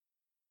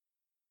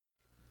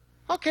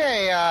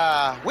Okay,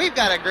 we've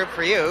got a group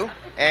for you,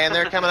 and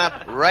they're coming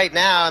up right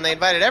now, and they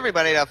invited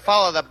everybody to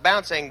follow the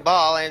bouncing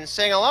ball and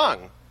sing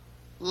along.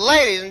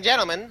 Ladies and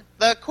gentlemen,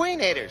 the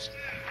Queen Haters.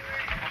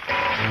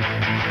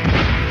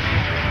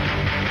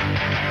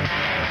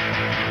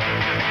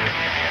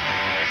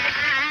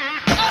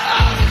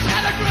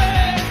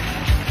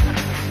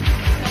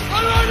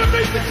 I'm going to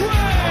meet the Queen!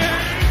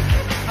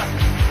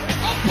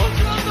 I'll put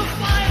you on the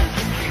fire!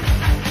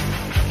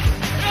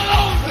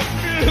 Hello, the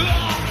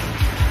killer!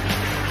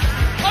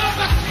 I'm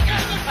the king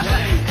and the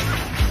queen!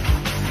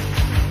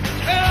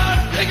 And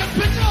I'll take a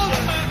picture of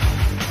her!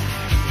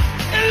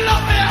 And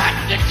love me at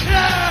the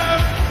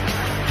club!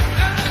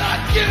 And then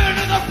I'll give her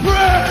to the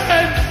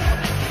prince!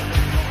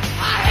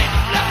 I hate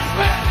the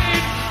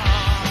queen!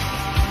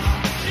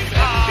 She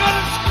didn't go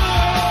to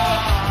school!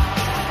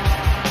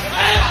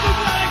 I have to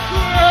bloody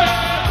queen!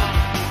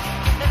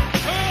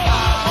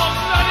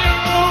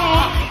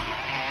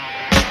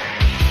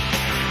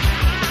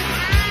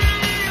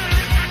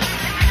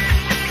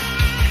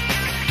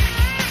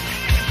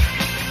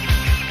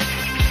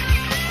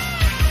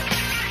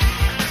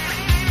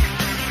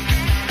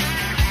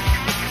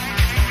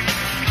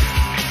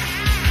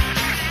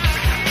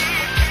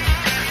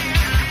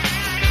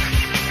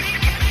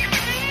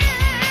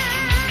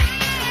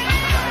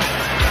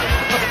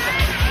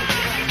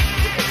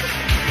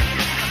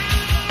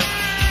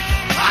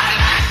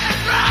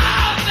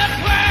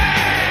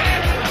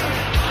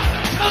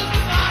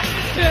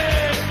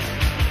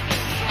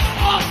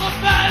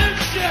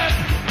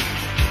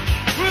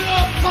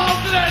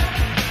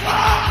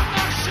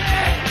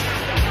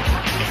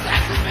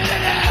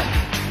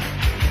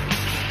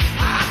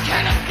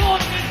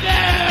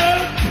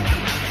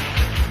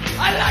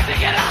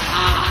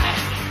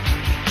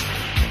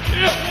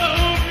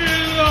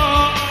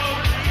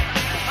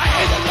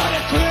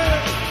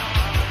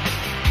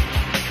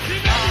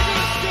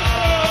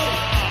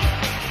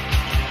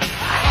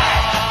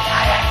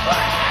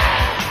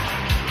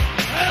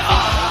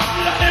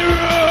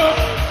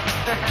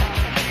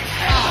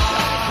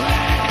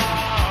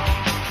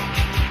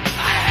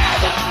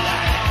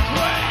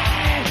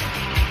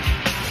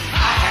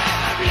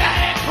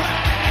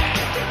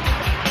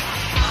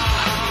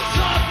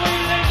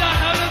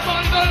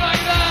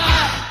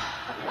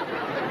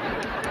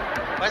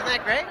 Wasn't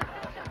that great?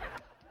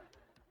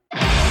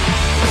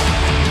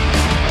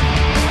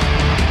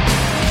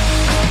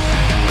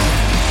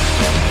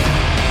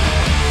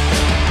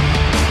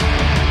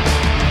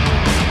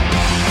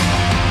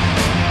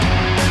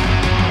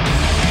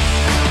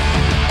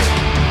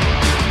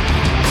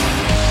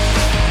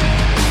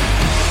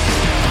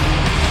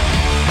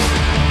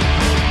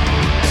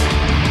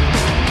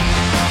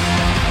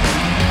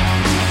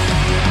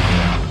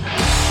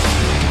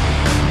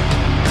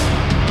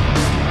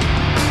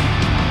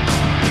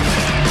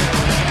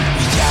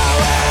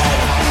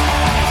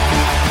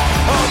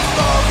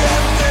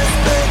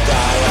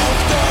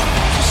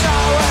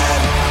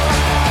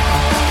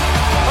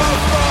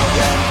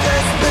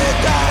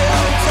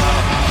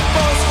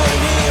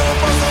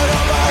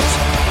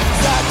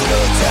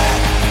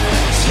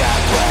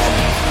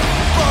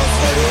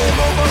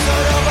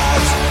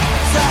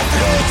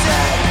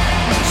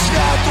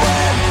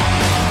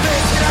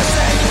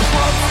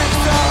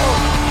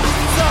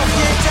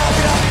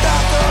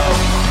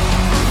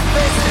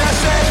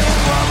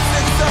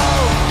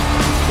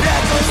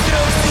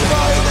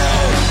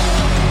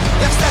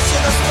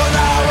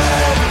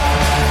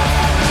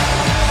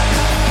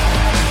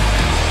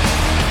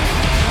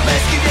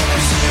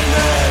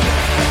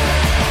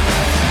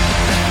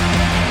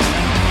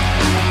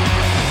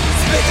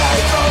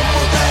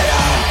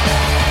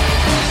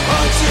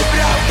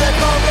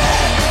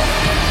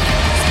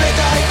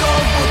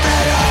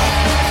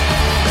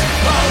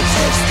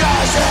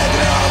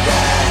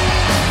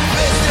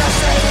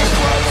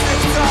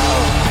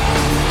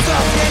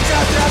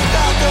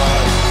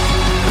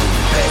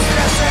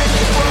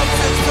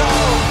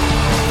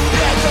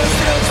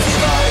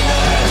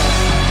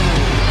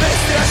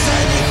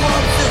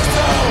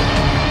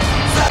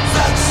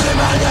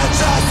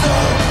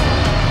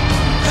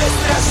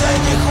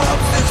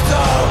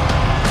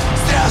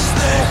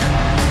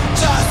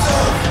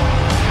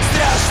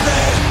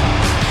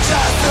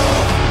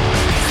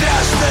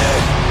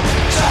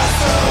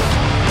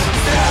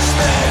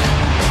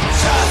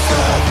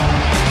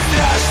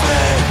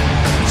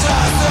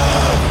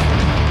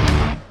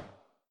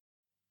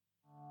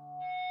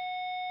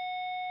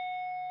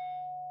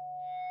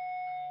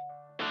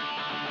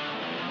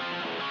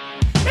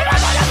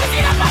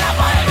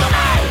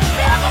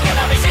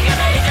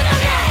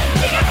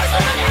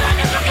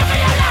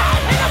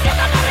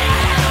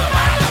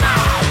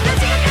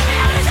 Let's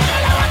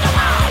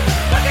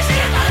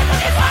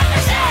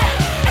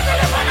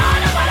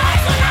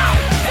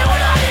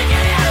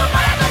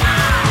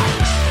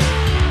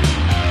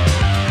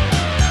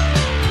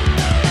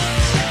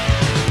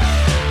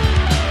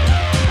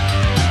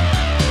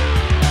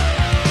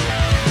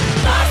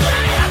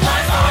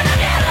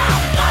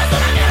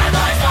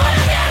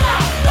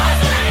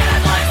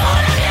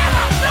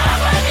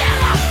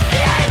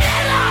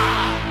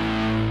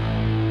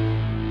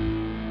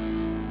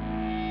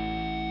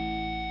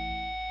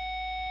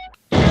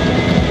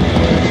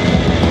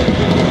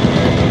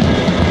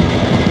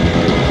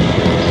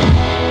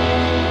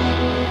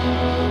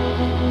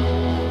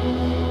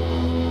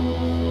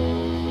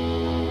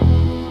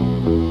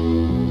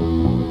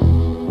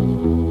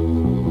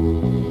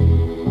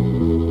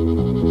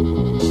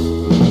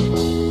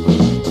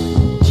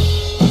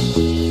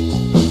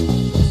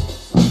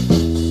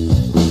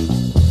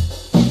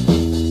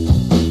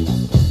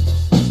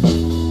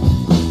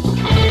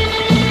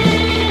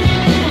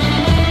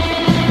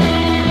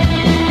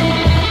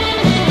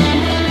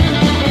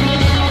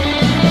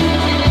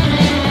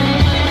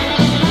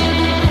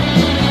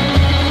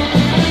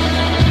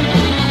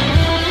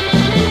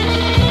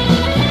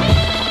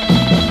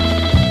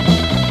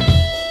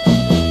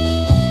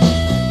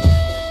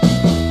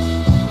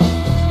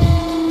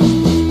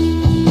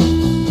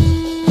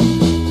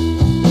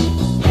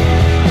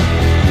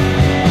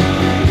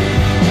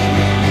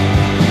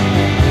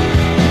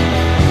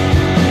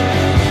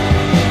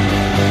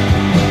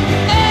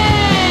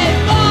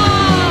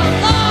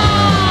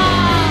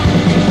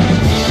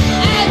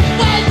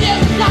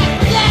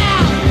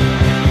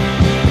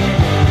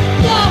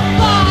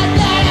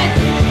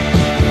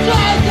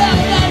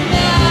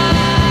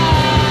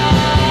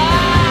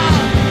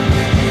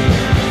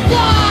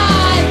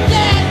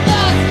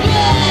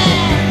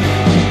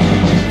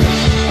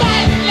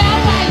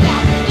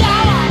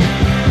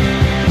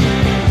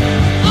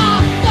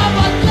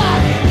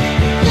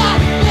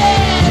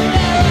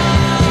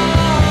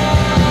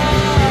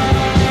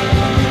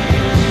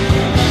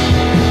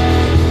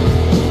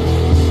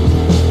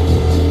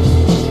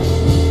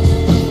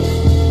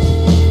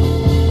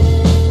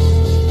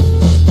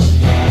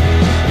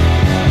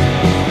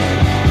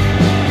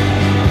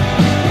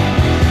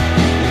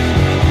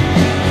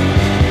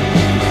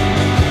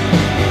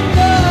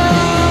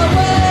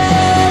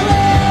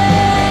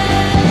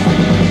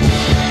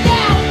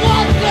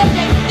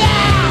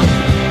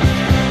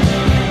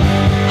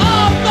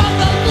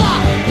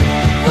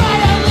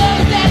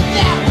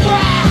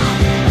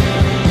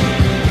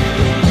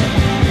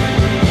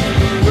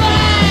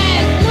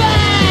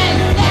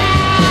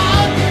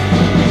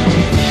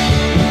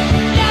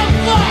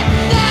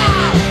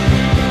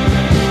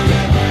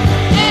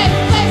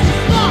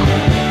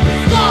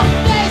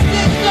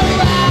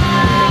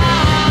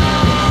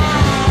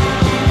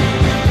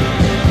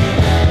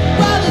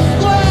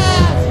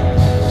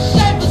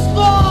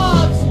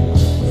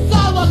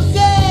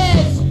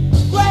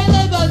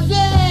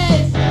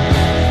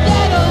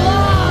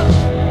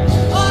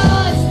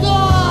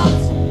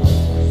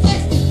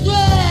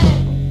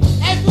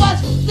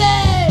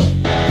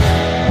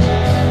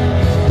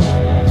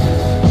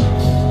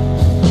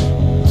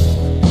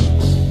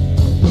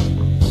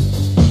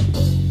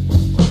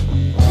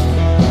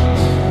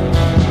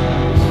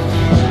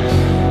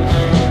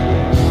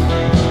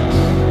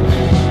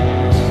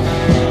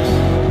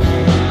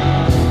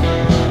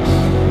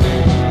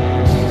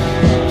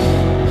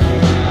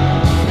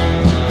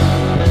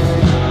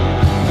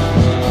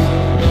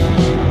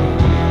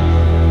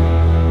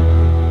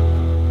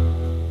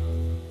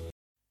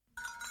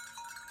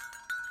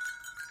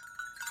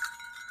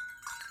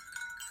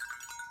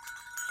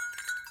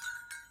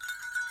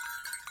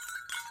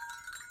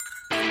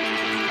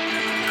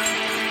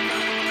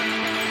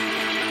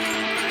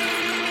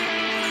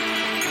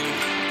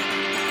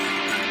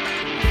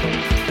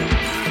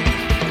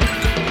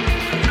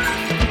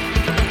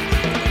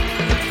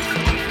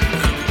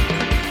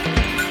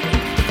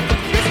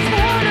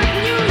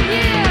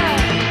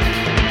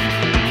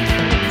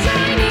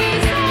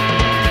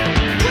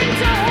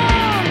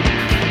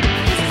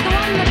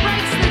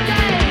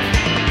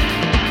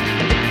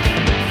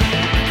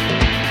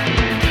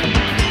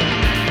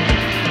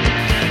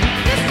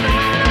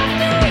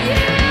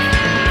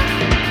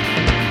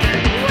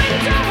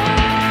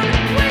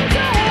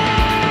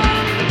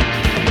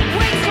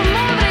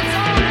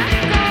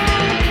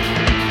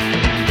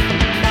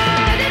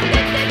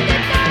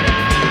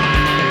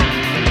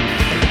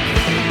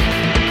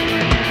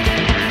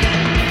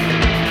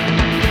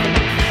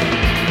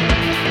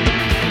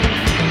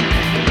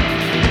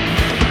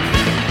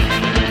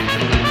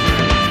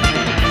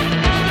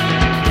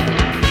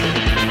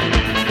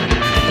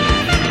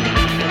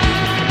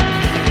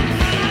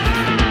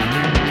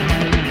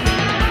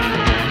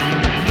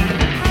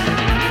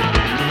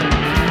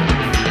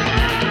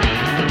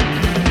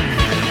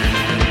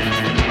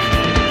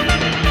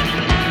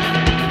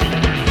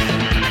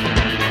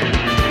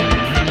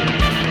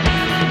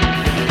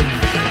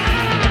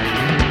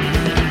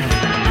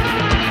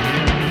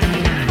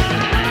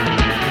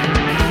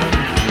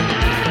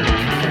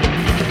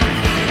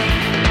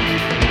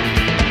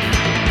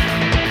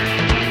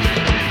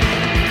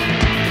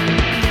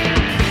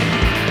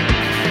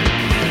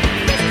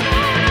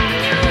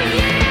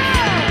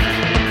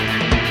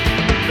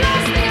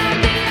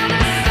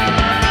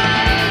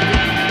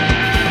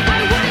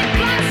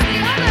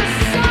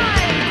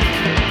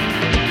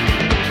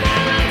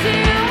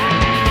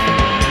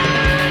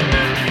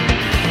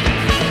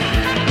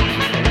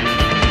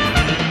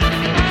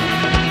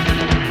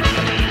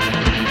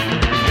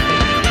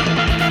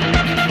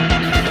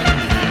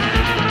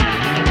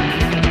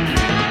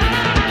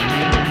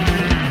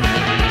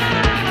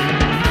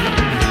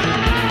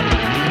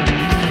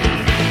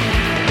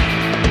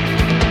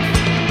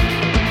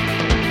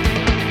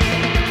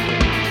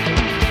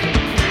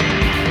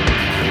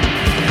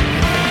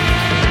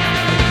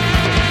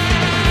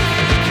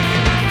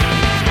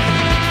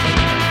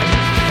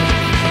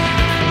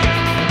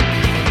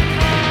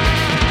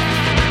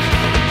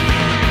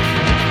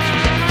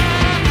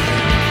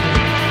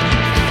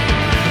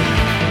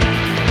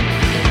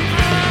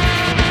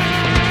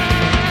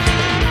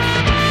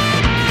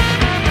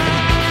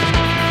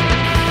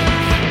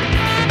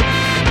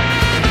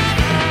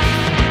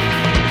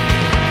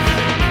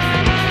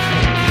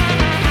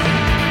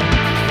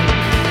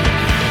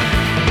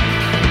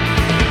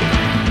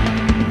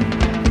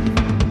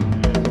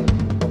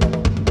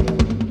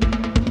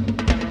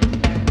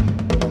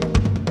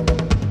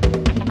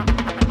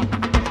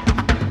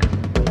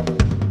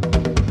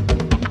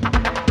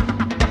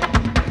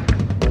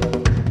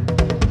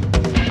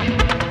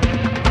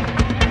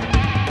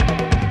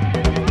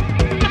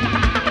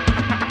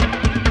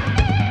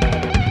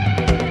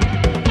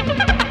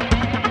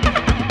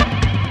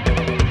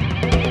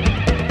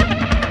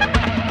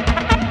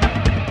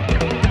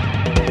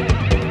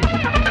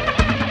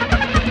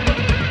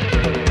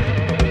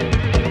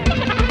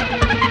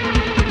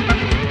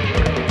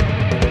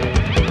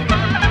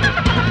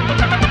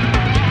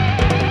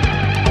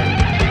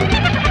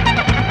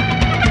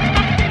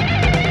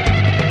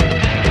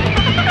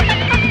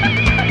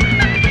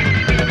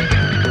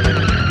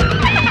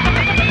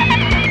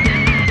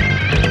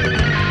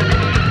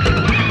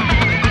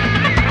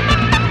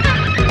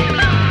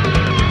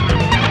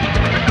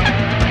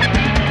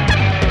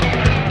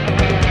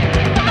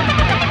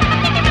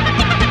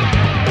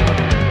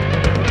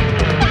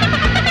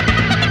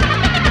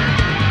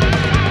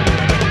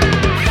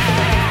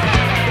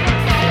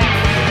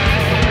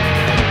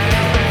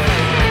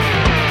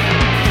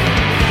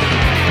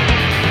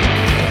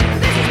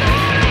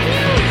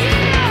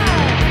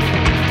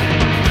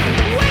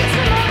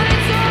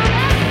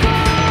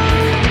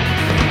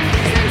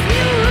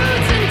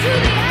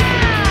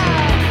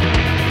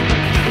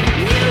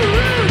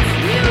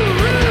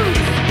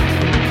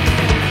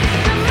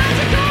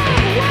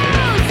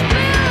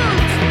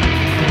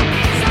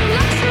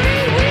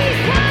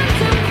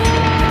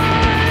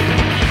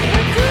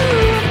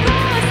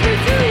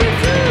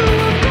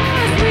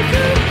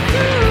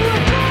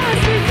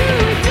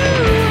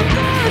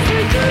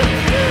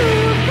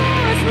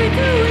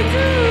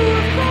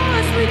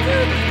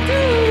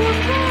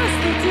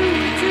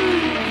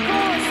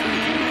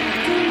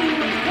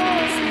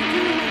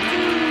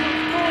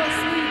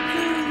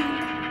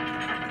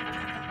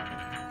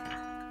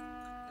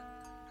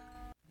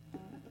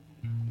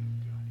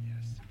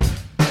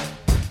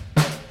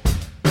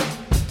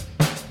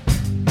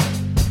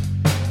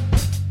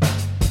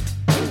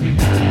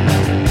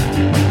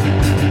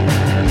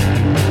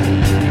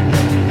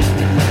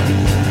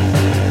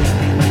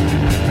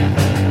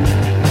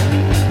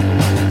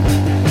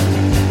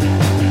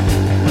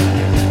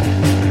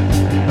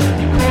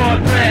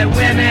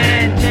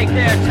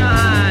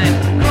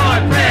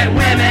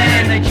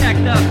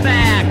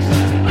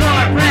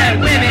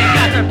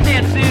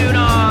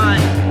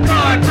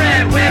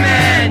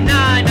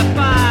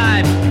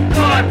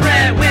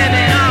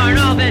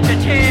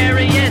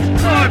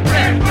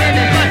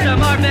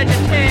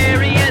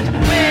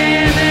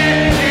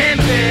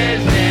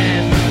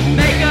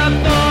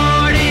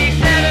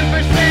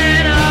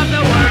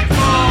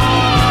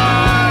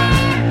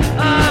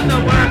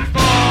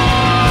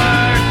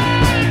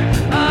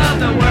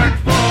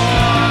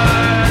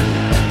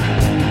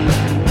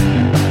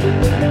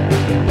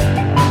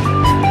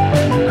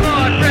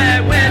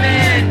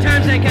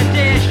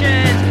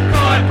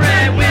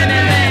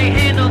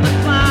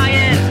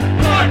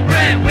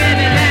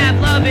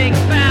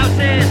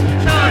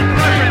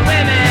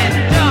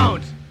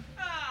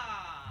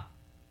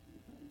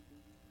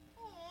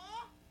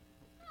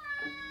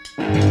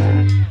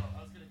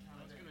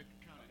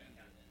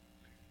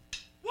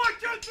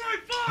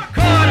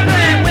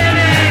Corporate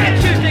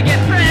women choose to get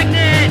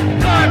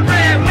pregnant.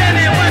 Corporate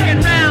women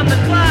working round the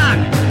clock.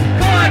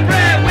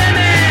 Corporate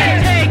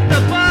women take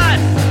the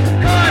bus.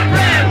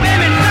 Corporate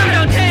women some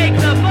don't take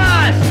the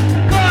bus.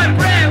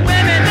 Corporate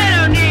women, they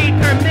don't need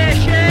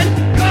permission.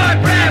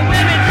 Corporate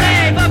women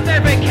save up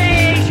their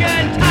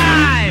vacation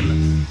time.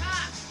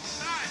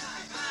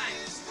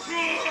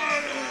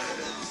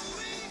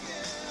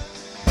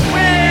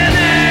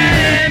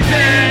 Women in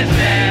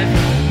business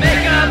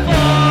make up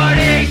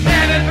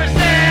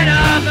 47%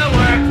 of the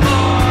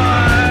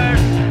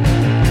workforce.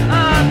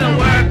 Of the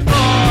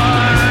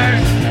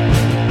workforce.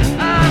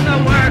 Of the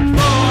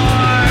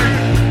workforce.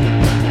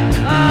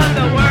 Of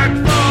the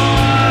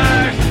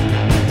workforce.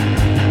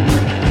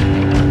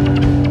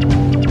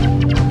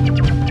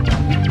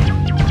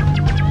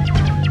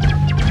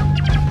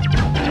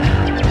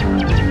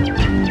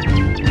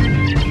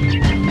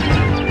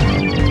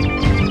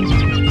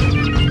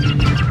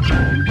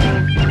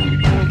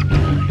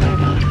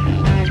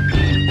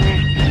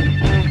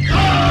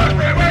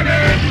 Corporate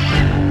women.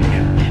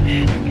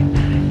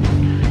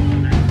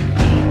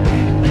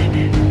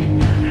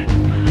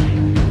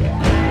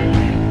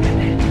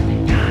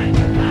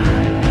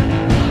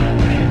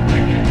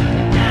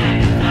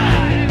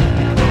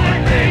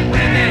 Corporate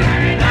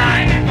women,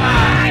 9 to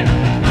 5.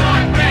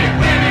 Corporate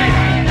women,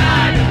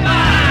 9 to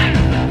 5.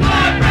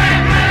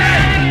 Corporate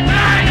women,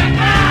 9 to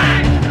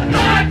 5.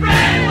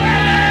 Corporate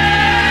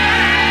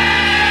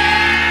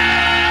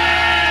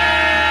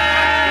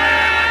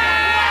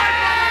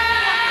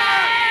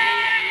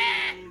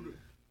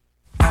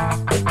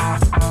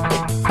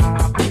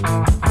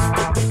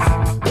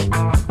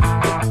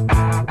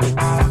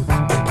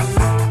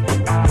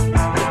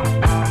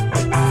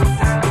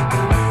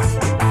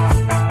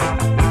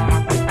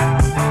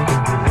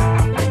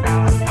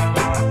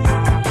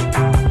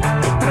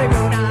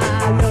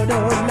Tribunal no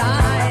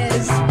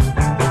lies,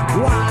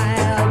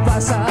 wild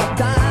bus of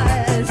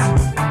dies,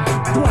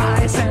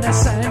 twice in a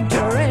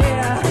century,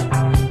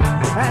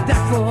 a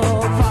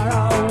deathful for a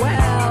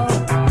well,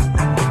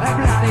 a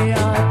bloody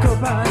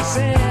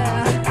occupancy,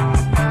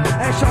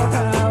 a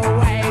shorter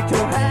way to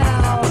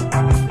hell.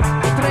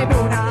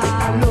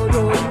 Tribunal no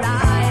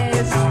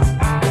lies,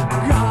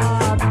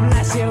 God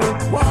bless you,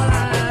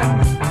 Poland,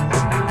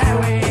 a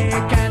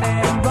weekend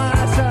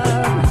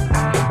invasion.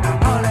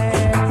 Only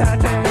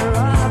 30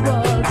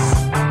 rebels,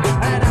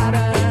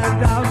 another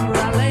dumb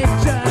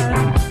religion,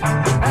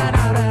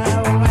 another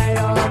way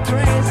of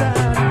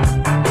treason.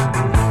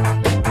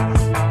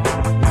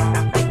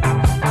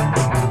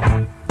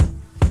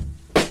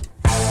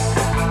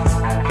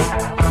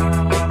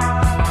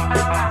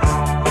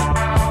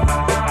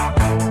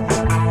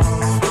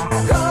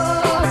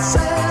 God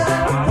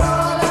save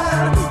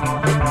Poland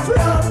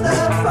from the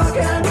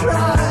fucking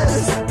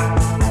prize.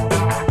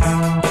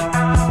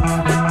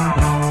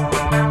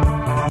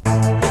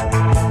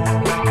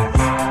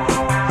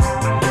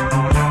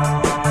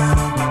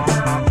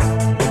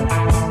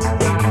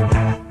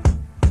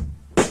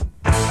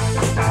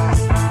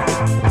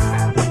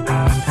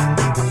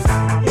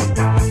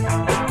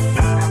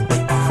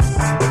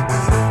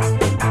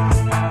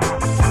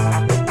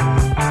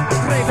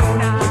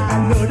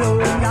 Tribunal no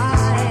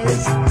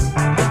lies,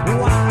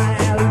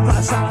 wild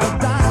bus of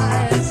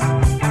dies,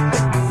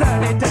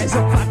 30 days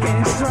of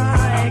fucking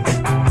strike,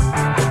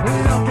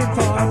 looking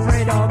for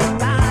freedom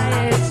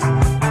light,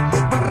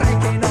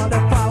 breaking all the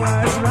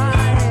powers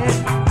right,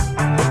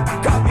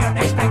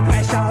 communist and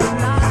question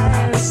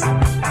lies.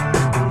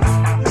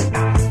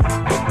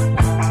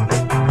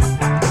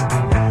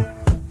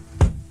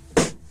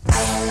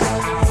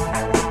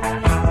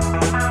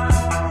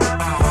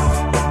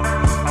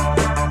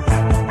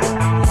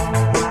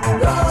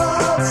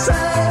 God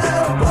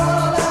save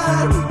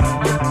Poland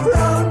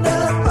from the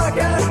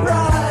fucking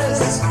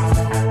prize.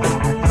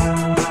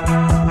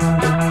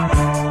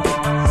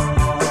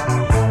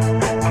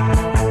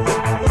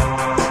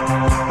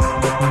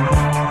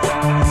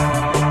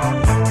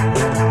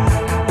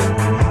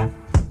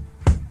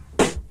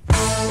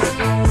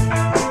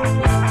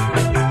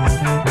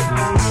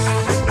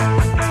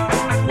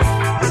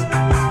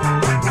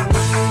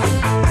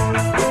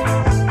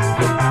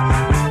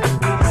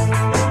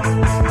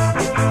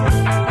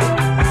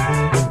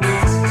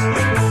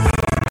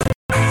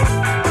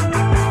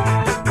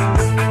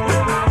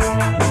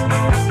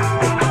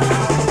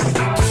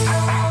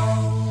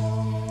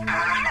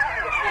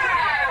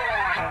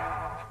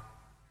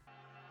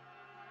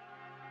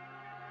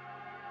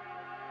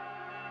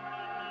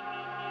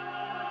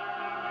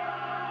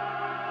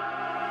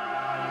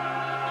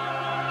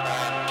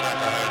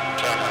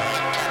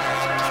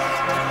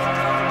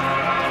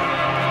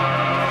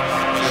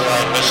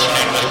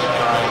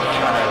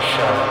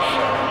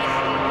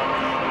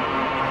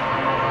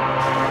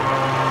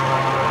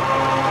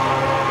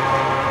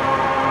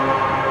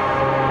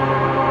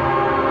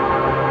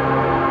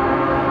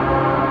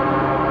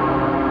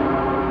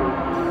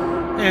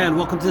 And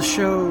welcome to the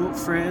show,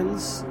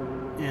 friends.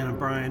 And I'm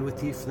Brian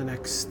with you for the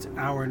next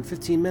hour and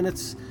 15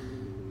 minutes.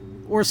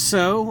 or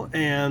so.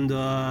 And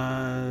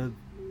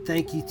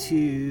thank you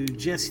to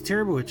Jesse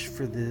Turbowich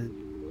for the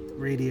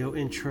radio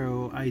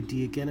intro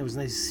ID again. It was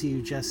nice to see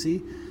you,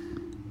 Jesse.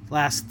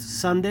 Last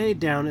Sunday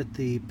down at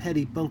the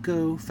Petty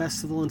Bunko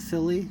Festival in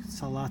Philly.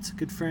 Saw lots of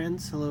good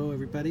friends. Hello,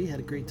 everybody. Had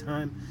a great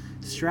time.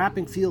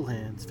 Strapping field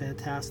hands.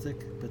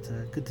 Fantastic. But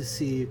good to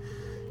see you,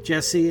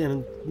 Jesse.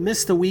 And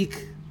missed a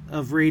week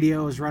of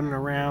radio. I was running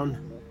around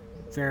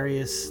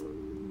various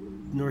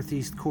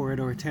Northeast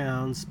Corridor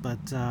towns.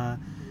 But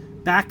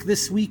back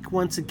this week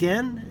once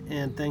again.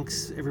 And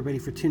thanks, everybody,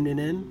 for tuning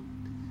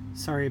in.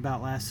 Sorry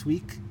about last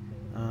week.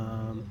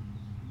 But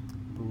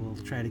we'll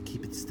try to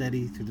keep it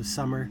steady through the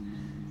summer.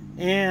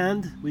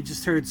 And we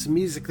just heard some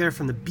music there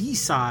from the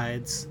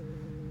B-sides.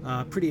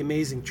 Pretty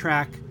amazing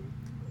track.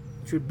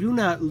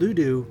 Tribuna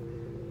Ludu,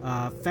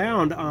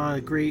 found on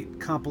a great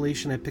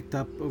compilation I picked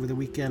up over the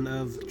weekend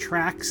of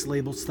tracks,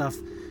 label stuff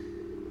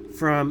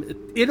from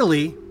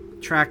Italy.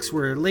 Tracks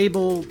were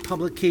label,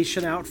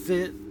 publication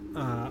outfit,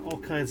 all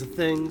kinds of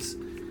things.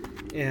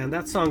 And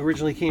that song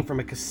originally came from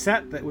a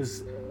cassette that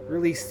was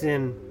released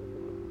in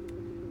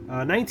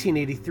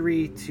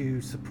 1983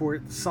 to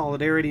support the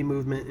Solidarity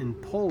movement in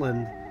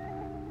Poland.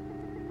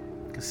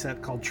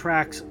 Cassette called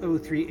Tracks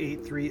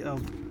 0383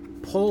 of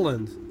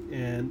Poland,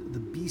 and the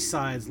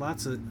B-sides,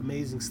 lots of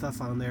amazing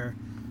stuff on there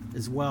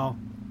as well.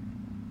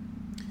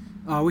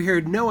 We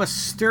heard Noah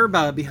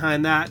Sturba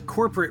behind that,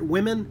 Corporate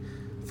Women,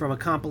 from a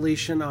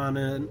compilation on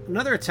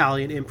another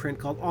Italian imprint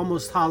called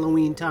Almost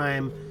Halloween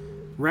Time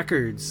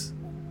Records,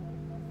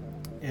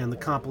 and the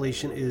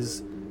compilation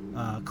is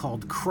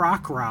called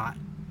Crock Rot,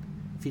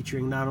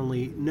 featuring not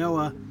only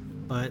Noah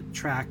but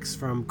tracks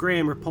from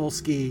Graham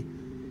Rapolsky,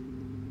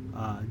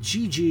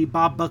 Gigi,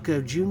 Bob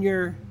Bucko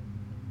Jr.,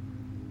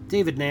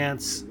 David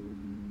Nance,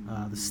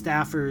 the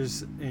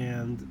Staffers,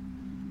 and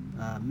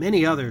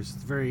many others.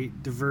 It's a very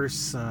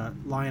diverse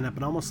lineup,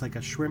 and almost like a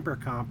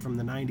Shrimper comp from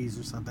the 90s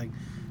or something,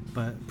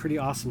 but pretty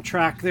awesome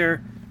track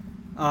there.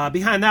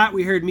 Behind that,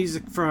 we heard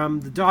music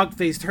from the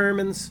Dog-Faced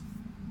Hermans,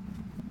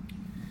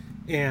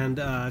 and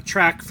a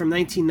track from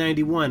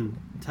 1991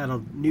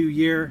 titled New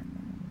Year.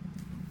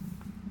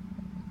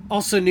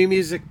 Also new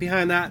music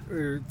behind that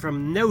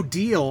from No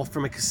Deal,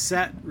 from a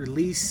cassette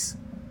release,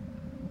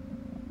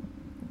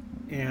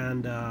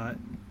 and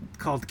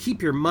called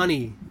Keep Your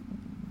Money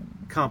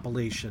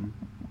compilation.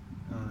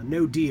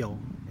 No Deal,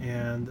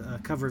 and a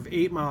cover of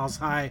 8 Miles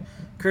High,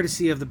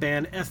 courtesy of the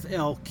band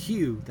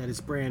FLQ. That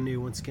is brand new,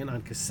 once again,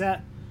 on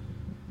cassette.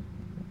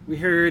 We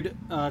heard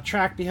a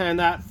track behind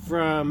that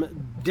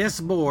from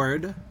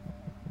Desbord,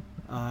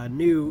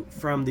 new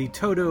from the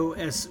Todo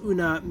es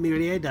una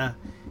Mierda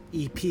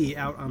EP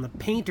out on the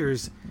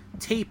Painters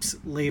Tapes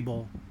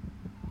label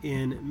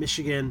in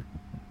Michigan,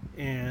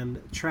 and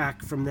a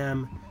track from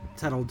them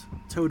titled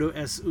Todo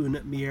es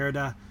una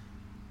Mierda.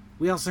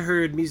 We also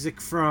heard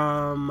music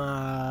from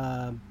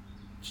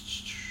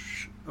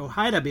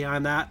Ohida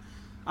behind that,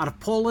 out of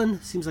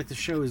Poland. Seems like the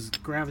show is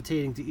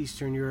gravitating to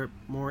Eastern Europe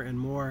more and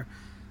more.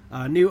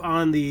 New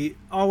on the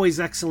always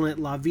excellent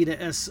La Vida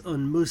es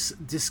un Mus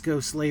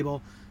Discos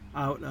label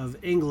out of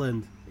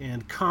England,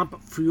 and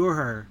Comp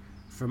Führer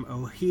from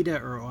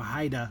Ohida or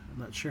Ohida. I'm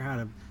not sure how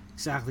to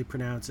exactly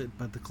pronounce it,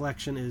 but the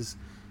collection is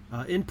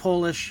in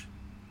Polish.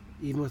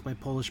 Even with my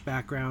Polish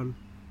background,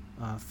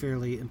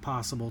 fairly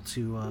impossible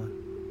to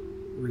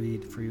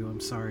read for you.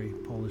 I'm sorry,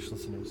 Polish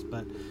listeners.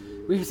 But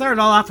we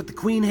started all off with the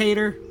Queen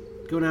Hater,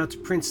 going out to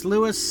Prince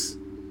Louis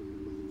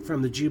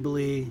from the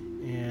Jubilee,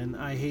 and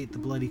I Hate the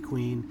Bloody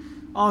Queen.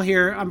 All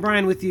here. I'm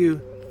Brian with you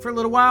for a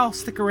little while.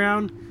 Stick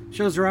around.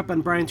 Shows are up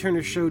on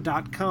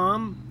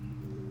BrianTurnerShow.com.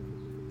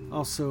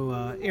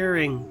 Also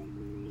airing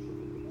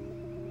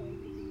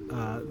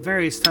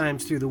various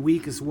times through the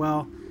week as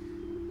well.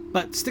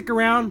 But stick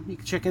around. You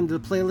can check into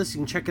the playlist. You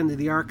can check into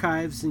the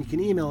archives. And you can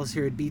email us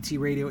here at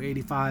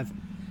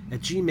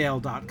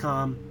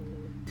btradio85@gmail.com.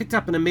 Picked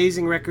up an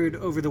amazing record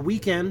over the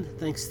weekend,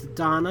 thanks to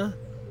Donna,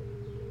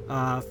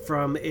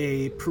 from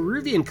a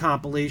Peruvian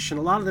compilation.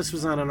 A lot of this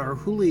was on an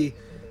Arhuli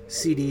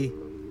CD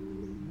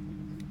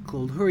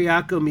called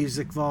Huriaco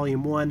Music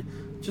Volume 1.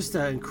 Just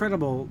an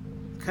incredible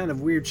kind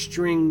of weird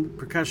string,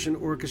 percussion,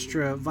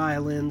 orchestra,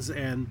 violins,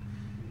 and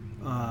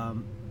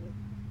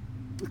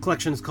the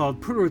collection is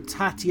called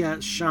Purutatia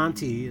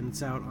Shanti, and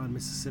it's out on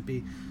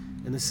Mississippi.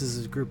 And this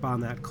is a group on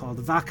that called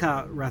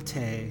Vaca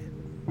Rate.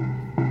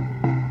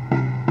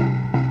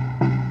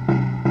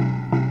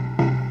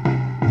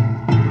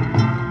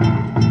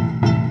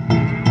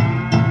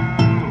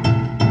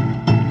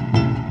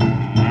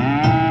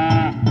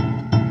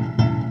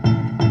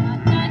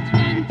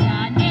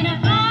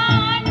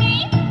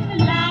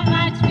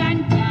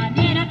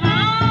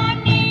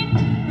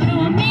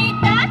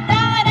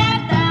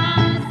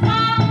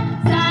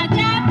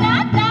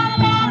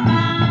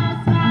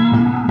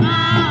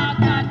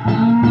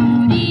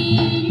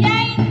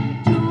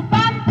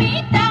 Chupam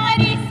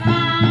pitang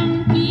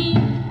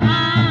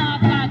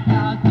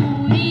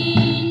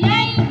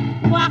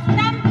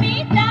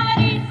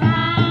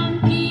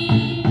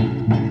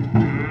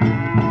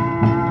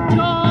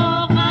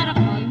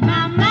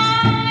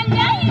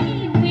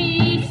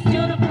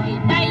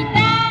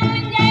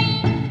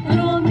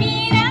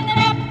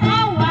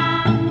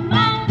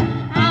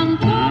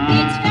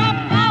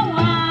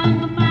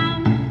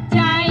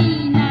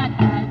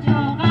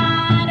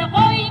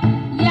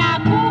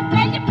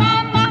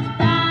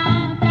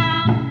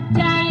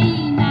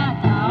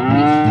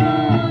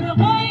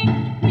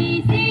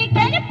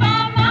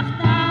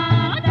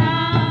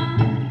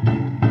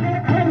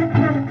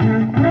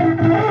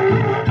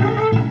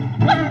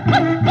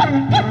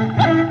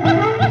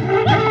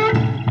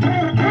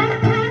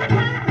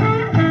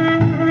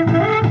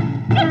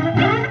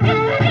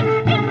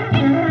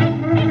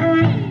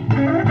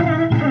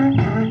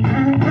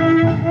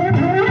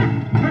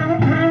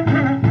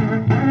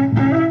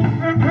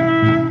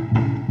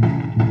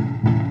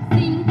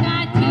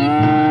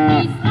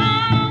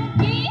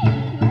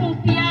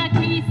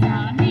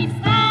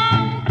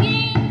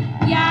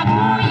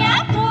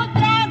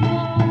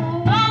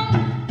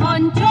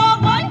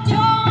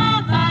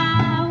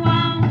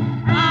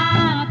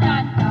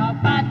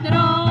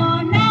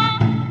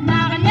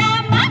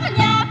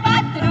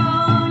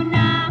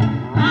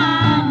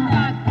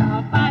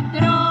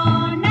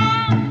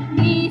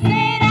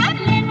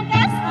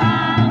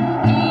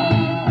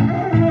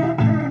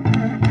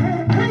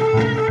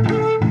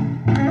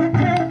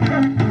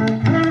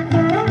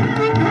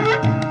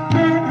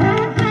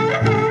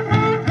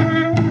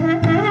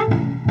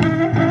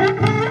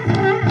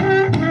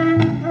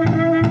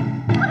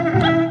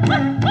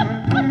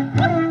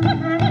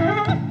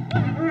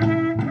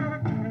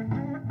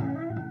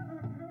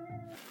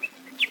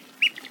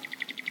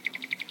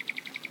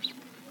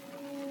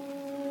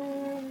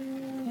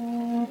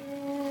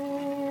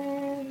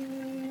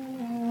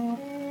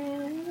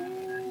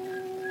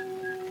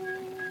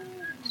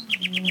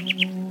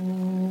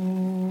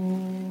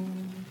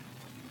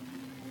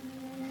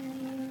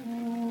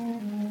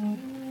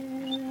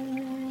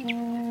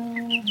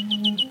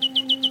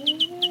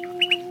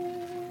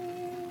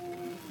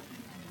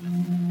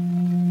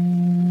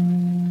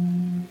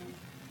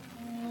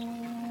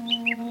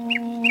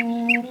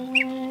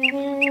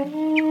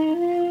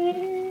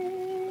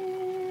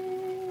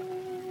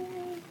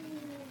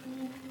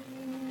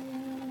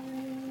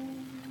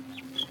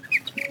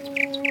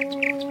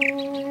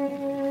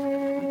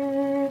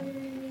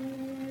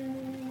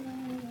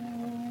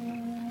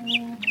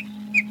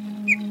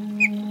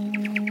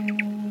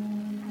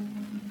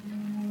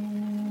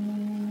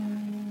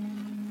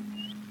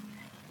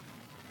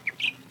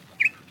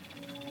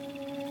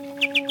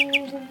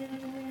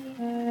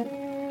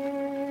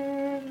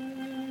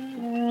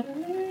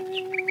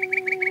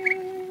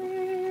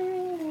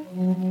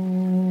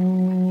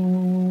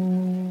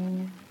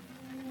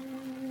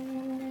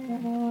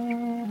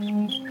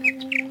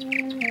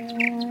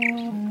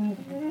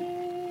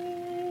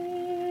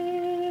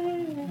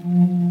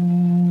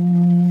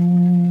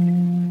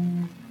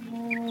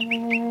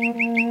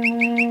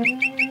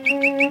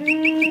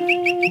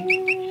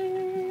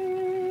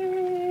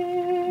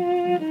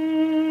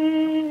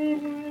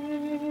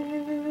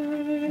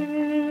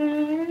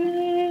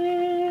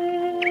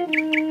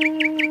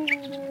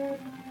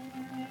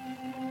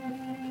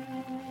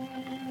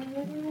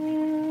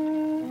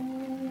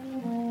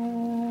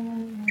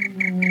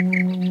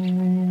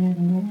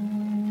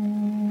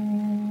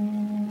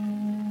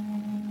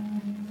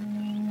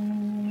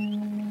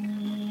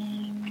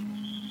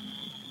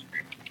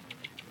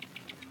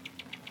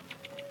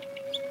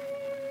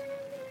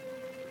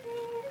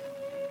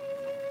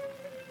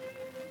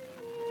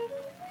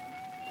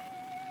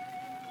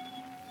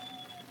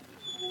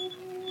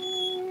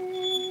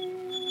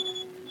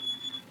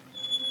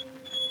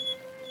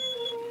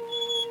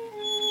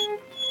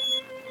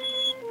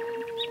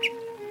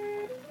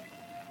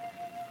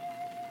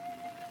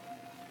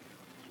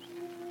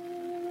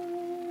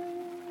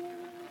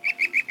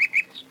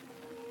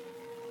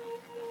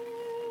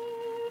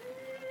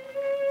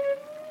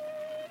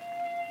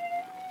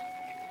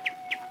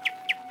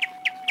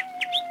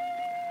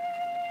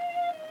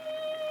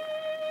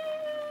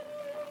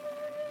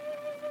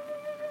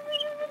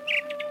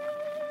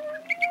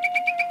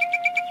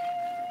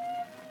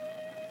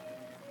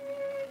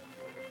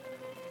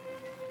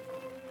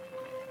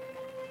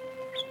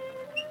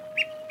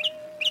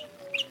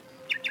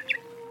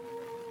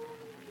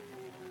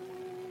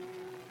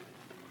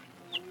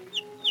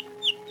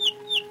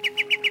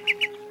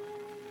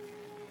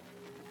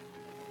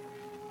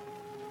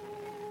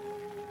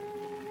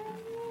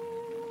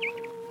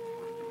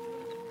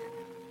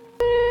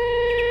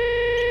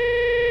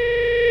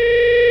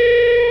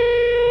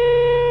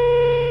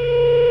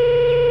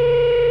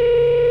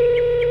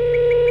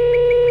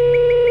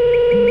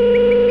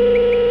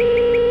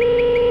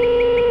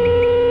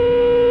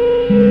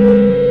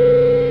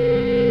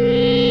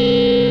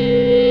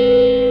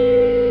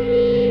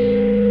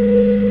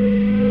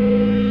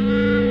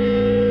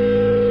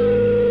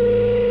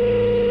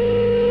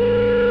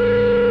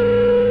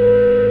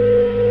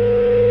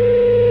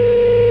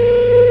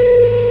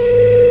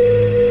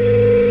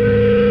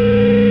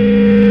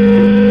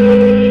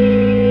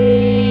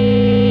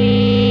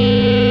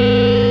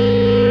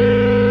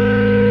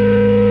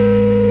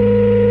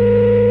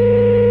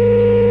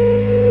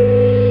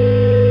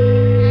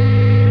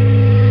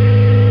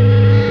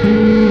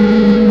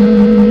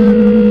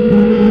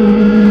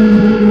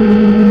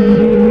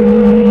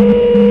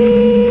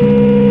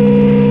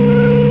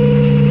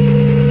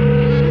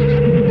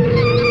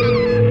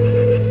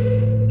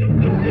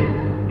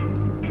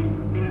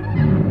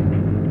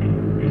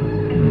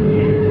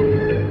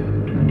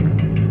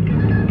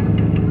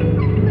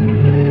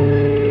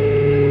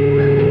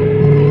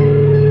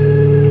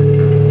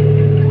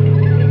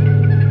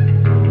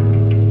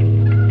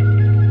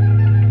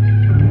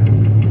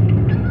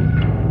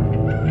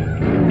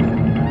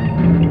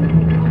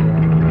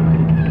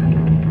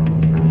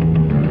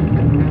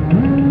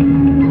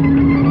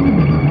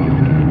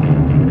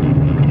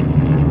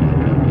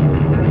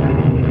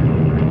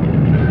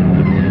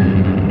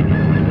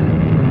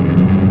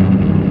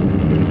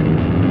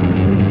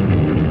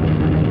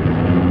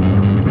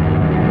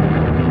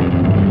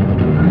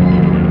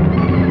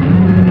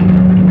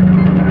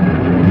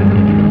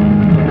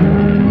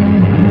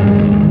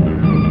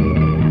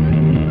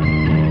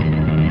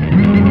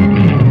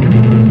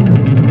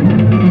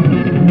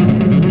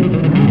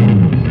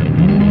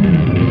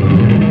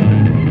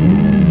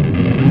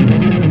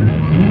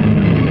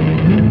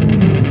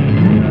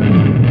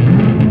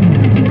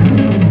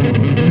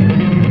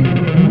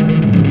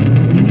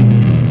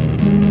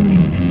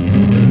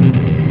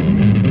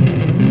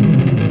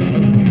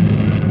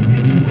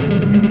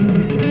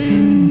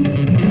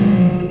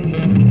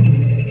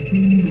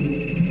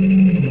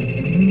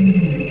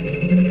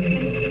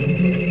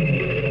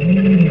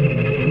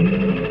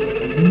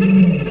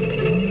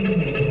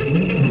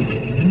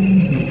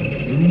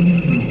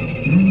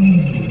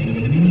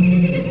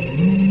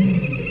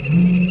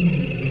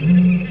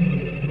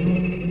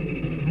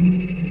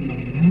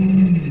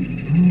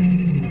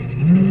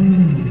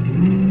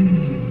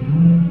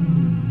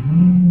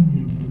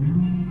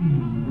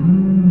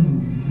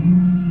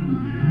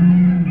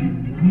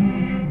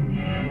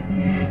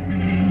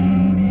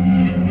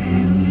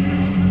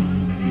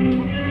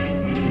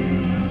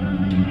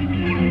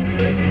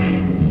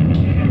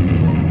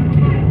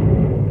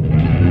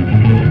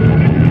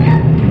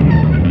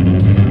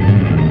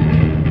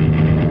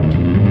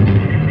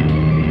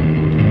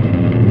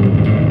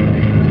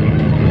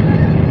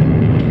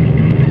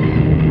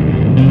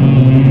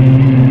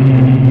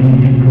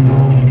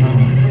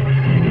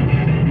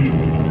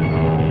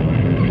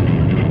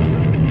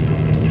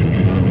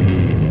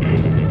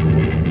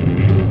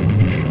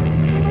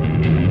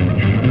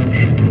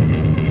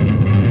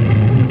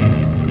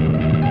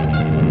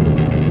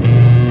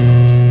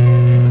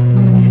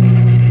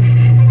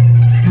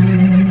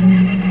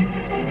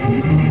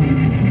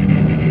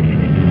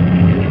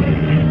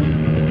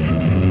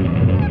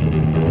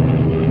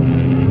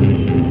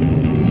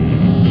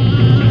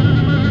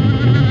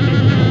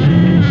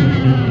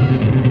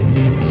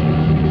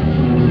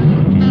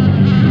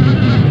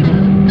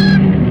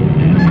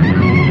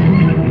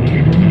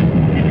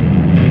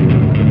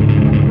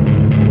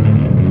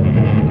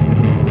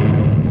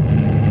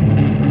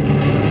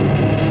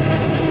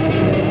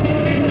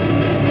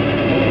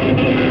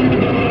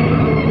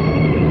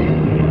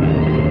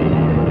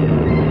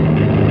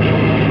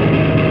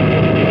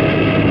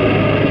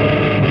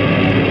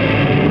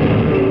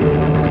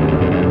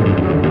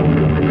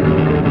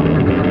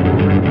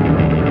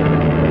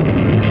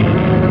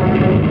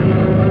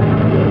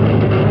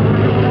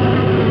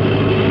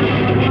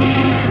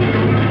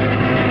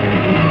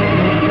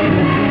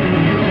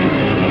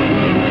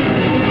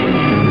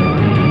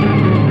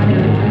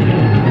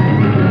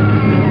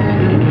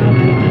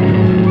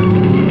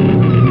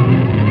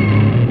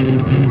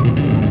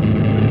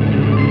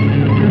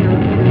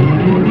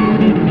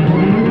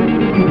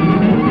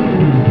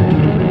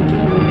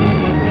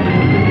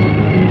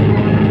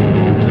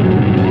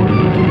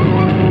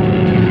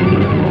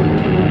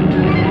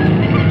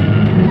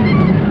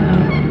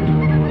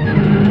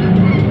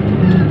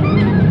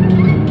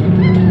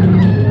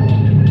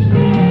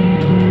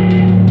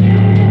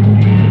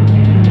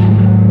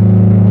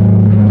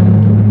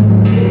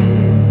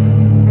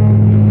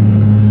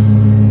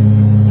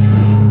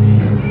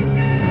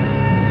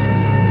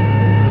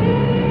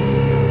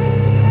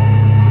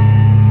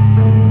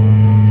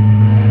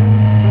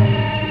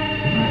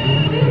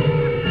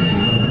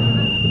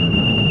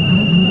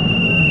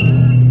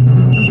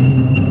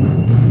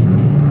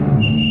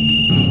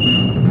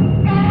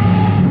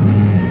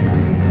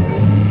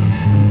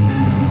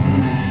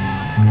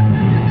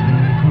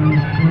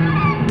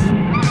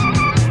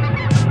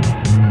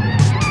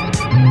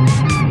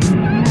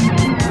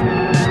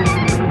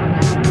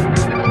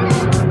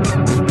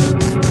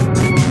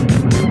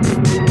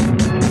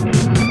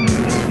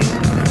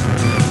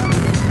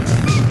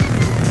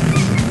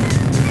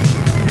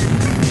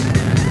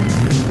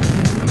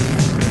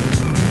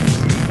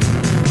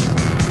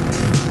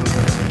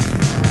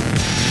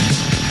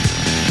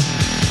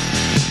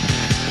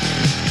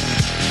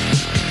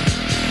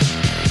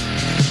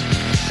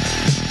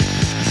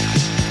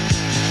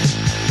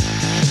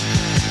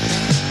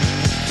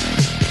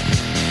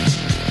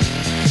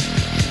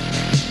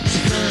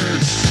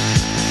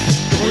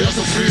a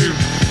sufrir.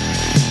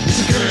 Y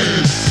si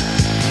crees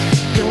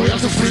que voy a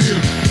sufrir,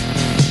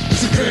 y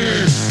si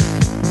crees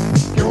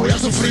que voy a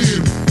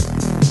sufrir,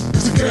 y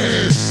si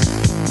crees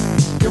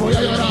que voy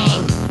a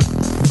llorar,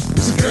 y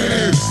si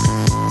crees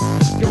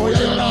que voy a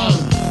llorar,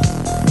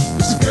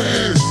 y si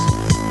crees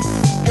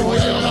que voy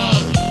a llorar.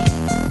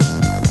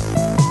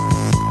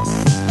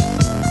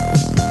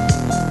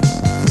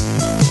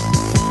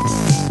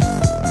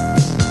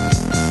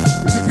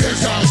 Y si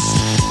piensas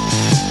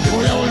que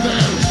voy a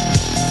volver,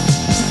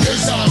 y si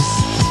piensas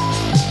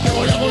que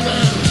voy a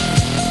volver,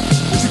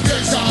 y si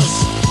piensas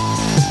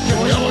que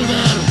voy a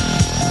volver,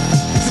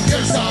 y si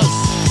piensas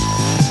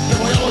que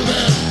voy a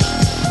volver,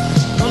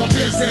 no lo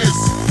pienses,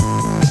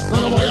 no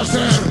lo voy a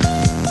hacer,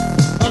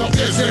 no lo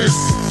pienses,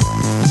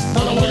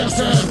 no lo voy a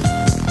hacer,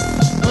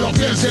 no lo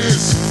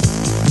pienses,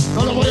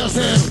 no lo voy a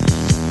hacer.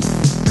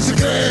 Y si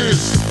crees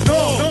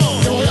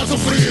que voy a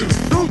sufrir,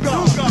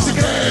 y si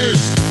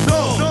crees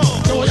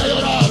que voy a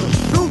llorar,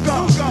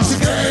 y si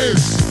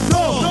crees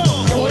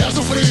que voy a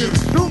sufrir,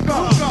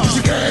 y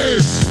si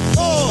crees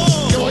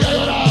que voy a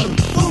llorar,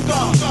 nunca,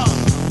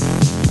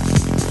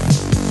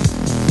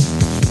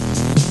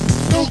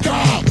 nunca,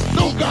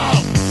 nunca,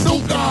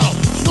 nunca,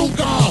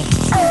 nunca,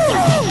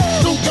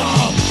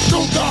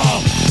 nunca,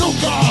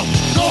 nunca,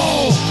 no,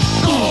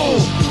 no,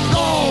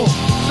 no,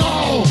 no,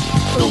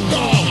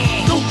 nunca,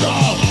 nunca,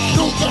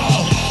 nunca,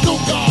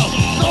 nunca,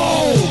 no.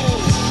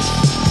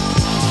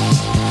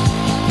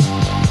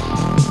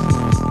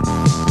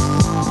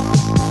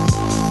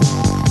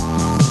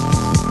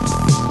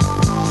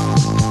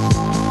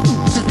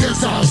 Si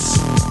piensas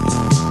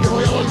que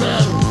voy a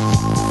volver,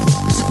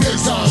 si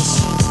piensas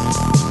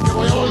que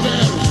voy a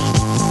volver,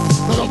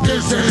 no lo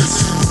pienses,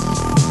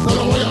 no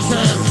lo voy a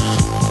hacer,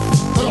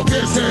 no lo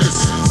pienses,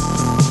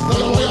 no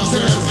lo voy a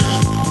hacer.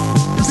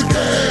 Y si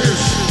crees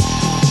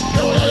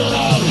que voy a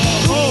llorar,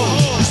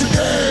 y si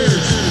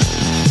crees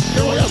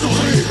que voy a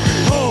sufrir,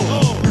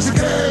 y si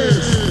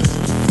crees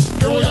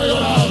que voy a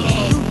llorar,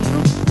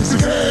 y si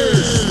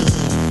crees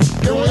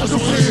que voy a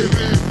sufrir.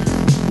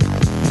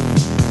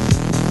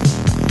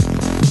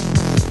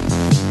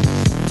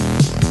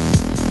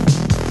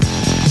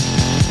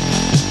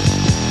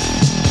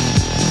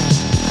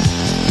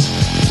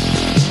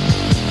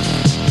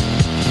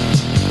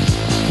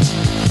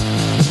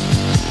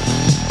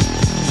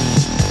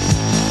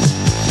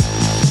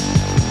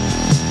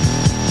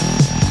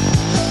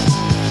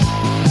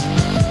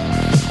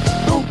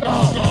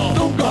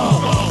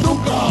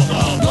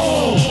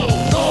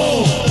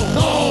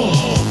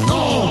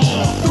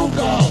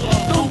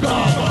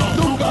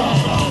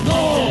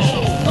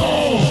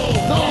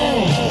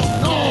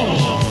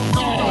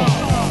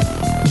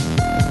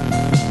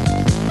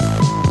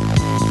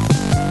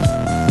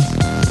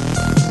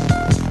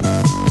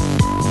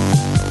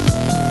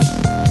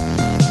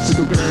 Si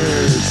tú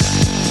crees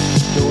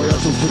que voy a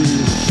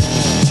sufrir,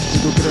 si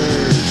tú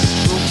crees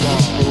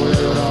que voy a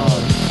llorar,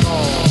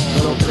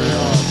 no lo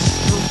creas,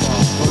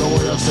 no lo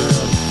voy a hacer,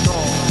 no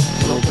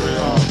lo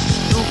creas,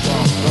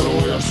 no lo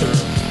voy a hacer.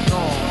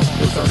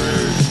 Yo estaré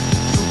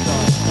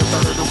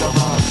nunca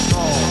más,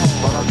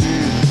 para ti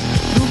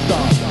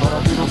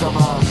nunca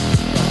más.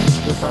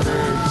 Yo estaré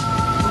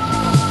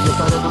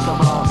nunca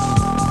más,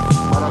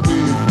 para ti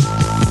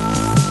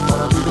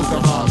nunca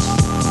más.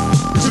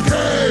 Y si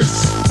crees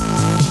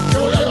que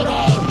voy a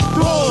llorar,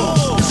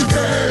 y si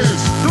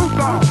crees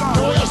que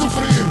voy a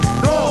sufrir,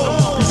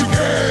 y si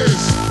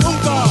crees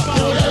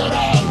que voy a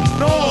llorar,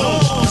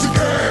 y si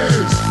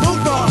crees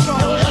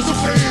que voy a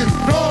sufrir,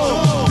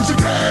 y si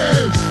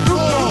crees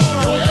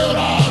que voy a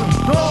llorar,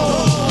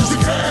 y si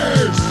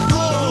crees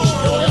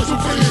que voy a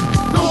sufrir,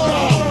 nunca,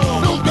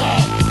 nunca,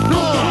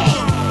 nunca,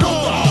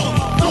 nunca,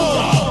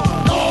 nunca,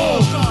 no,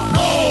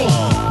 no,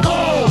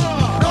 no.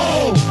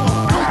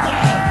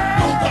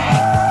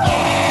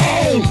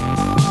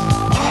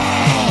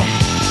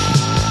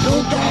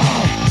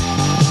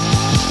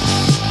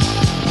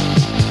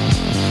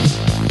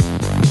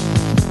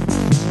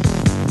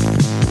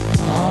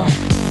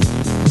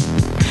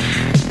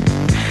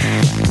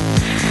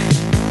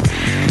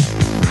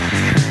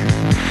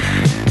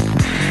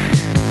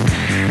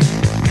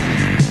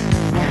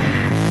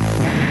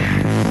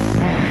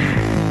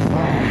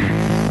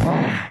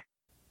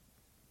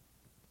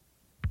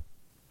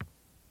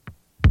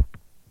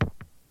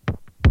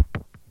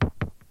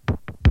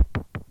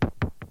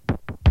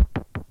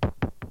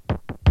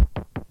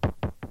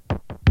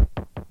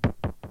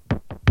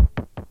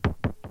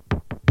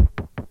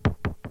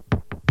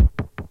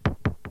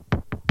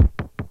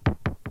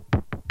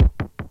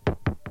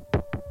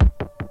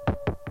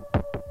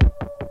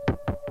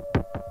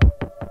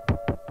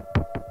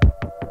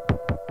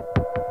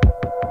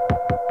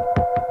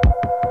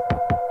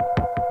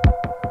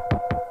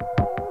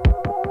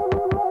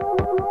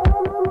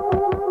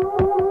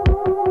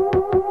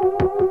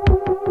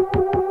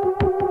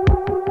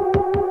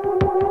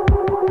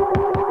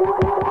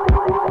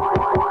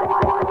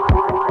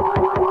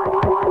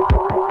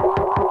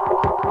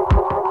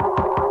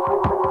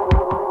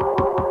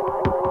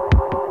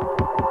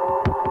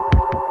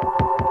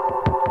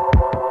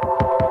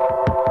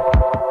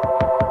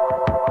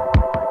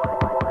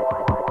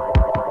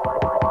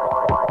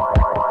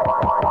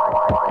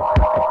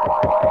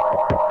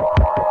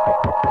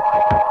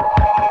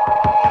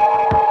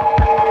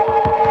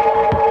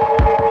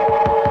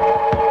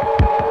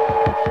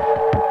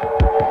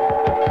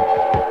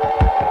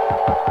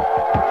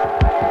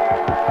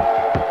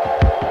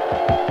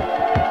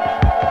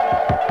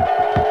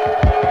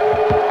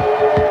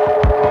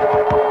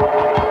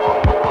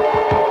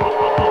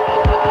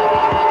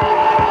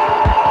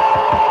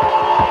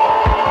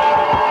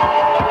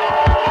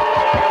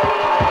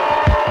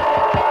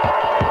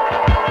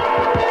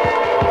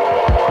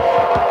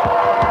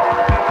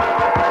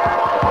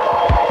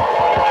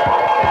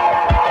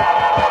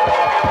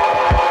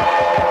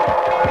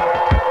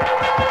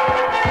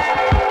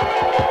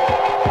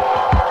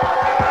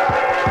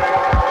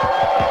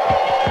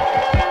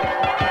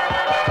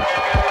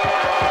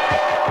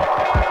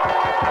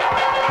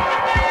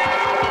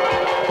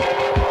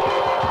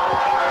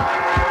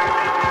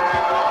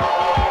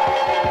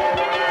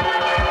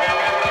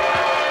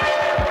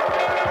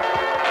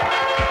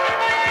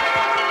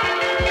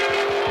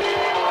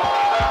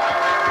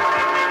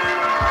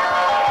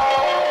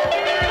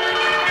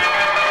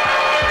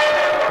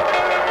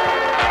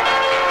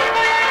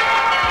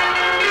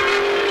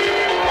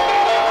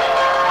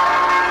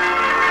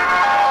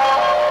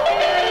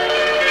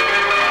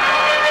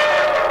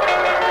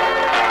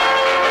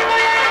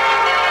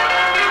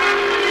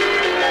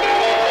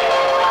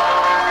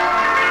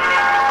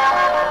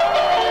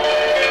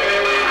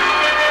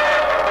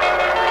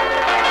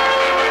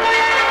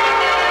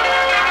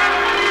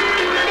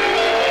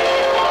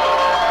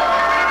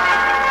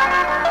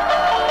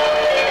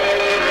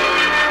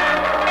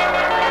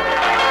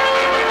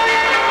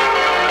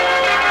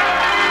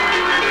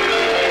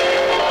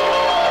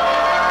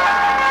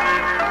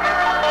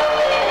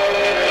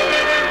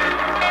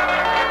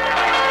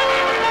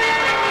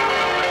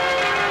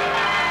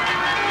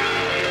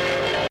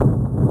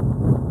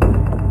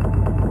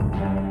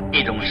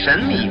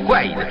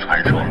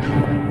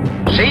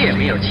 也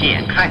没有亲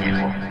眼看见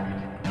过，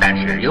但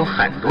是有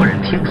很多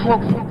人听说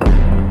过，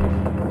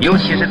尤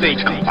其是对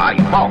惩罚与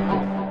报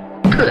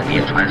复特别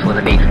传说的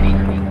厉害。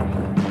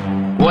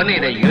国内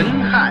的云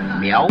汉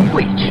苗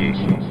汇区，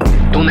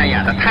东南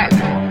亚的泰国、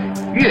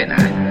越南、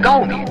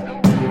高棉，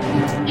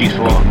据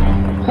说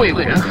惠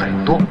贵人很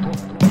多。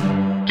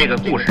这个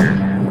故事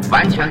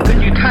完全根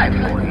据泰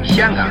国与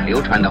香港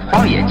流传的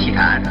荒野奇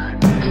谈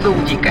搜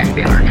集改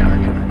编而成，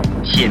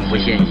信不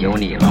信由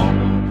你喽。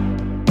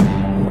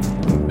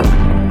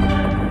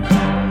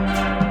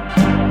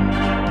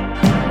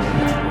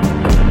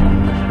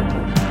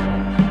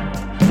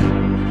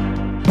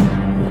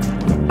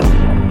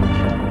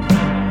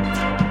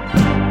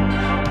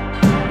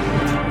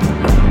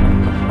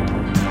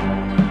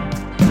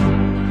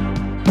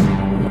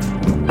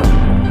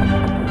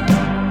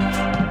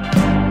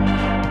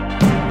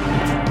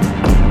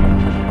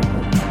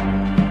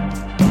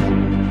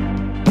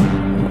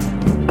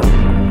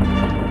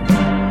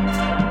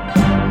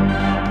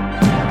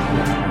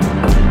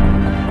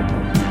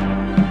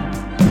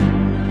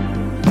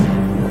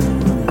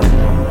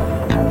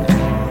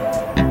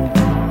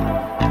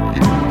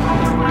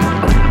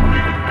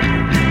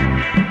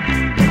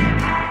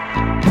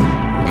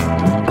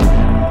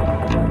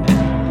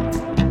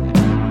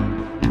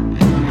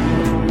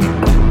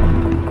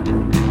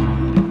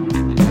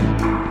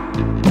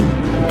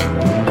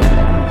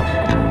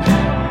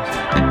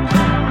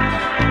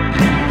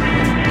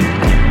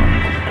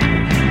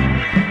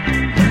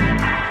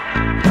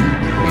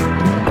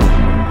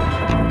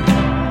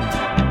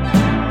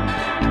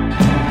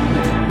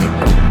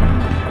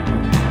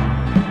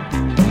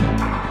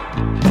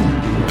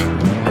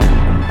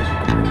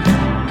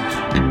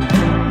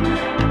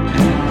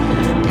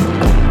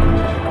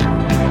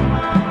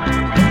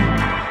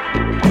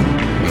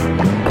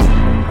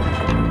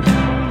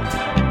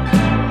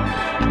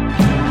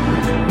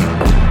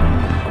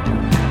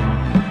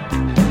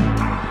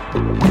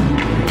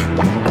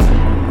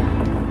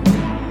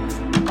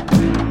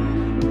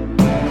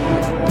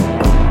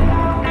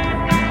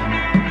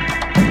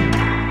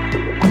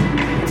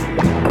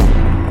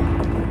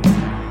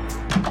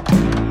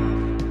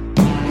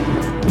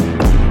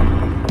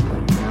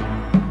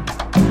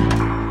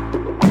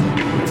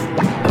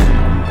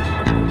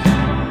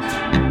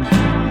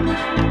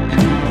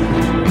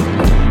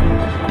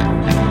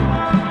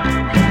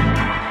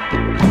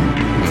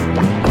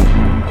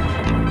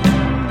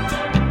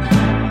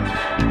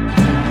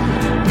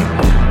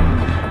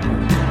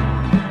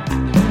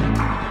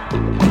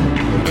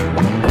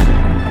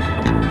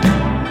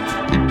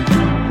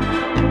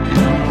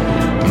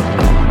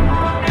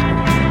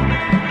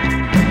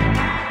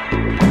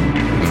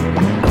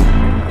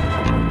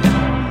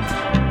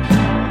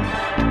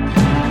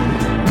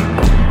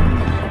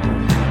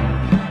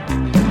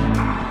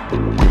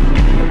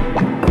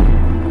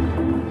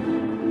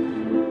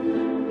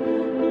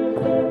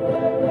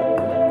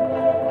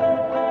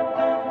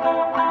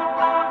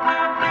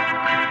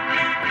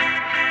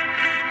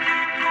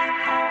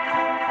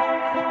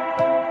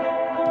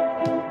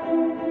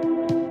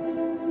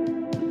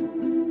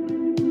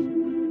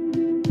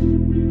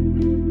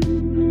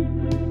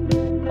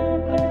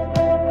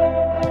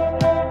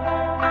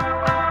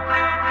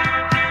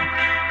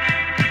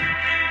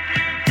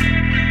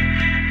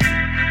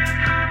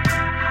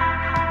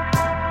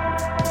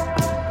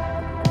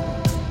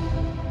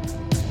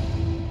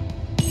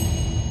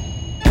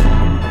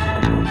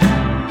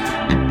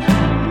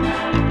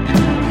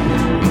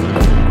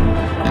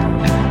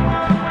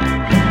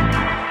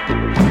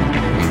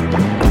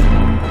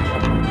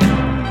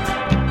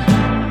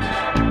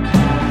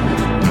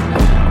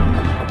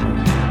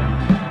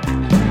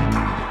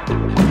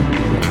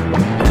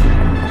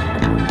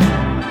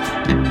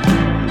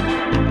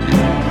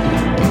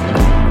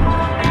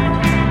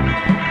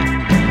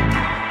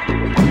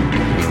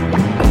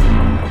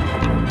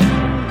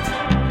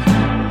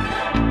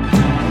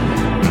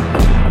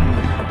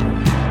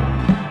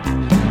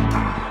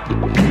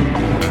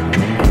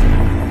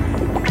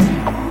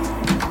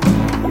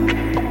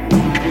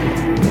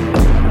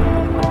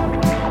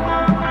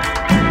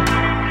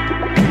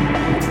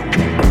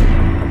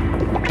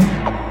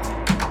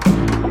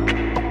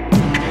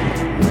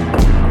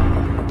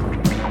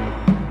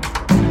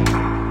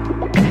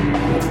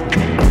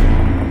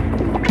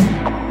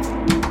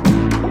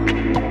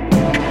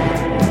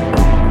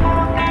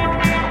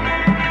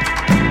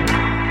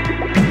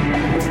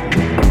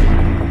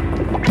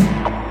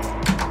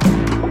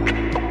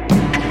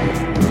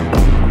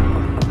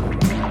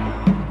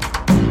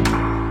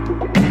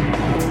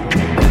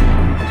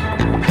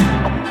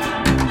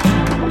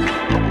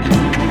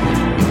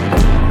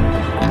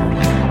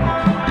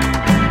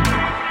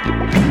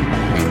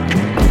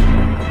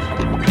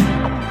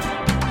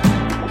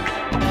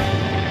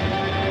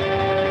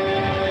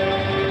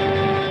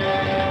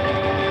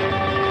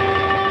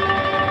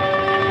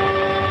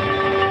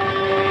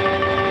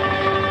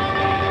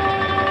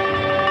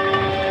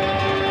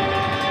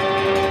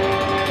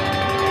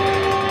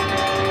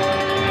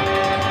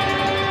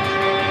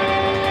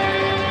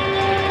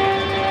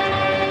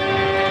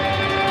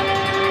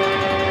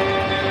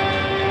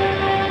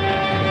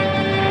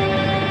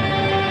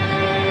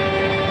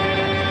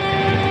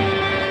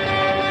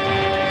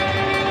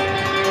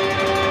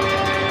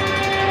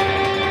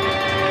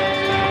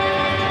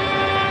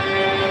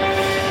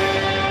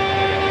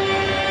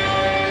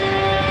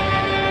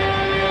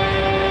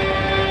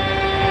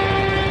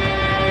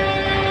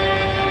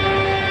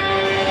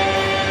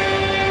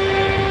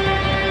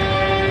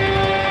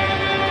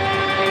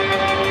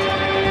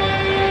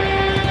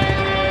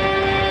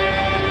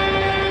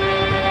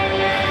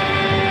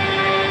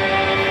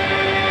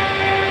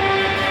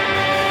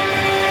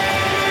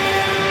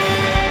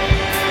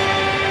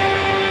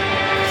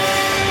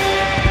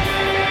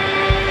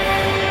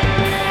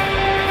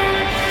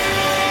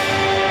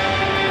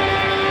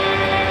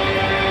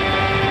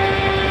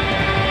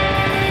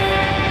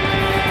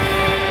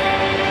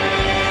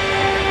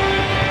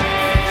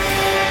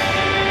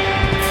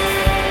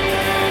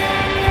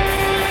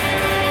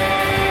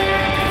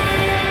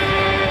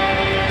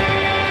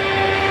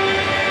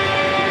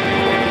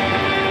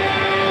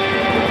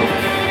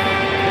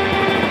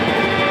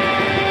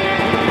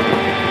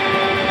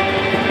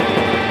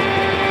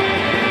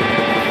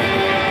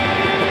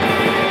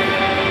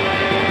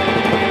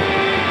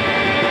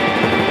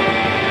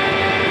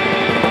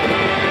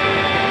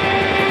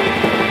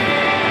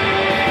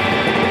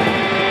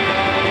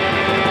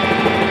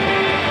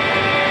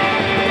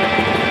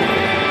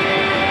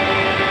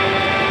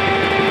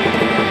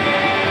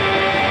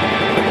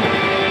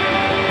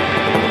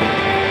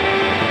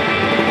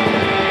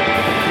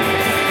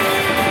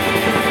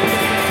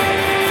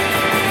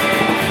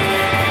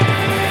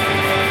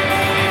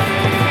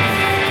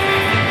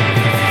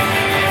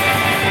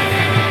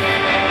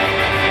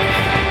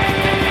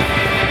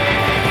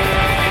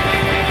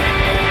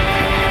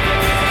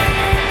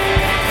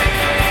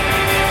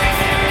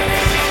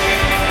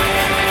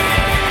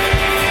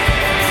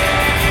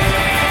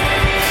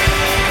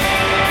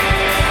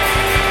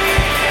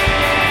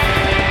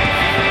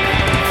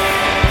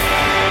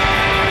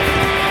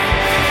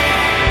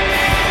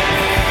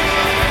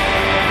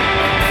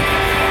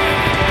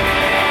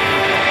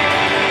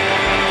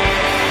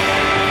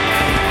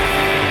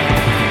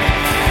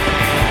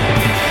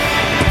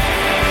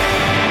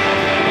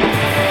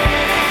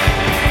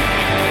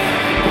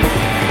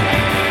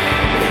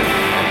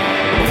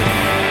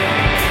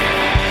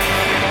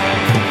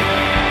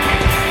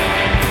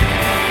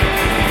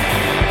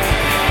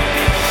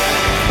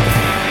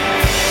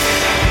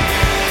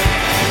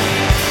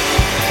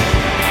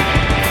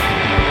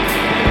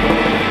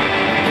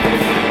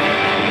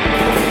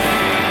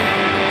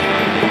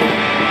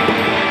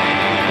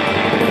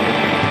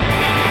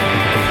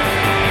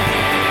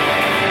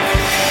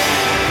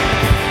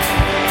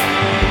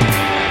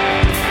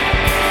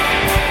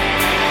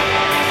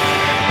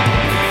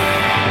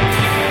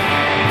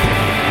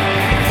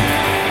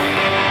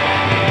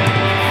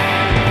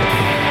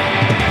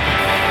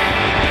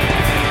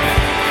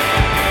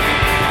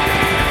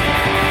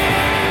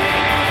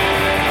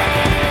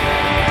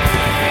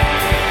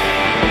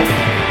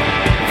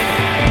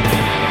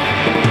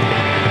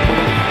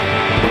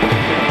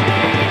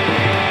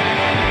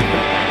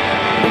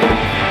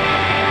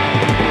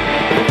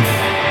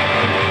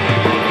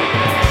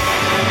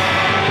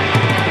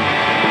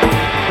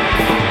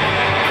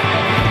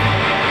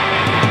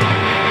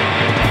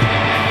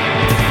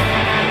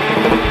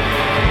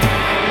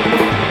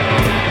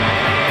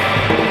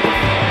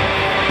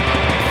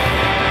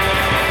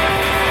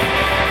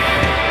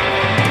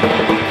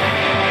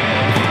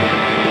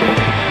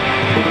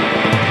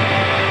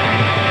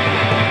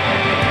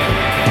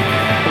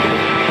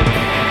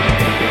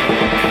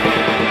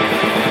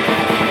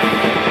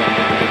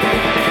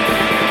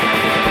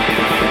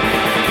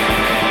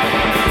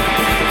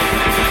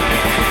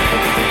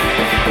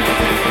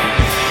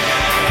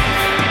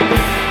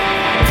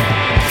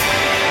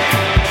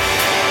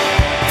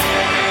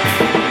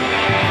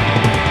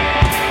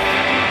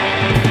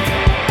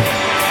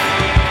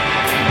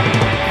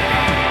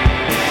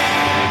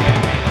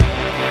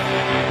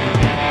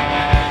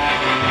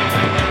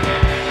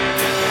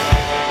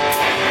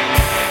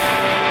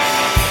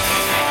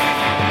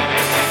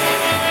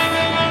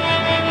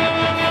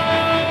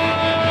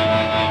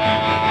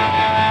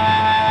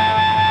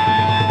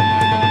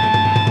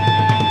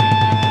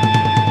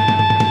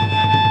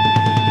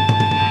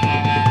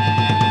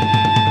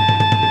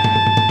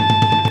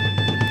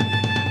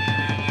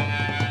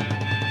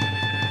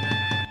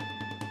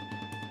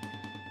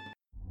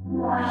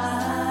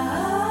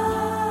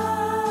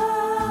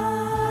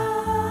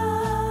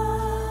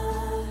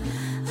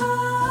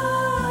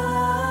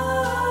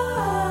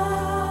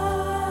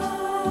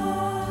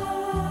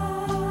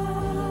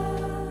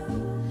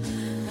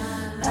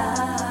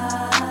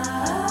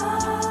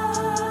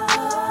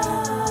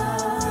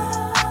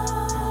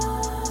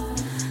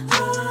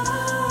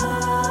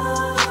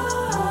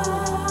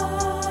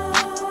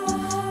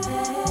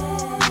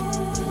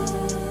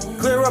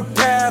clear a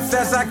path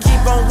as I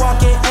keep on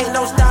walking. Ain't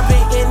no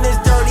stopping in this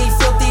dirty,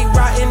 filthy,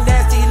 rotten,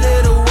 nasty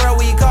little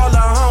world we call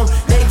a home.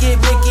 They get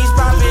Mickey's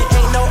popping,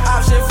 ain't no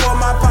option for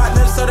my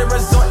partners, so they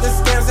resort to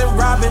scams and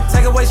robbing.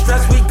 Take away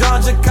stress, we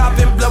ganja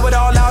copping, blow it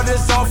all out,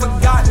 it's all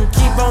forgotten.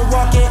 Keep on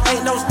walking,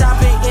 ain't no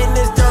stopping in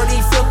this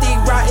dirty, filthy,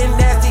 rotten,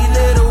 nasty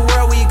little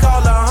world we call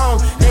a home.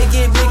 They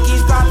get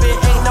Mickey's popping,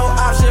 ain't no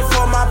option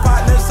for my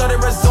partners, so they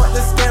resort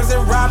to scams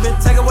and robbing.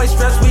 Take away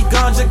stress, we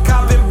ganja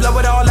copping,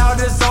 blow it all out,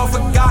 it's all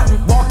forgotten.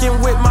 Walking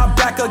with my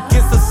back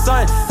against the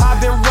sun. I've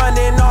been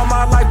running all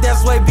my life,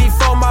 that's way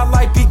before my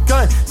life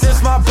begun.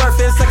 Since my birth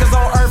and seconds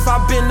on earth,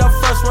 I've been the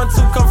first one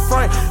to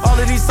confront all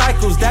of these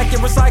cycles that get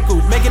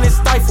recycled, making it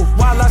stifle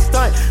while I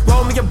stunt.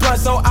 Roll me a blunt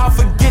so I'll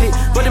forget it,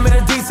 but them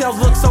the details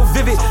look so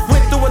vivid.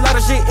 Went through a lot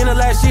of shit in the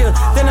last year,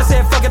 then I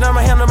said fuck it,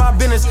 I'ma handle my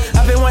business.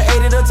 I've been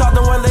 180 to talk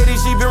to one lady,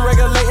 she been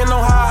regulating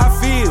on how I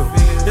feel.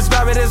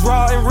 Describe it as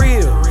raw and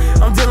real.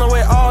 I'm dealing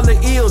with all the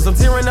ills, I'm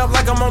tearing up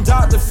like I'm on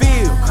Dr.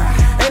 Phil.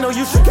 Ain't no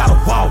use, you gotta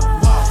walk.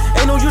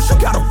 Ain't no use, you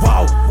gotta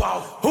walk.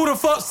 Who the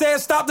fuck said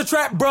stop the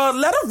trap, bruh?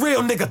 Let a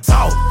real nigga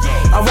talk.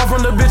 I walk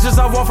from the bitches,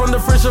 I walk from the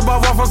friendship, I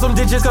walk from some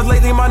ditches. Cause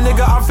lately my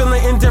nigga, I'm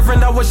feeling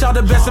indifferent. I wish y'all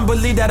the best and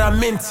believe that I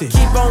meant it.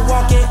 Keep on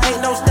walking,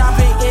 ain't no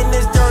stopping in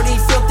this dirty,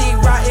 filthy,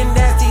 rotten,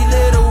 nasty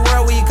little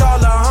world we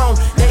call a home.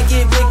 They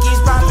get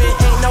Mickey's popping,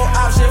 ain't no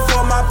option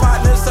for my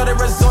partners, so they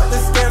resort to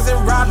scams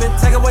and robbing.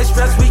 Take away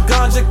stress, we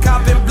ganja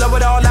copping, blow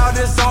it all out,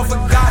 it's all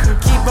forgotten.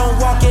 Keep on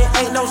walking,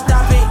 ain't no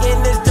stopping in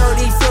this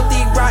dirty,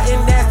 filthy, rotten,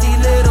 nasty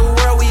little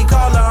world we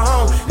call a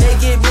home. They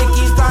get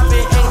Mickey's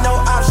popping, ain't no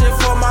option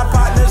for my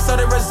partners, so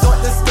they resort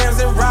to scams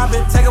and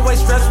robbing. Take away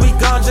stress, we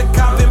ganja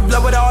copping,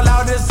 blow it all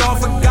out, it's all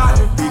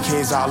forgotten. Big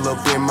hands all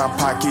up in my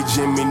pocket,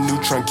 Jimmy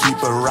Neutron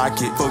keep a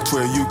rocket. Fuck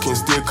 12, you can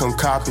still come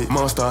cop it.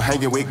 Monster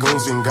hanging with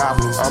goons and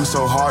goblins. I'm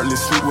so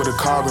heartless, sleep with a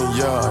carbon,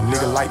 yeah.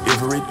 Nigga like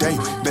every day.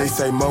 They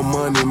say more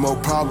money, more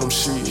problems,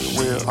 shit.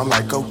 Well, I'm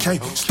like, okay.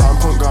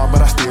 Starting point guard,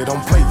 but I still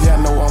don't play. Yeah,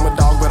 I know I'm a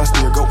dog, but I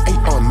still go 8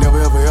 on. Never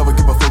ever ever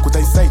give a fuck what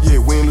they say. Yeah,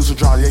 win, lose or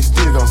draw, they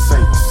still gon'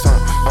 say, son.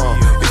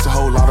 It's a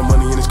whole lot of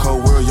money in this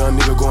cold world, young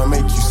nigga go and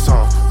make you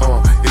some.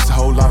 It's a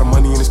whole lot of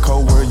money in this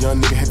cold world,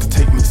 young nigga had to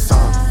take me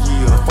some.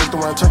 Yeah, fucked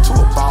around, turned to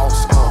a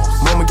boss.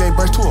 Mama gave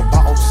birth to a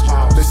boss.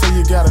 They say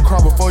you gotta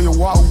crawl before you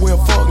walk. Well,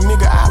 fuck,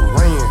 nigga, I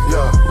ran.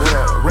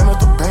 Yeah, ran up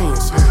the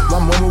bands. My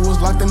mama was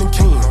locked in the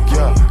can.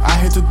 Yeah, I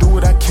had to do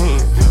what I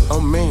can.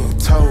 A man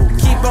told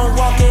me. Keep on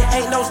walking,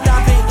 ain't no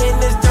stopping in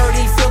this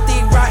dirty,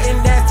 filthy, rotten,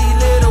 nasty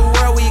little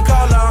world we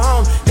call a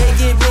home. They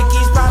get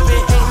Mickey's popping,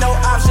 ain't no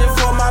option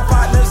for my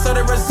partners, so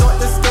they resort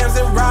to scams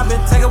and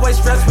robbing. Take away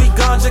stress, we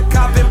ganja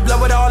copping,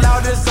 blow it all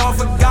out, it's all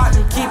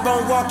forgotten. Keep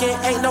on walking,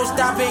 ain't no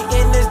stopping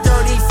in this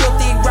dirty,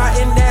 filthy,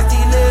 rotten, nasty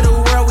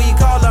little world we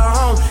call a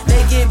home.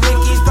 They get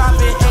Mickey's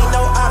popping, ain't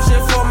no option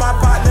for my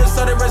partners,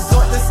 so they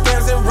resort to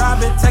scams and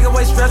robbing. Take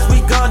away stress,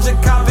 we ganja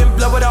copping,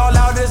 blow it all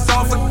out, it's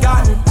all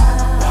forgotten.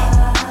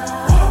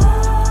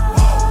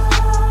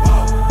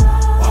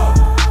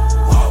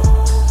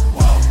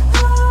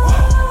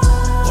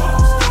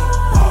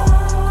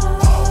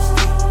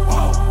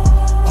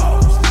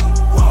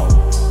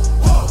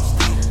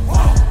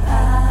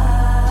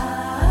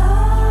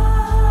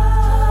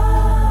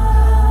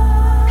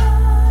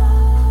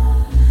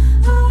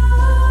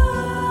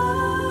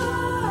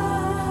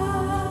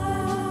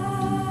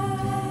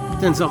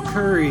 Denzel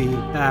Curry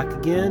back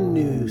again,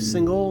 new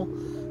single,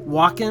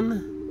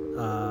 Walkin'.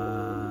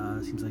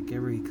 Seems like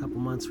every couple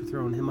months we're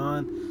throwing him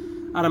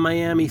on. Out of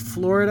Miami,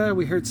 Florida,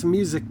 we heard some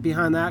music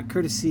behind that,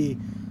 courtesy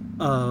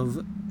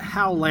of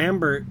Hal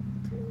Lambert,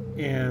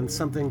 and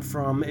something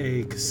from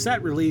a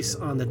cassette release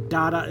on the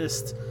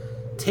Dadaist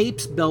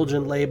Tapes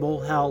Belgian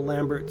label. Hal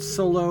Lambert's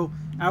solo,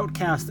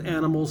 Outcast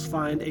Animals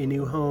Find a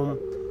New Home,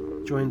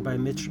 joined by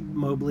Mitch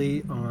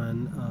Mobley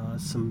on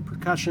some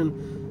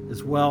percussion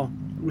as well.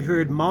 We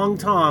heard Mong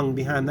Tong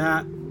behind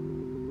that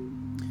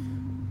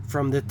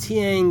from the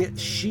Tiang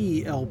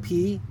Shi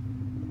LP,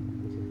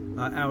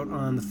 out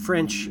on the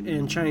French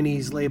and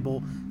Chinese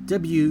label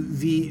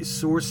WV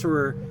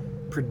Sorcerer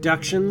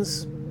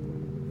Productions.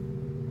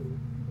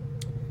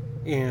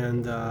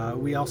 And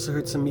we also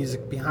heard some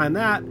music behind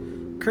that,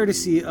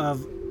 courtesy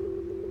of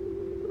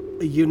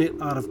a unit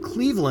out of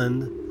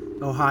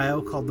Cleveland,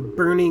 Ohio, called the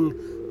Burning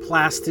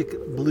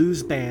Plastic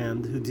Blues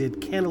Band, who did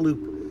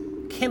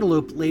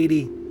Cantaloupe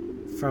Lady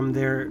from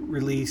their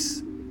release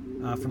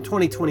from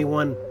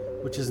 2021,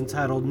 which is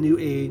entitled New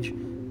Age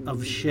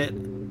of Shit.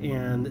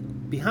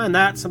 And behind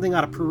that, something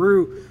out of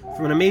Peru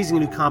from an amazing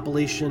new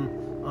compilation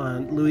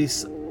on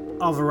Luis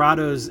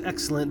Alvarado's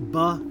excellent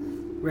Ba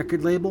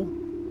record label.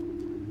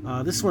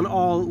 This one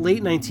all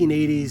late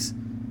 1980s,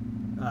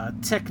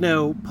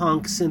 techno,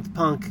 punk, synth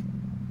punk,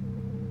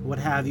 what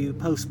have you,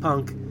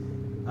 post-punk,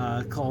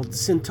 called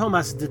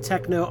Sintomas de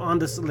Tecno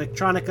Ondas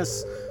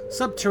Electronicas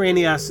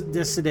Subterraneas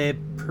desde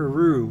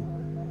Peru.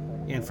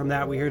 And from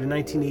that we heard a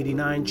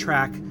 1989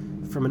 track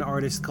from an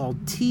artist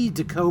called T.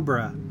 de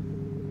Cobra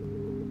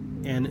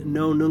and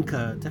No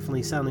Nunca,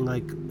 definitely sounding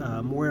like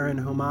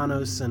Mueren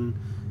Humanos and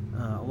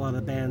a lot of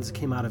the bands that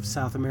came out of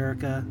South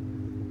America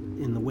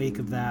in the wake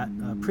of that.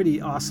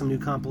 Pretty awesome new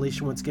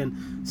compilation once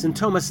again.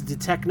 Symptomas de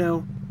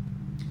Techno.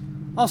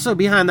 Also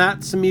behind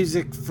that, some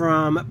music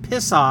from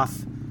Piss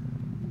Off.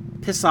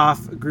 Piss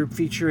Off, a group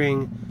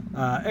featuring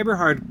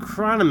Eberhard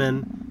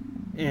Kronemann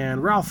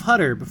and Ralph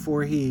Hutter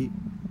before he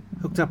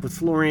hooked up with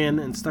Florian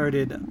and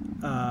started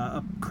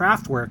a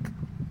Kraftwerk.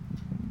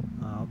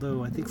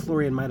 Although I think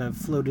Florian might have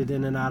floated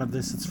in and out of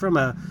this. It's from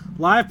a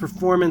live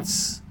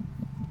performance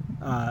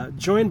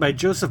joined by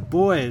Joseph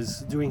Boys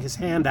doing his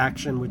hand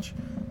action, which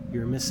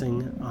you're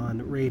missing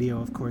on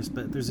radio, of course,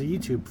 but there's a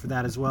YouTube for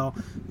that as well.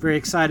 Very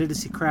excited to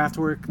see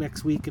Kraftwerk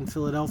next week in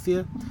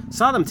Philadelphia.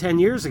 Saw them 10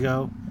 years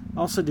ago,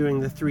 also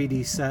doing the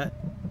 3D set,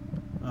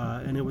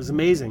 and it was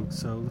amazing.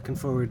 So looking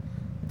forward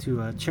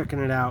to checking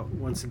it out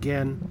once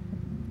again,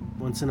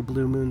 once in a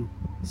blue moon,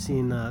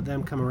 seeing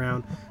them come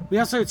around. We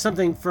also heard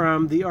something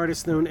from the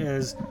artist known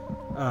as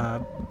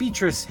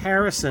Beatrice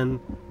Harrison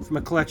from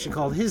a collection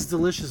called His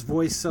Delicious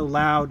Voice So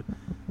Loud,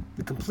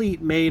 the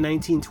complete May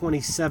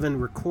 1927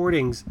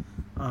 recordings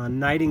on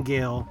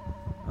Nightingale,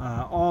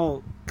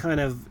 all kind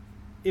of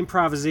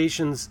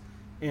improvisations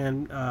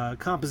and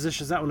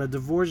compositions. That one, a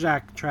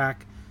Dvorak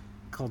track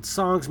called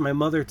Songs My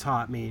Mother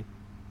Taught Me.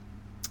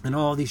 And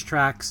all these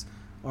tracks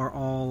are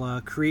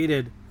all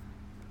created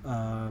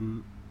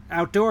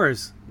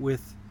outdoors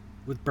with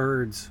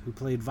birds who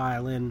played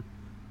violin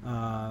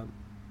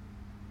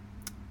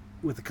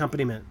with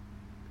accompaniment.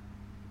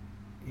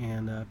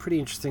 And a pretty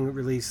interesting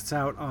release. It's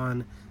out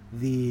on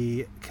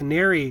the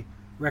Canary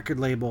record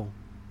label,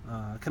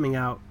 coming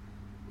out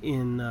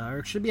in, or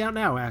it should be out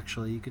now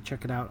actually. You could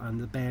check it out on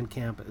the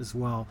Bandcamp as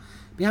well.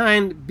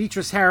 Behind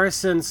Beatrice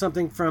Harrison,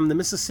 something from the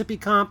Mississippi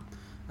Comp,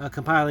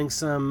 compiling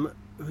some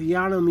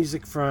Huyano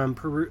music from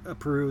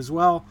Peru as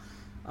well.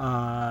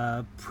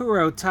 Puro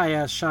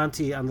Taya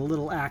Shanti on the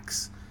Little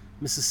Axe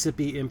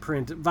Mississippi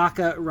imprint.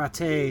 Vaca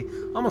Rate,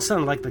 almost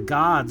sounded like the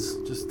Gods,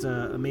 just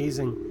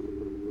amazing,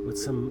 with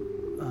some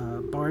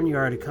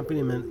barnyard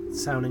accompaniment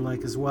sounding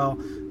like as well.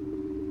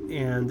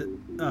 And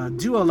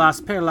Duo Las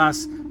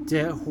Perlas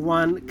de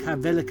Juan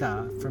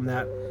Cavelica from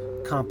that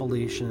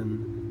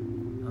compilation.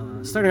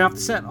 Starting off the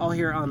set, all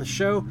here on the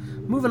show.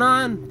 Moving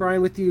on,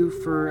 Brian with you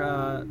for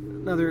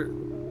another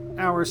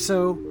hour or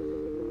so.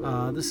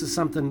 This is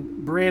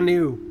something brand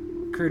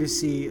new,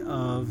 courtesy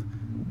of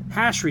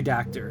Hash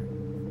Redactor,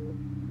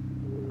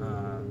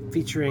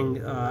 featuring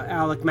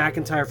Alec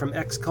McIntyre from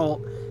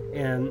X-Cult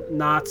and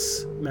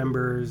Knots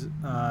members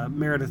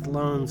Meredith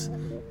Lones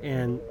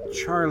and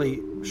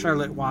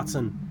Charlotte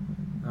Watson.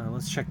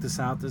 Let's check this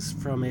out. This is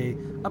from a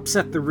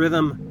Upset the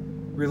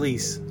Rhythm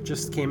release.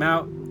 Just came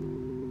out.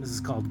 This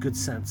is called Good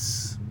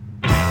Sense.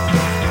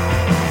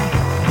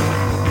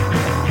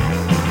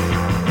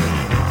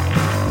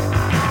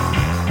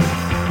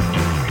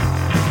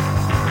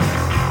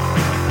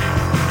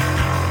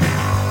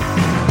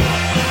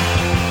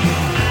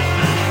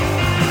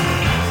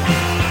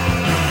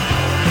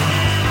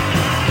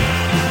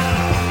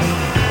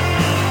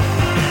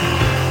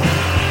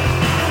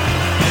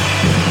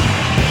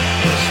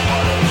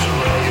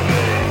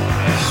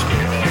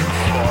 Screaming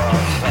for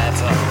a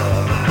phantom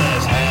love, and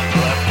there's hand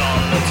left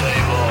on the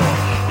table,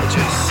 which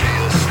is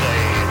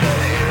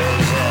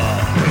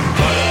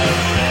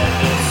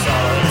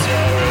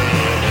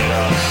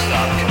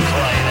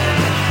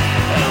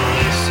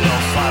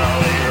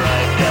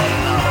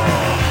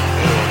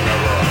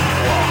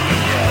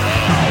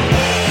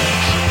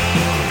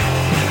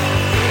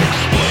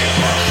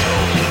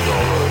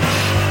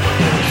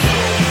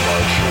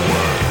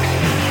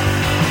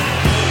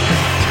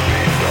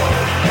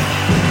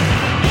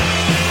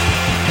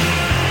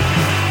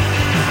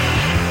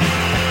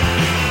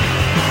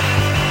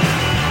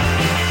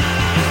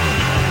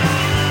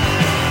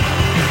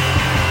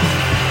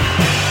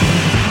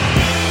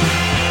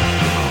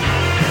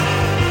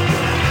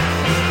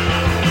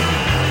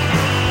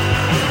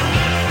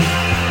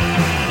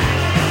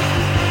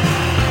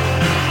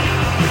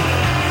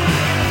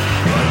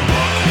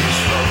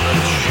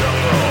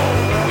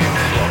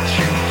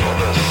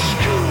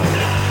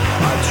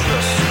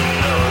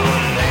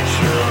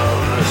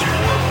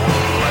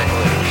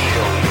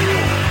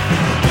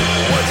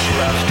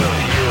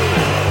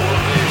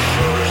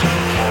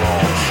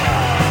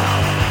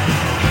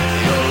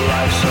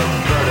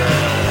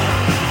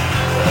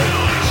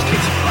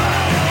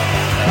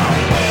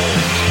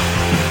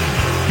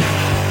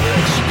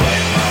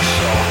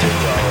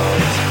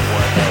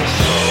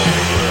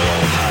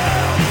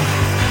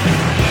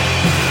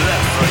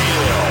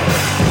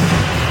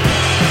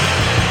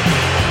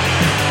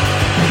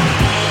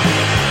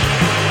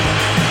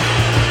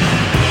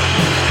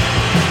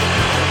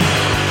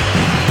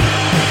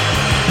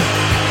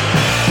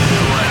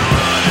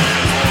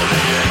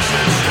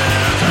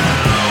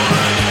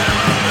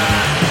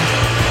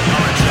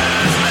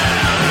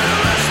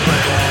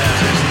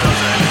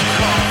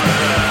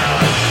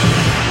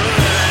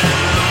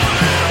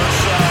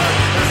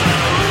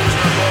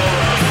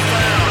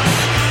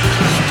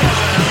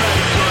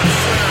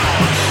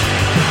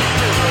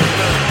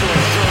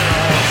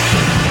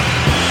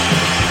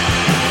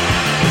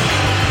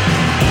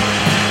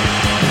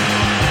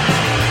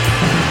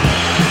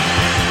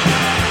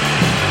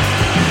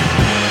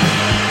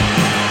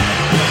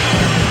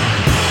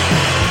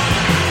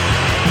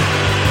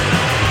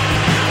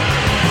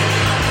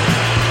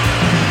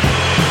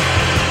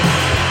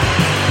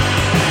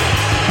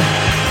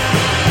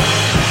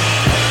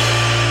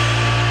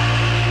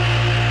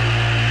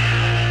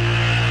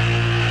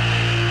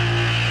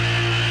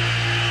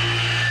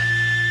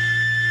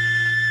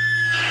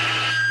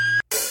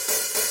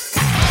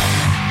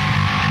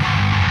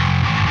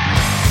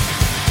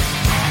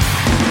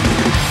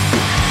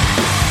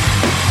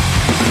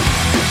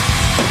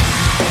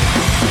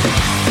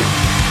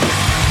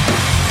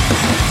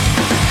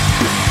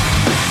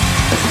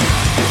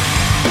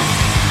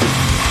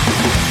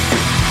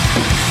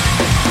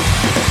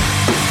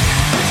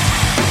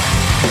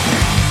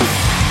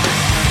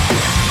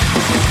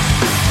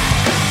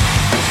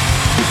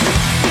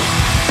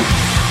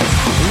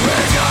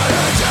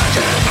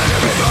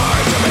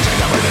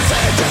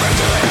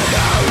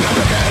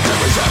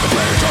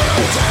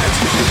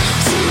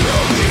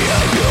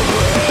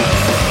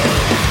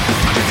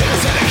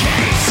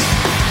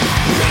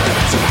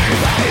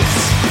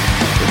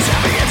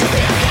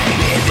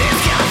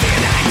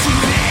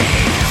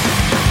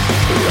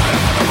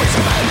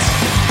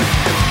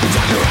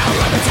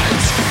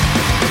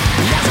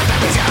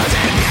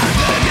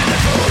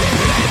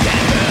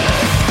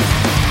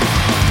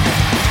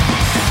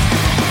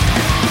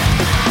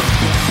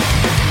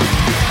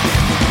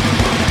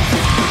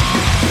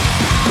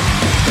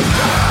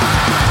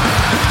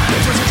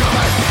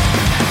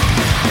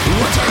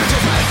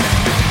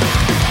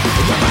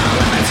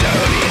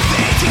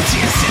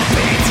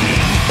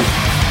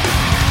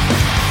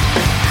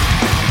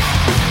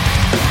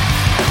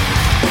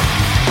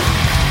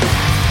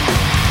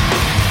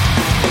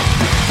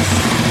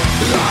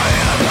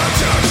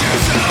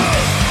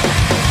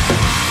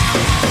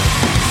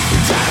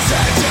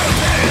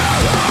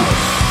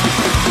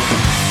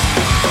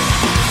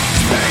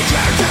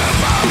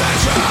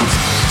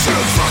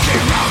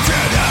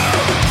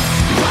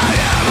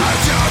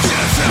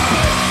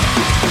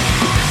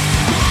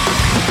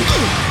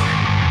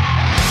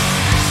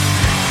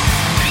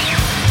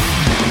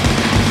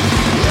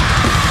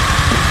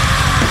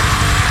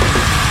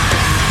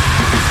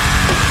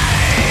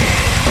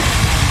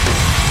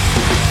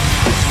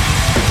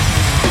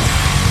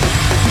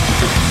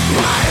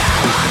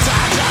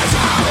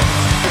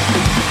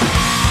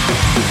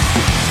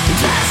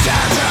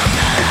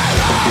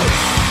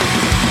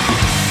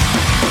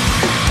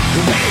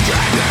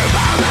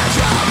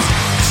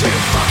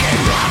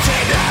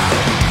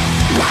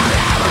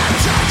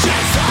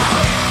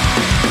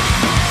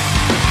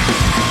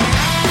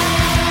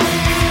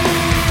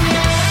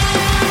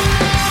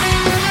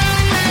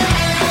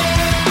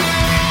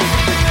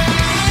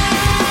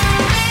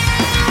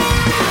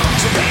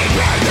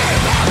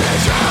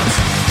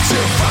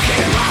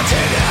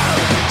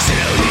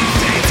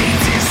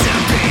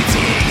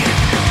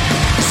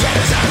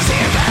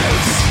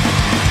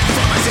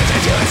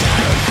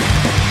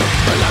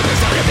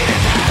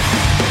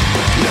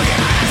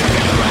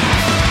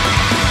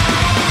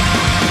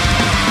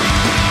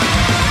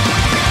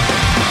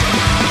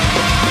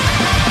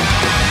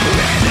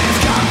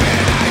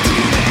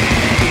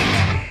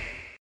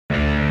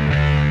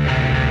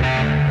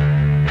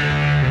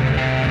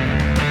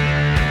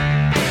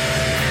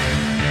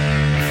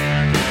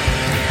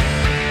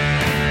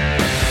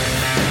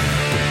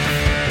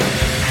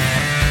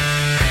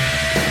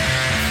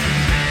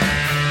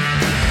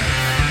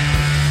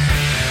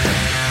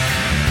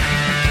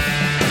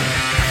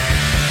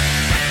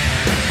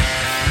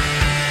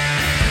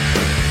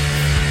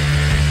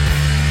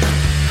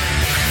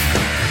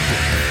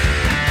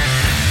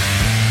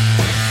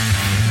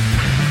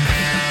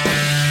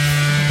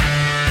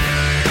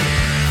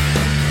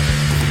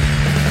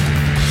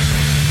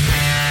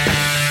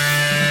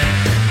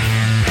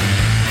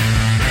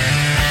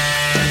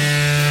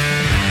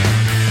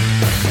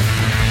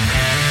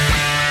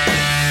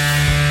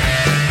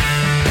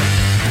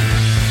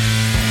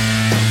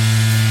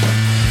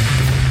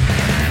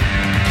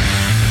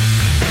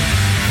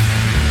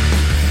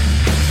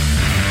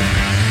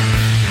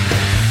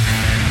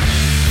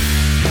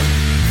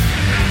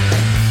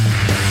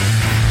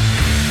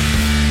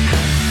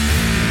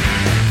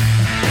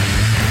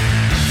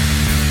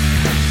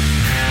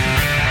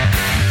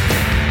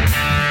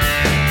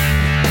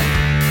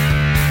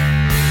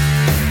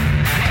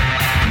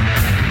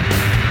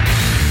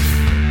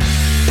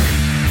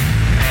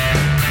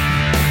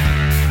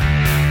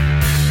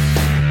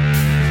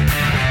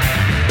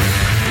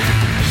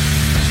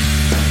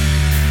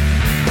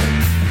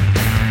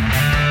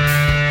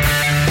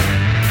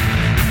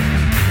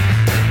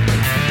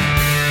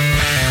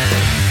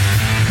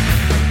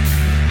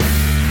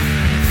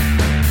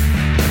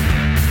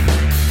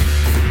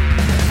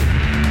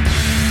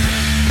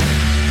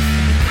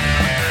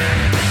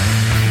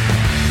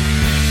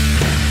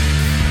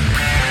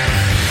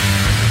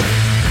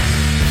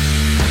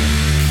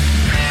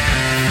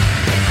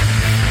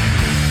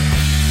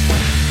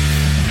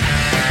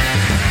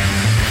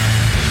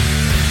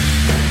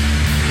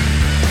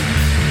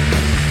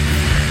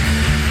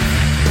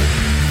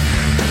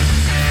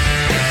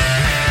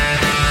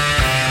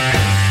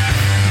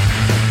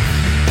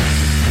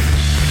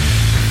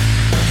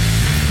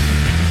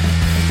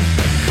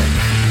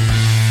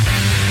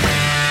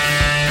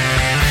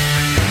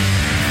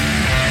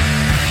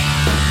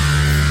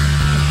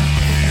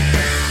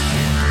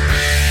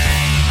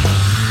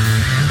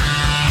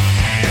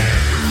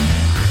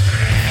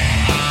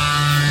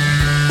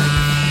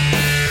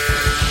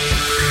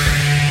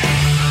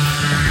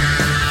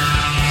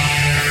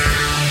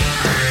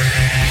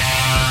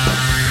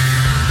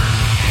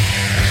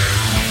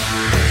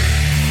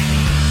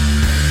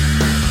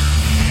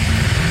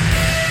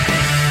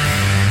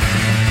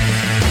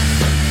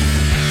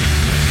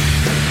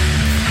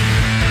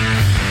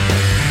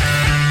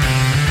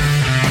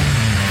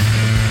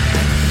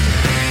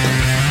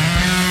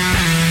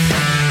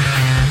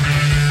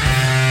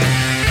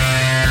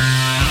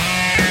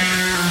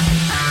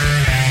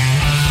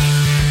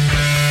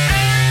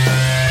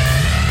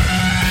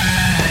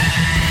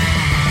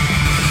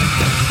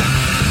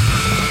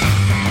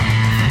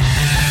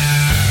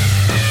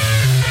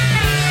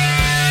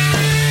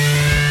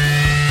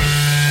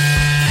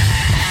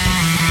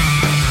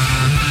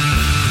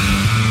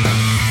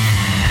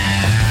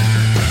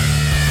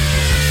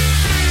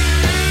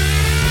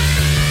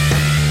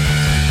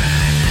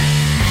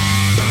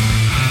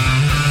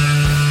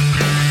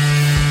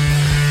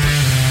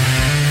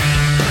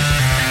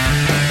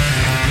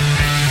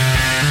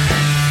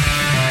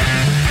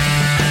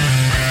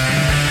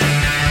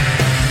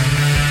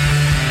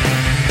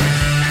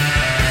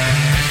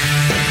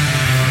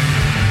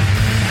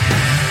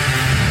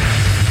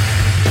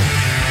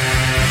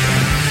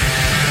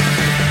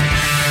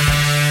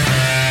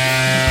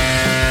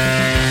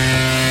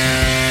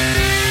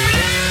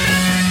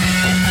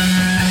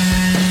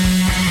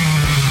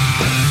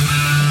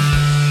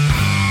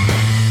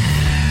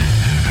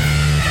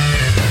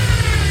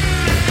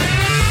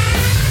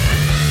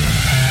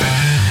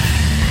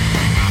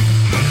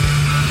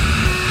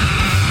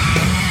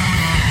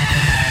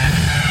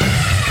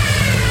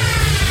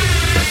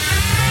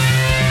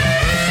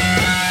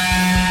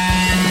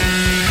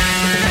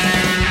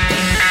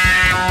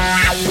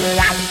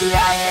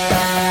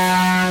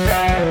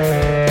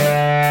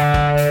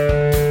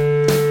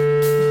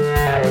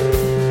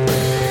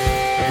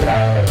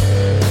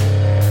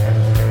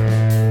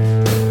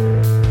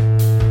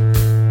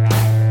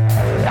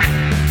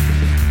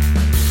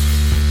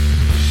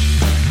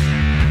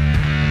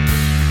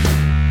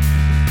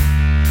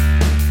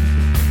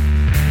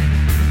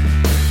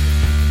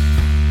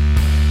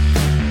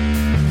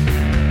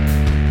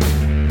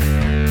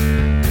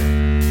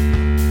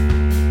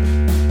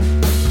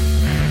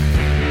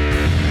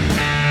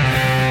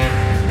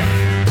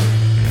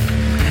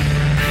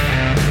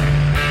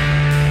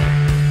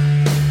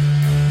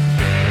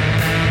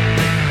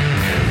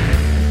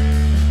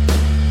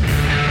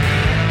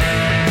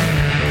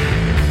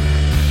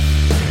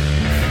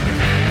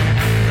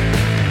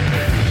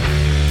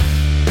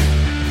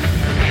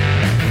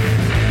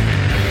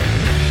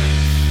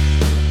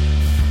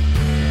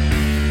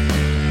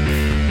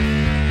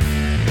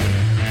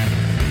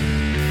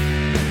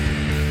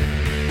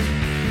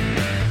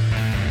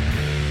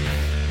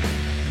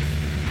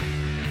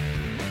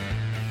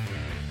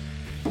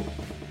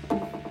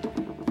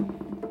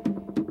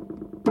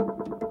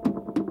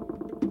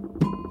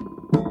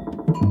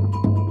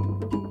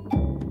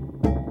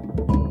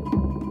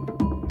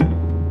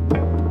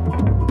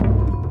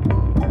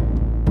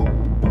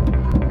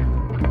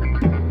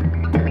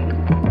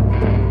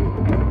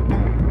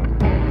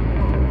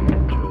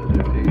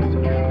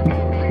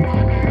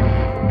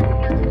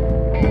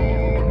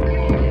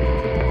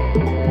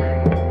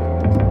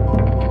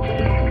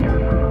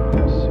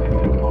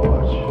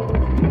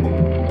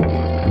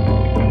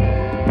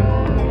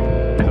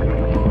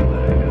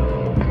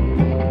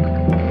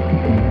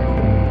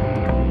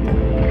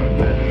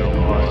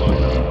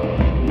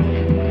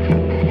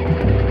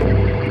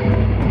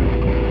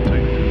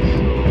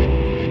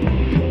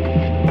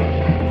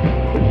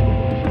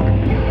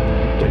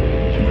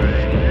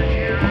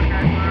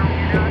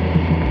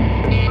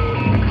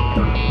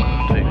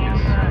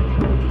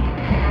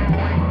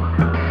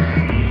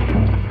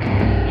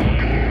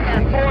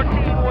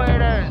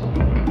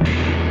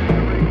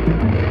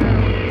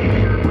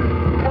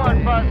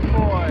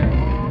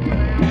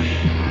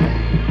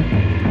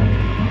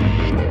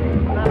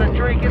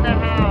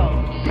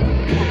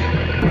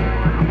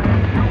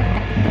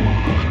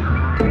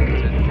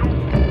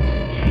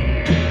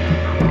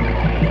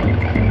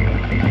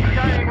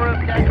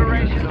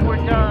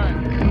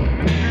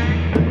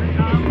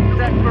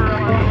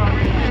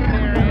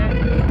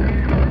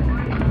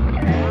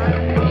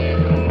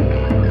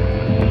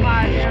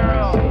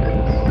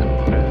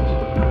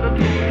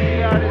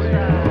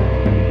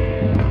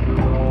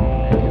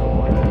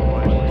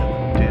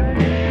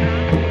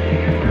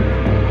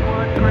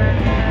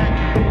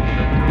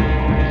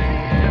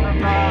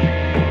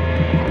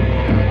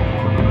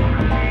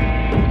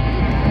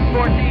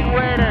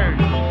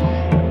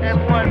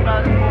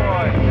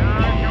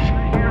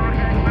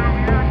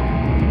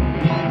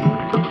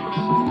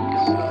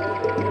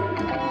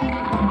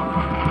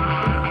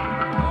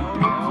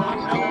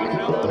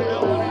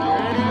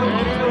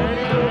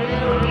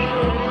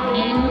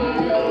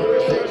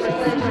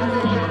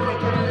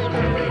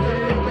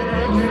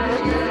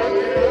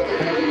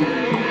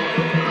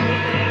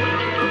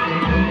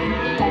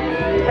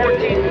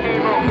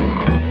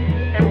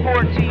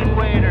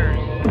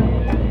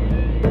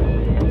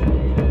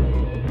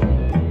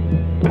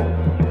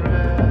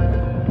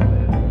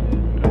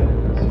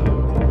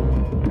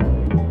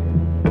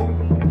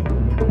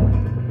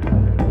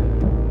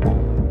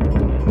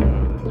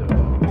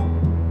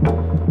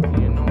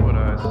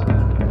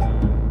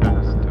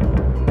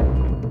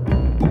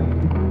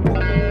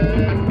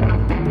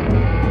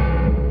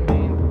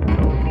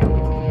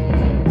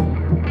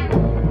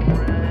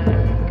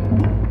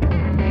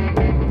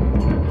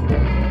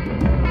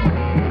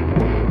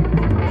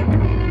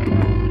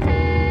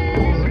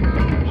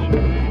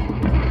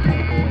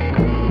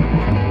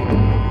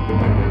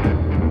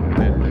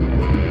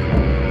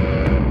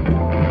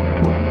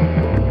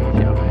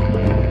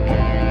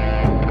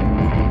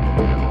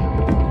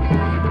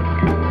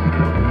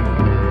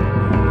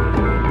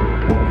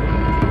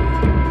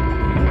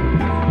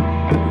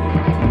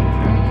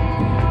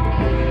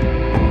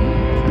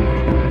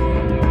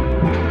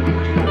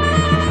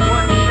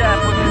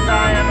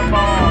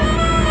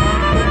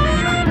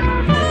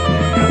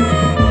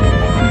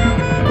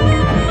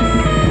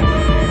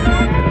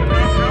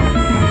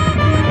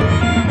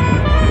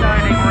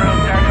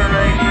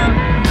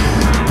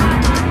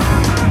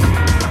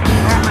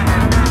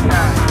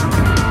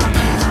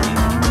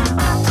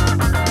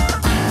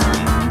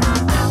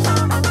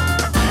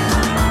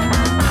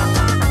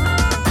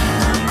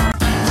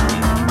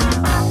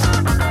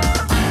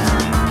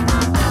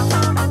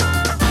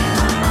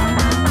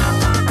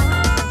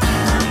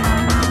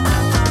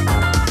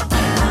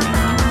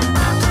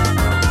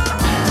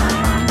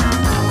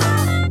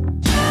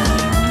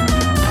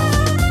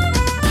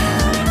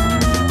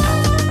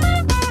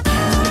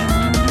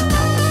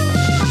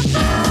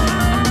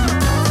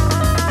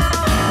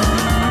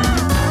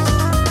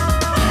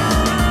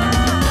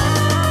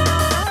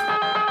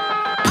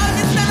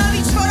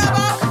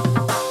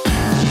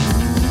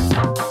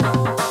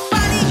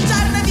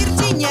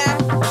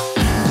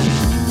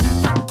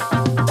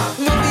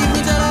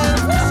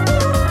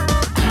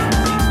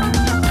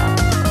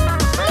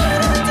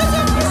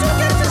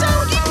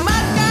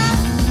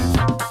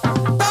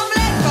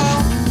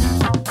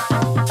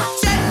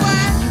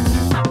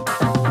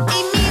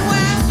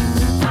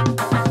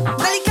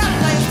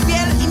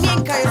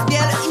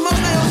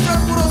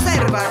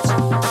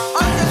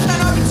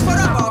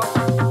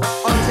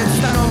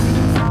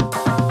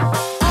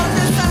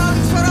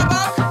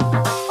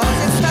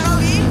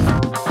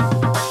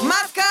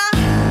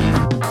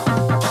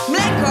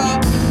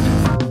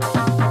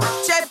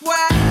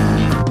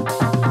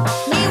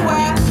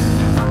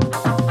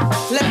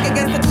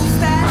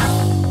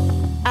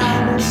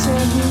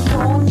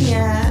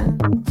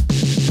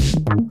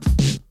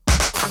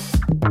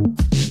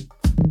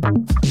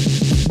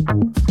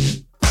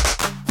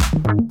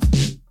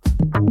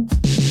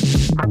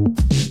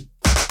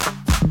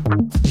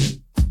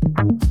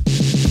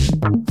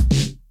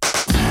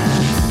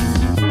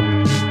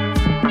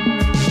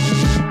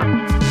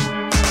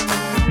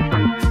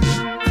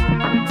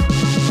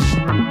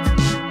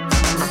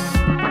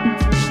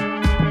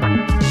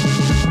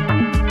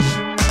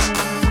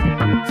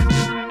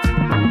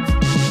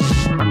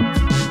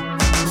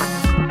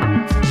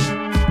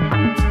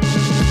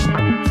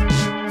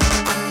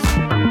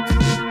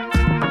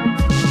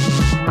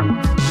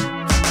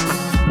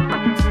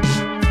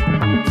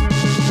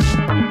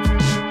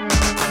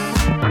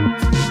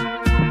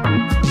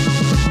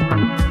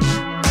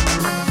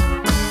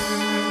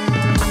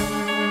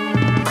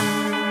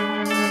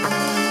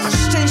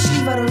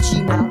szczęśliwa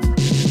rodzina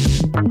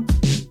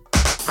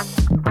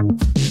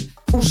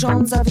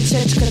urządza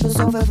wycieczkę do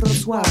zoo we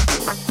Wrocławiu.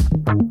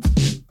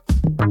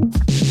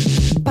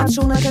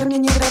 Patrzą na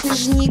karmienie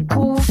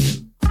drapieżników,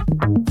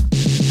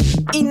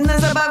 inne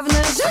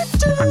zabawne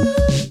rzeczy,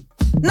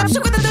 na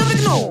przykład eterowy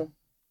gnu.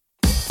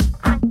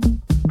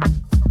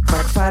 W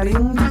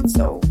akwarium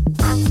widzą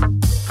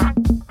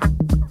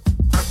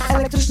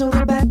elektryczną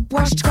rybę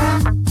płaszczka.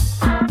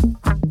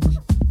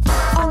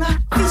 Ona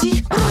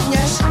widzi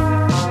również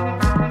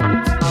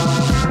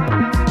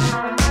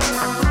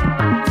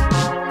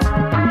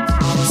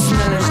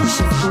znaleźli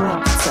się w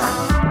pułapce.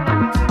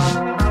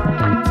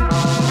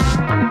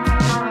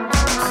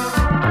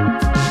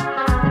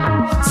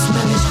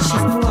 Znaleźli się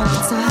w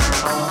pułapce.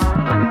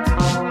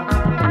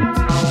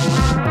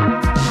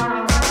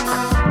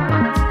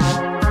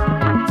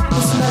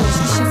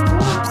 Znaleźli się w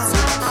pułapce.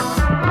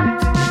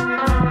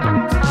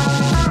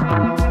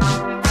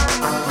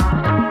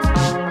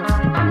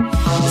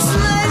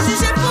 Znaleźli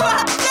się w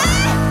pułapce.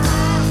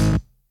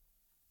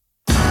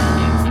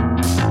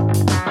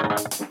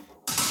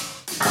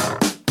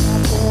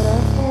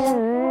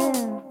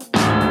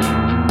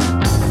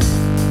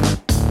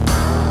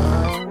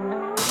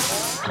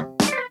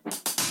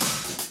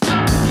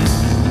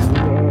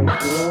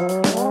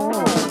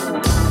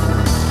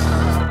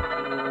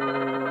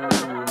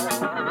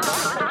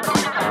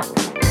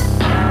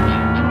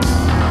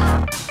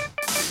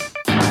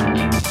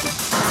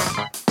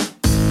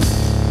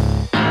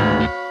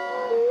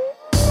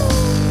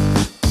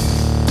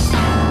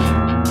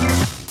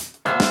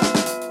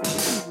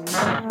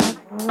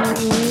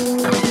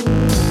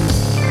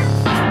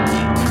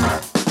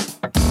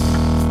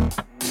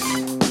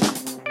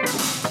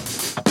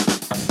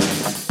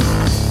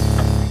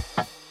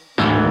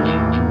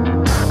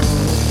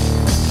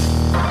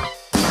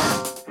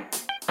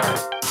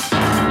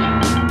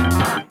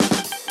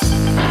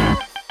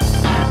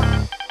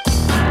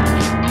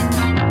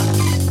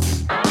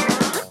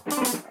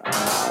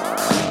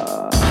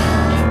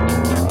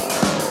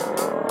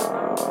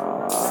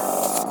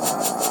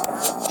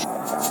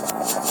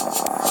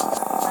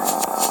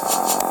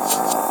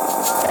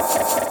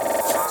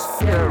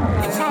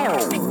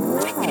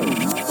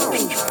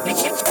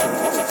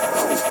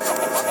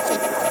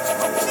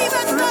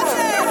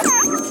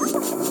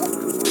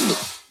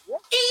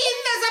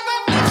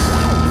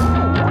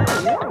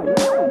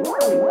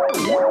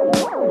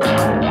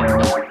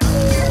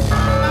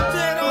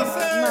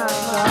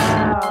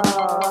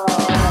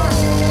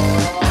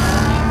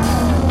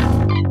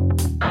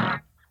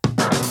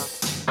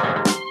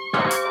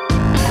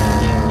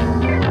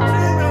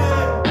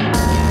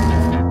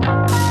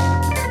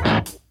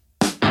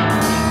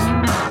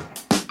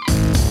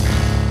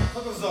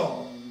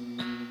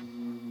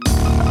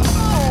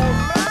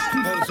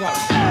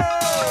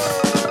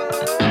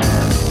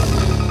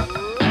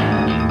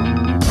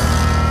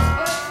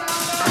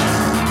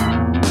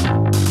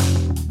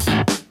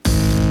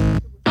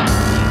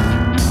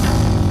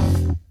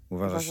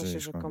 Uważa się,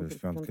 iż kąpiel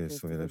w piątkę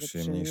jest o wiele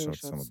przyjemniejsza od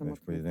samotnej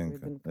w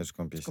pojedynkę, lecz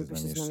kąpie się z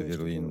nami jeszcze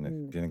wielu innych.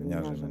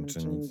 Pielęgniarze,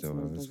 męczennicy,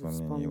 obrazy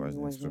wspomnieni i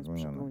łaźnie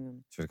przypomniane.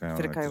 Ćwierkają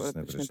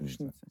elektryczne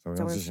prysznice.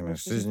 Całujący się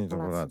mężczyźni to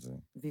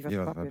Polacy.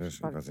 Wiwat papież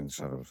i pacjent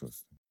Szarol VI.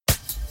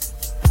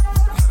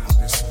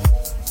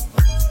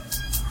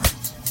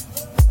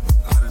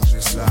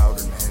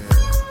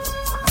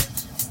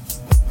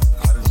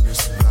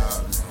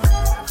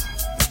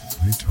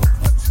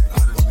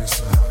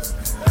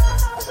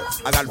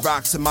 I got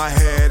rocks in my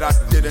head, I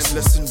didn't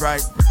listen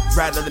right.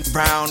 Rattling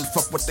round,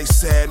 fuck what they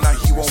said, now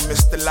he won't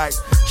miss the light.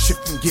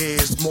 Shifting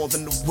gears, more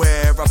than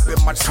aware, I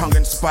bit my tongue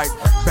in spite.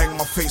 Bang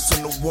my face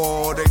on the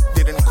wall, they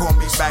didn't call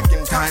me back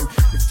in time.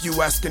 If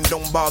you asking,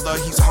 don't bother,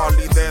 he's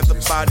hardly there, the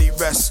body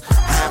rests.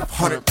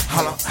 Half-hearted,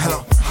 hollow,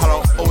 hello,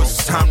 hollow, oh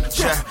it's time to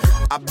chat.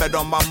 I bet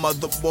on my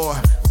mother, boy,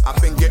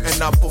 I've been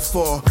getting up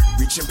before.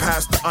 Reaching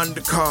past the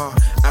undercar,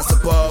 as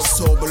above,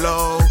 so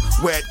below.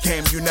 Where it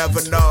came, you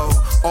never know.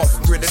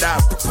 Off-gridded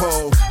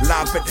apropos,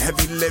 live and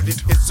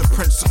heavy-lidded, it's a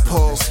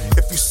principle.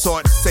 If you saw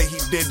it, say he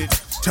did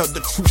it. Tell the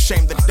truth,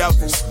 shame the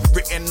devil.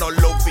 Written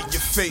all over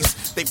your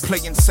face, they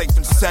playing safe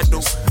and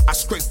settle. I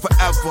scrape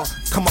forever,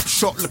 come up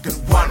short looking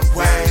one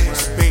way.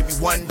 Baby,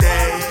 one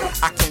day,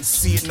 I can't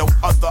see it no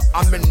other,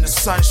 I'm in the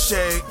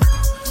sunshade.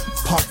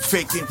 Pump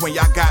faking when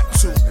y'all got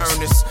too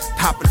earnest.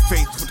 Topping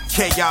faith with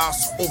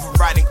chaos,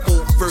 overriding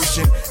old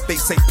version. They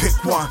say pick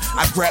one,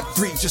 I grab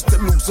three just to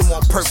lose them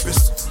on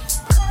purpose.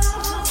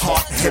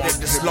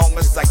 Hard-headed as long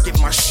as I get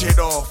my shit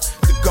off.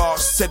 The God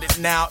said it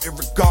now,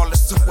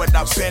 irregardless of what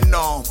I've been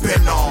on.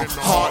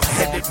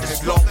 Hard-headed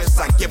as long as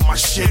I get my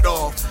shit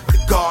off. The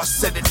God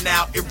said it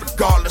now,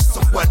 irregardless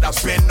of what I've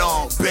been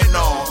on. It's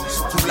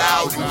too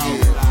loud in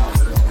here.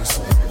 It's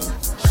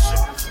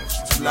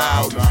too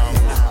loud in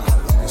here.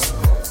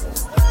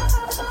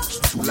 It's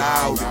too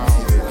loud in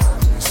here.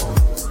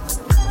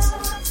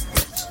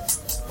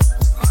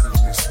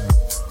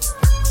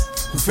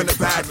 You feeling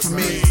bad for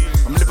me?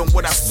 I'm living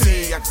what I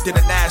see, I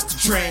didn't ask to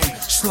dream.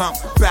 Slump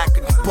back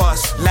in the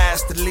bus,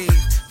 last to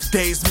leave.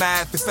 Today's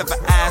math, if ever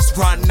asked,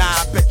 run now,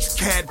 I bet you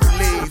can't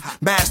believe. breathe.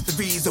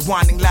 Masteries of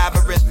winding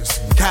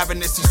labyrinth.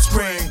 Cavernous he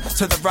screamed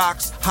to the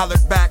rocks,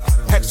 hollered back.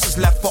 Hexes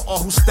left for all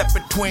who step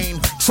between.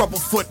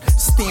 Troublefoot,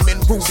 steaming,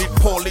 rooted,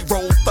 poorly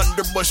rolled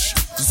thunderbush.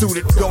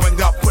 Zooted,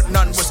 going up, but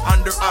none was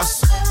under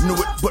us. Knew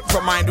it, but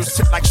reminders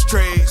hit like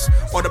strays.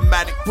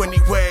 Automatic when he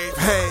wave,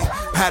 hey,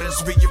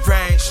 patterns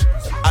rearranged.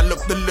 I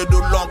looked a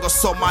little longer,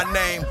 saw my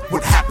name.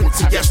 What happened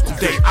to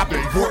yesterday? I've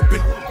been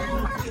warping.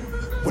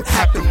 What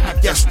happened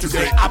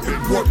yesterday? I've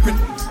been warping.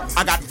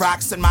 I got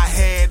rocks in my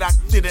head, I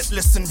didn't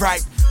listen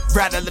right.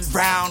 Rattling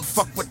round,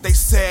 fuck what they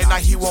said, now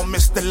he won't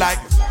miss the light.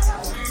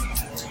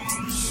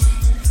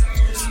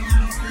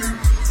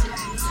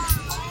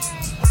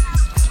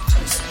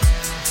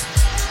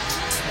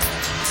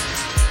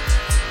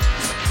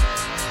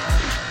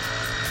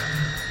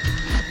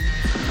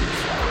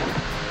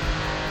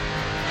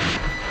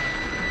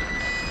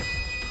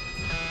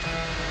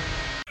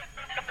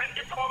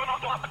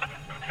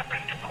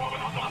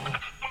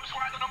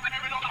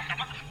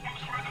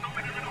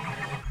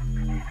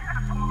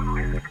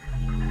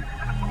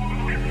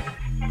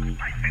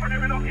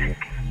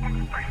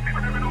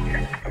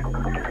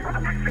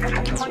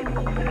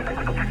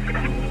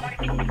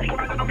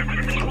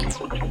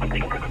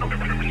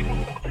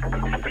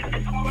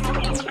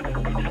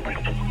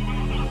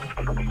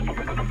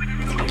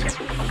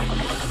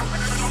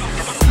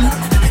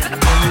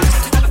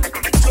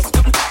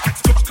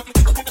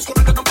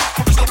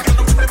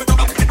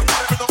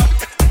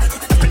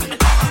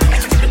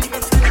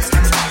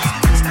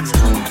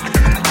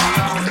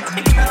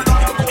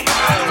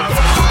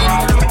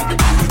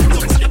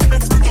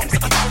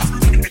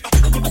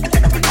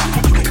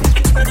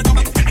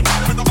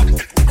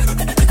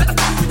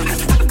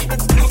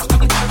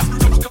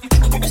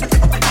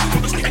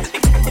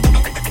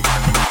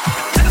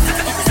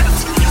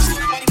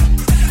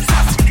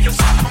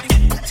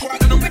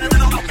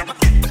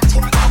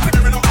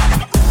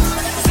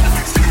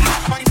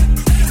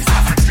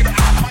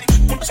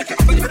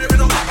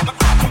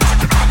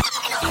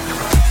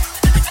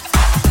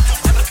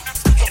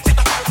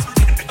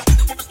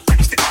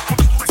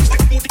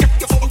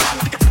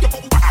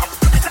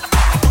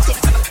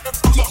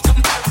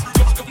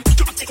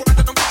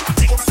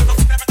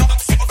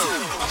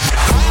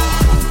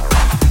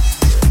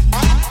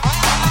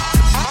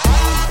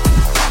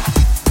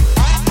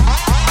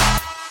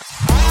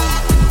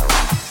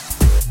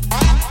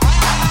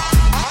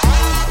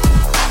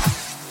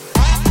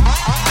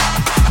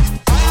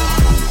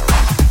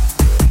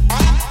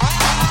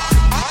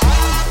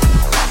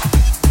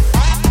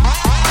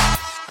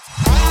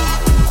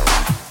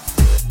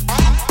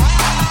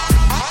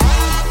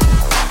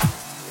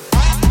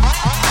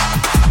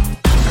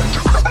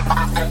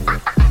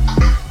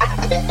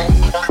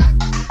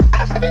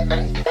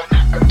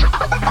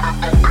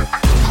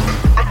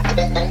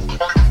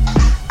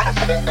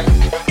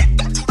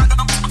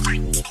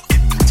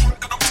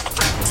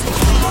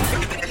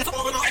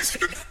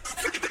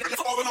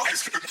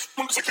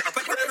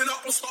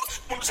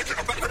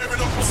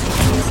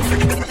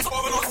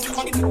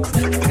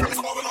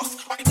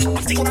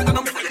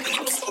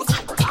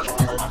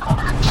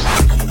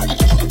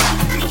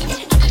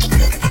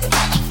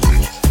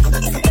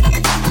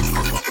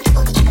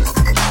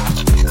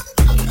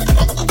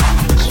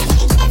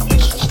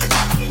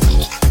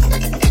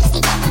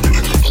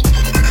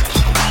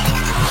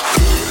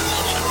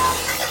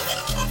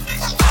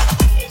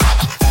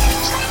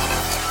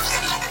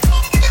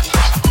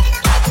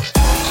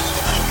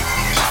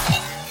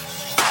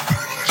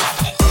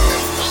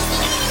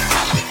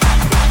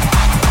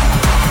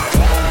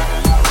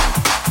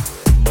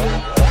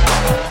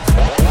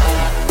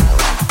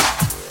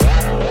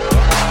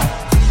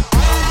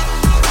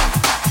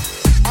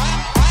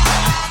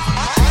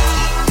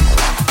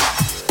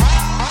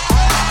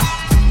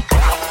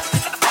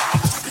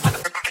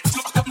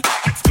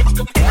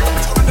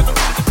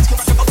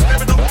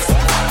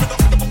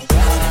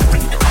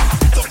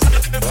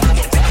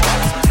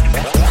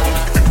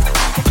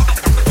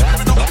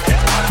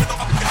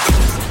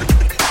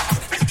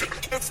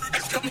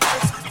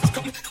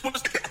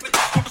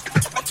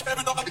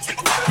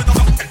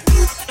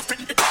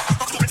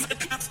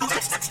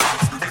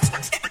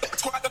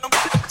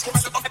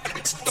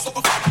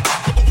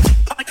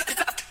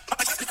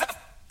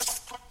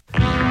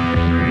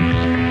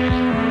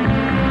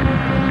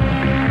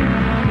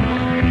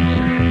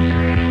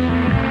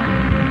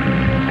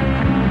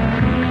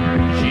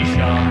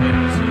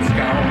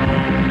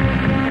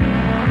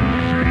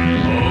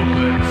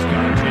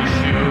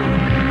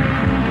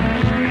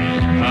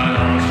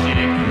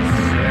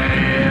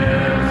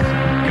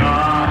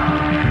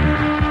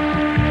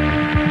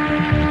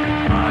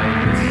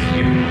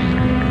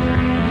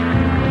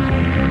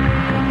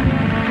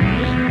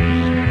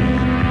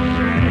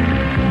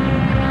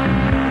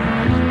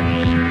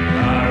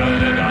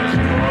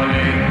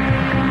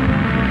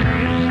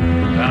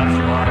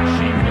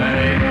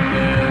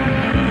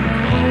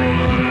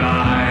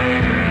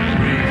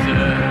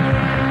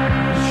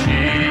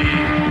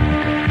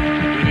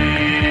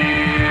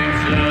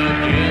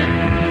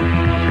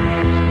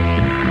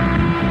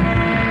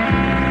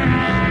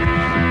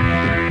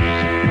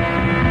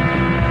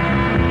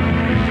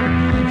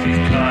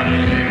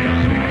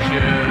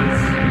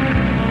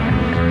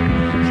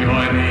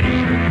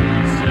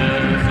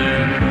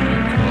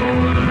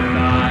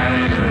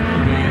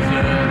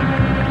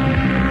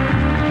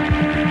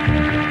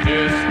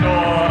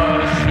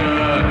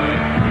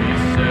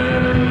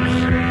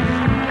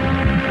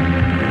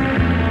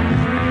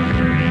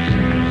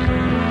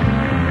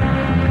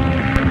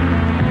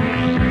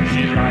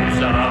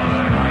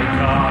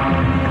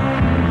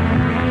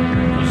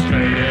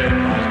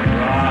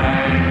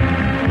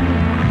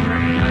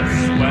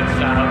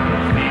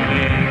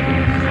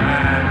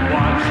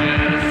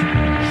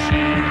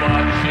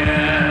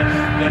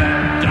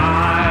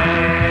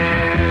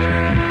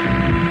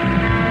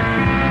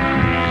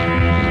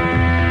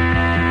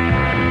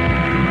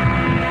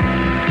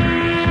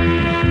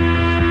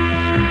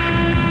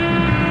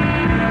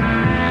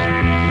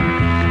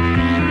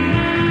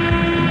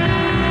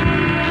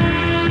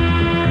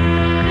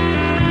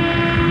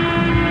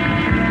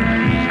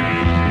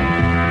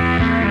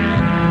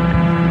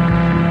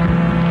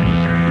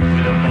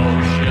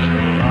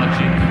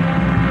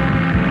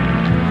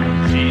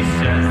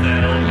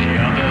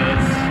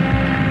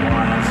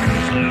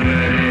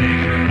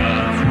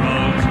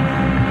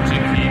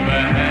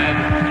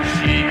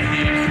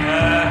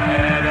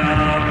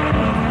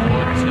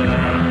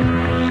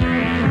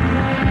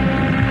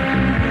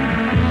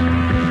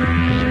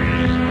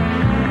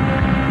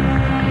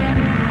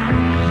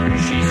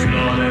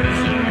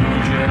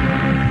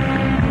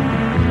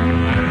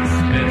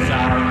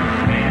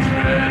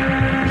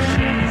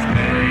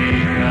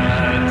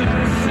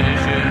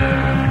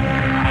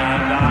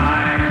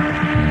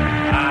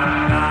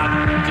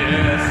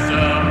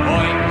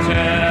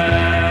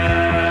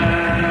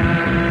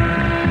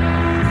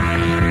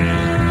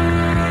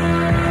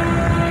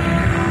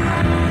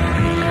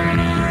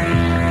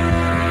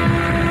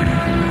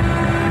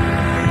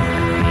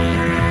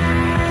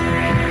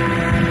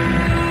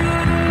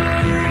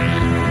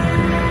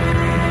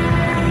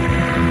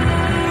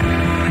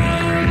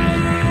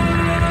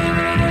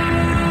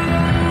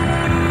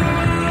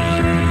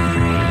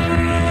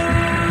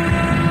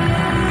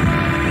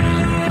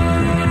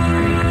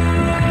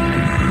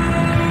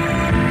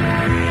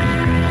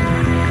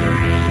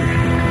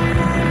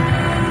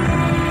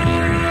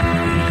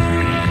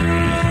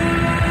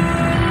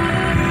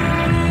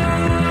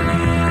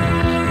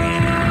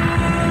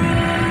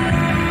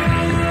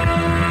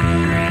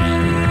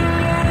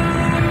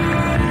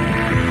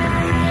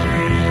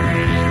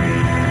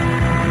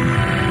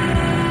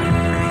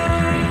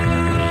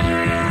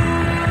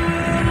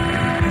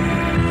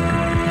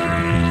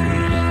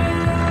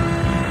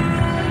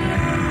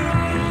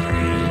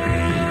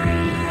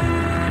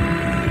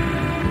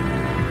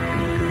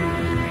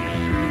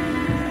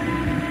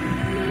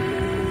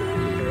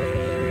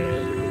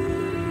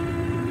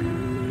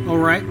 All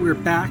right, we're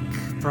back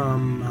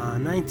from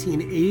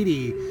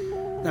 1980.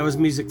 That was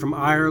music from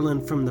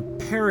Ireland from the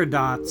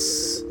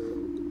Paradots.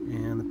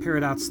 And the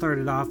Paradots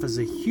started off as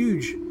a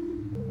huge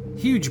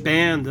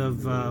band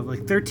of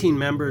like 13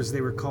 members.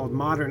 They were called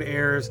Modern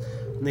Airs,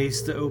 and they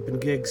used to open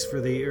gigs for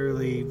the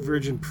early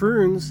Virgin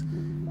Prunes,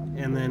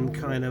 and then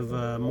kind of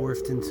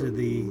morphed into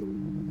the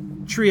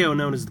trio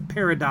known as the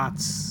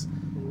Paradots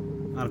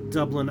out of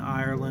Dublin,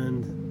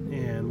 Ireland.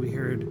 And we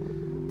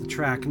heard the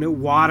track No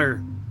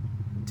Water,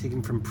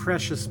 taken from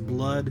Precious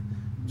Blood,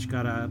 which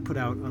got put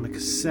out on a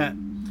cassette.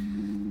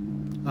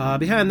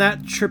 Behind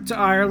that trip to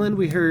Ireland,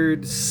 we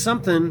heard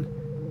something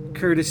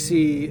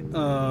courtesy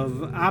of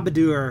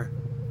Abadur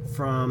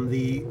from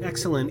the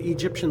excellent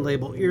Egyptian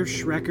label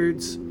Irsh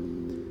Records.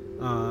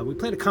 We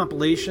played a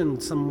compilation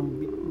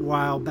some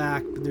while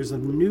back, but there's a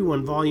new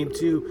one, Volume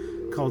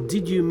 2, called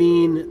Did You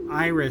Mean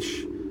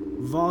Irish,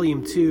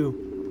 Volume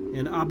 2.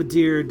 And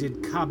Abadur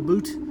did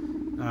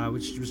Kabut,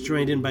 which was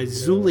joined in by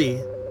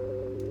Zuli,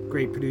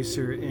 great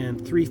producer,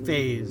 and Three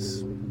Phase.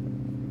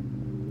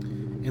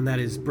 And that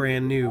is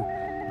brand new.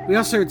 We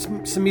also heard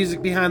some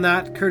music behind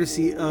that,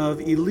 courtesy of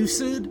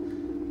Elucid,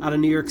 out of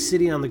New York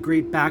City on the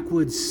Great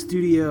Backwoods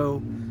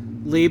Studio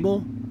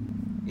label,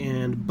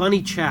 and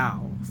Bunny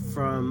Chow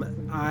from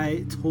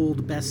I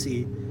Told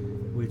Bessie,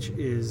 which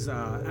is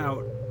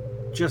out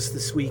just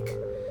this week.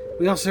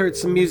 We also heard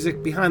some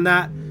music behind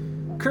that,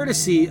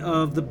 courtesy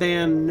of the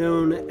band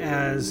known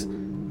as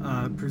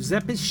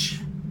Przepish,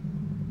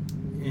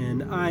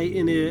 and I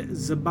Ine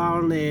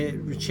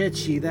Zabalne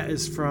Richechi. That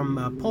is from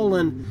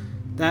Poland.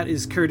 That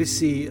is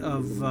courtesy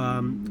of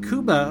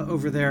Kuba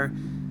over there,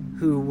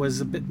 who was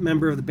a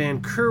member of the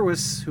band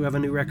Kurwis, who have a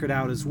new record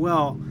out as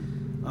well.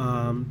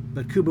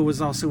 But Kuba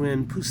was also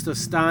in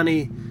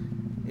Pustostani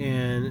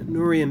and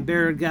Nurian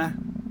Berga.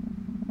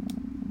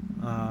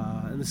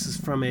 And this is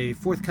from a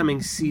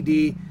forthcoming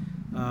CD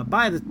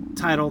by the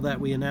title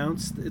that we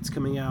announced. It's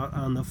coming out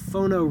on the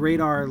Phono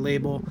Radar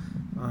label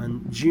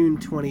on June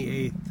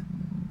 28th.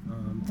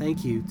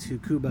 Thank you to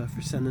Kuba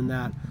for sending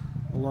that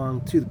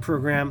along to the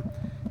program.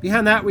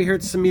 Behind that, we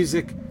heard some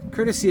music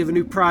courtesy of a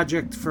new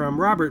project from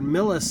Robert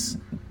Millis,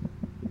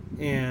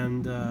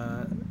 and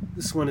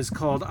this one is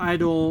called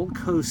Idol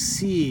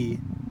Kosi.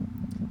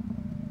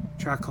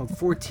 A track called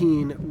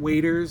 14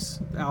 Waiters.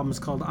 The album is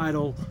called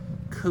Idol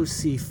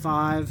Kosi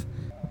 5.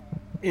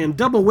 And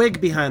Double Wig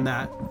behind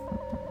that.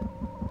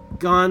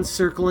 Gone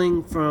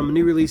Circling from a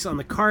new release on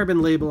the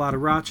Carbon label out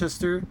of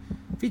Rochester,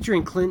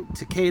 featuring Clint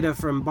Takeda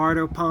from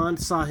Bardo Pond.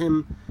 Saw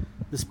him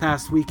this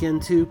past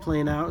weekend too,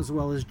 playing out, as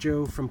well as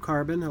Joe from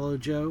Carbon. Hello,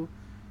 Joe.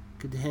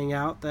 Good to hang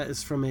out. That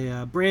is from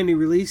a brand new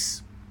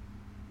release.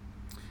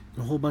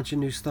 A whole bunch of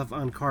new stuff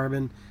on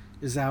Carbon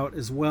is out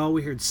as well.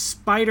 We heard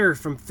Spider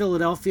from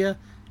Philadelphia,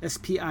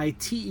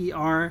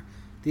 S-P-I-T-E-R.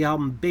 The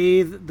album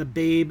Bathe the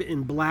Babe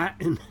in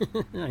Black.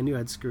 I knew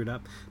I'd screw it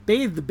up.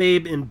 Bathe the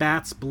Babe in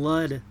Bat's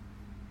Blood.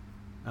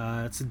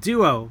 It's a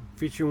duo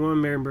featuring one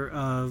member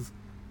of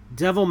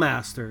Devil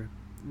Master,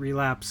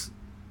 Relapse,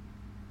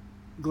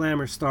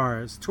 Glamour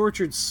Stars,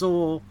 Tortured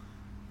Soul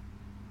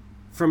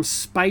from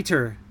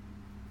Spiter,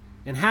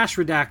 and Hash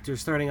Redactor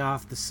starting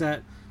off the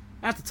set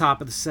at the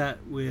top of the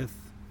set with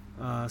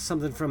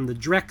something from the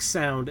Drek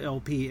Sound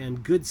LP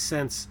and Good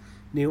Sense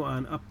new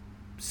on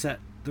Upset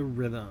the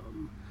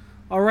Rhythm.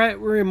 All right,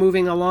 we're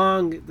moving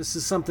along. This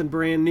is something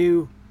brand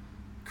new,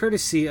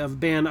 courtesy of a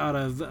band out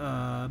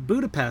of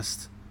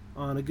Budapest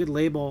on a good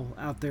label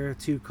out there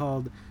too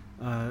called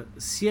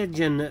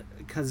Szegyen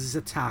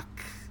Kazetak.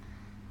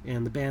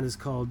 And the band is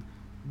called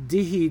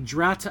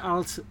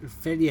Dihidratalt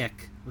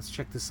Feliek. Let's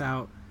check this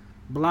out.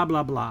 Blah,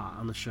 blah, blah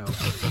on the show.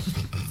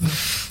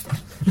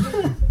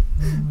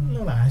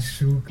 Lo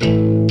lascio.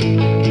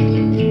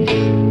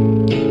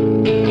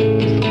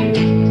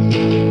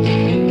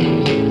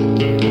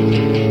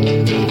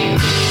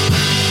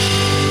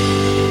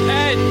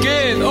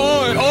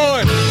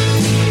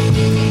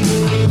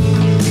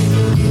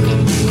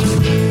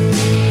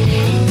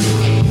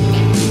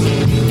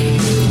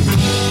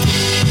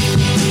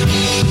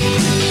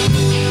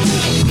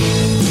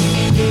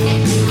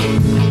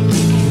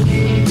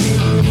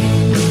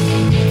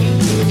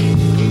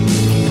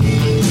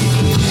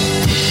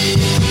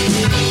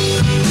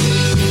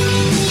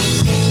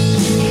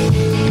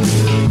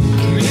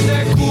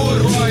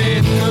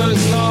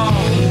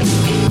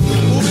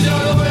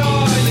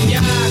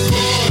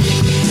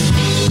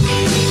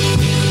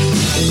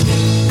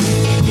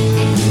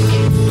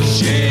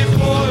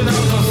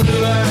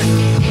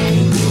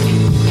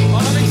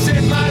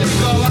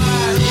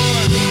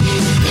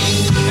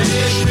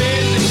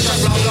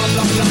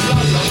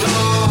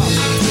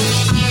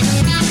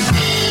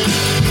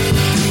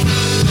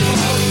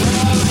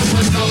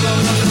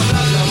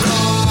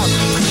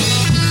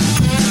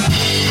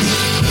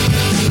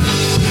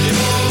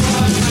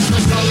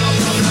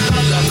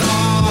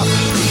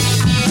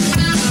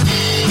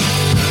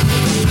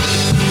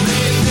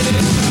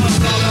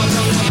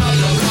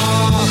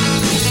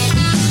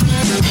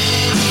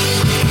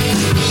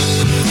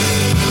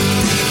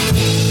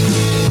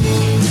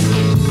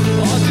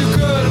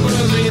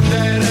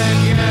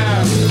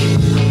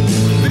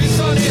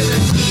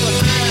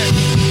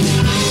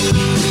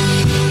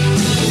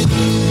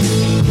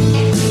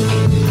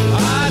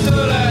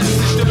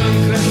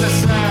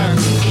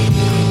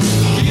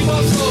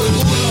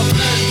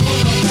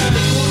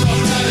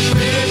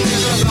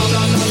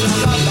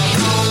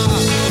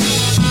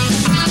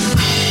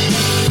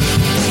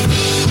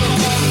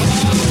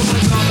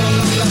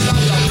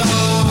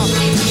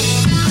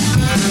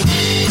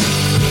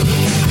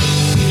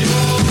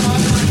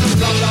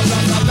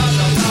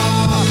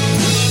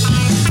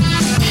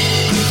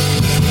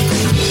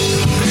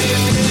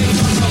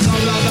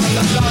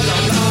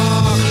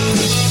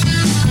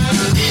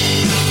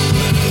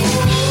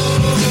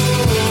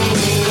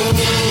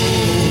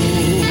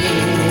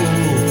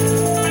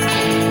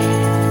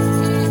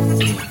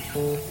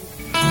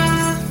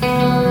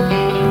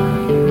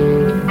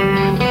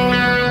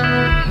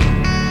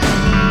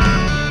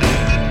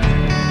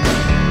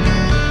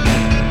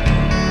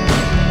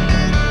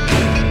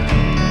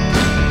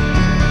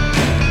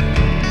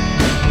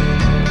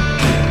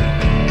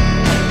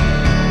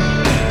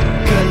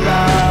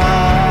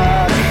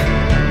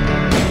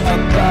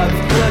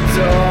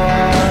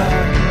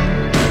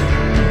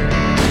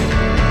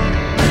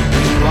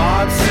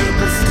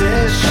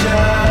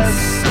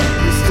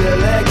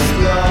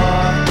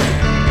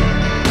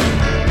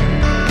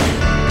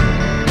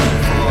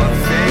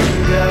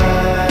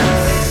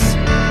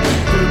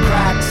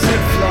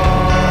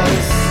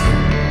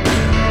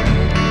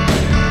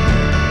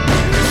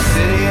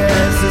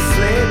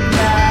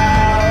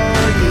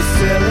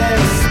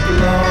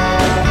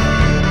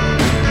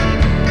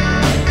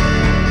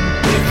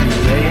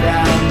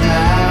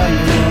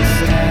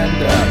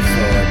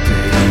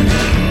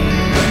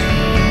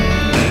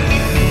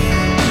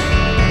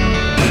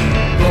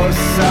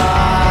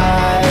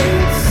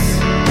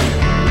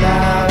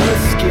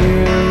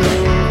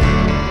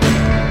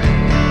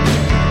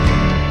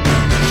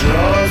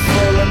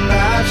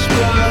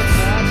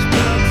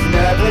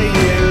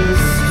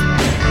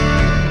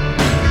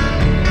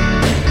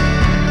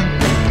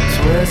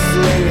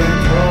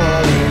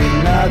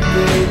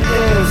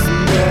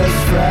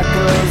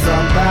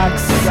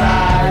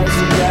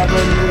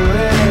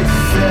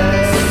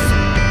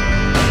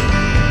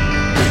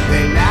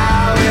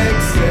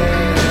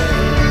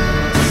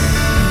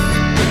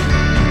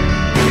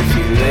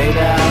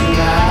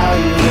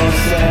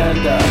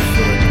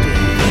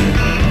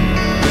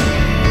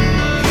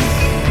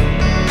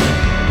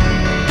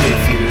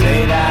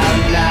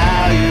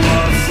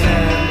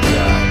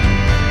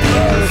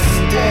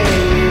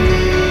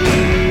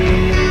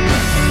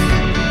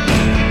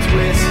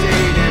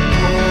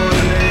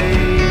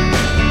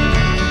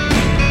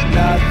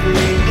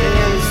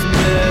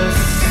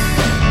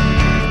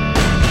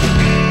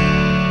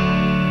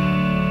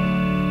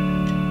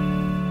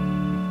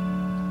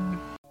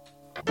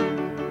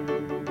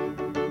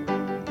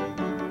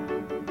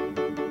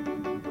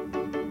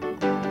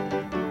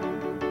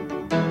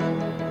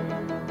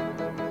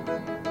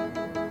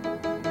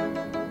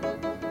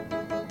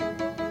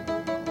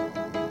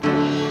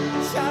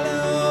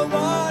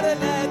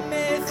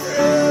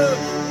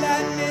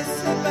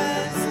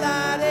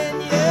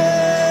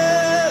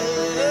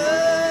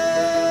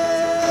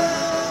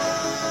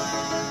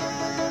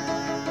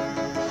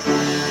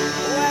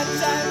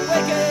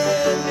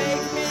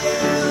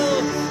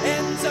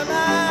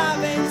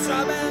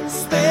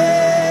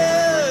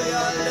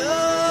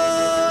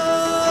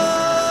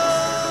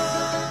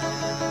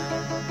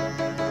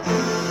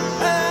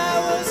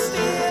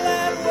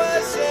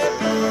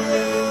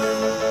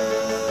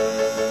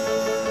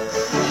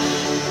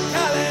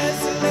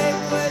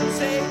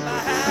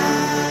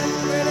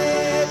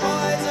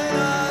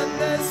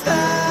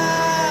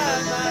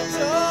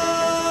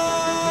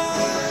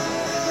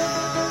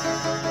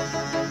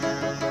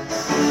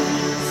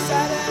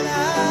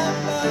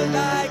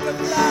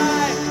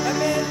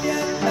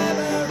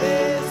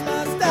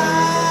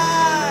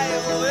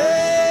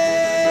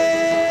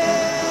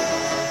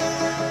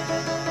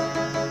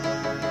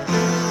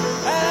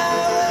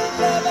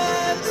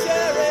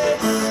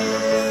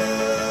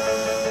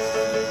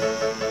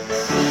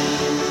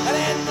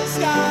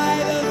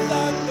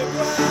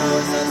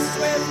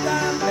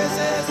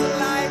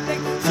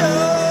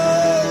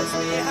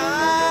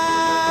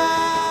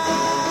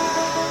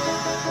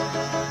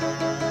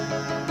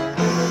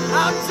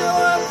 want to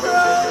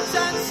approach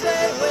and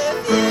stay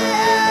with you.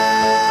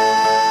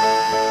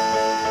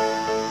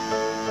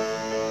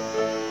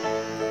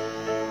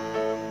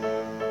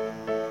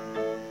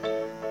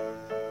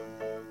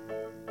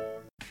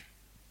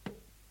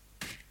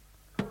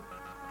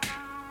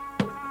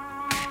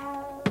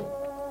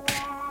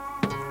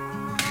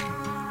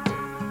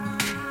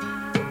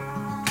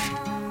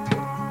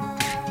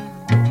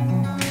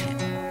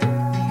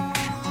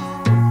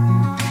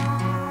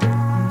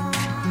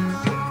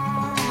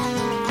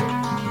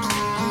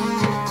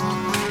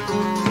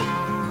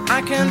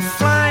 I can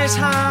fly as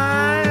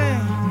high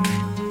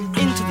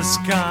into the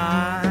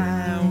sky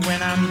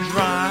when I'm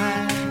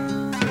dry.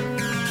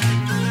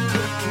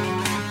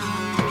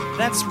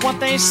 That's what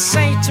they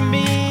say to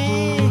me,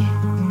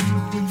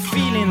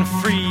 feeling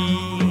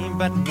free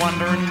but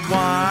wondering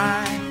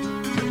why.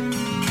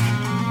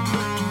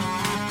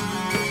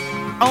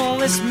 All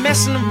this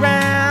messing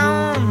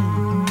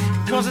around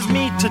causes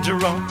me to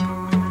drop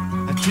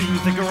to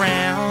the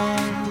ground.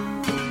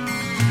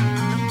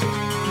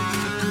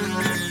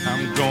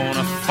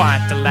 Gonna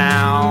fight the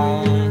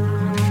loud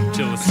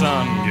till the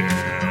sun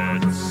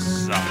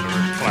gets under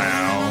a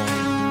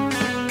cloud.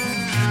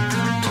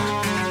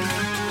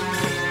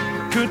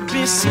 Could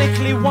be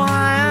slickly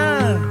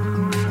wired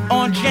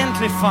or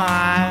gently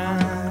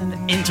fired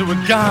into a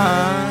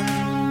gun.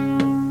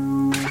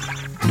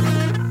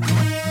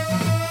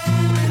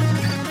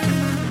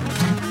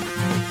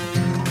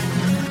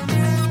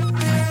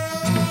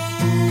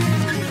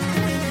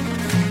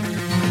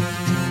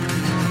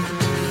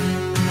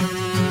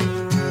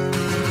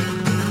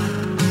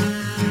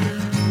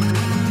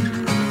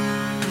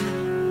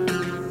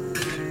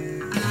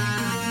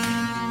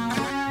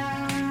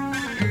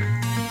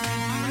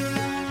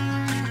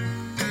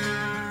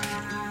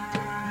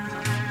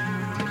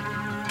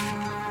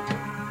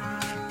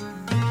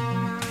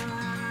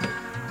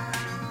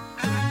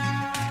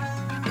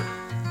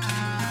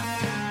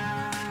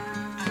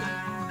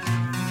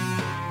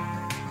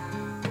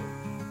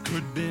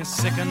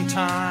 Second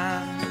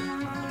time,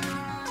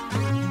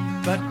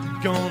 but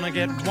gonna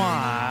get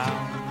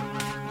wild.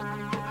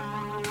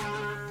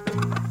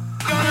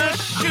 Gonna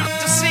shoot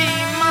to see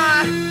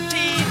my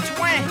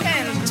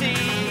T20.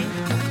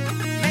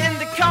 Mend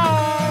the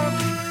cord,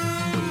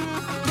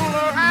 pull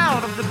her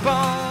out of the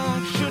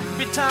boat. Should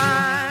be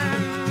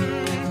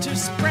time to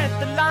spread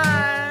the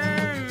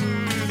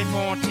line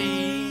before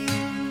tea.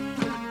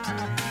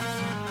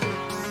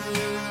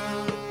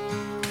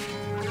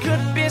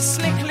 Could be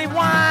slickly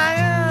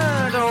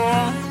wired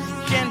or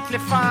gently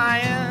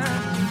fired.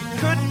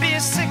 Could be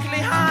sickly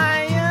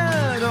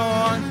hired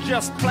or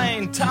just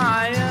plain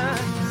tired.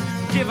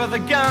 Give her the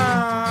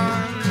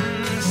gun,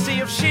 see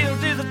if she'll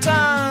do the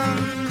turn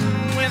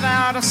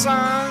without a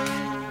son.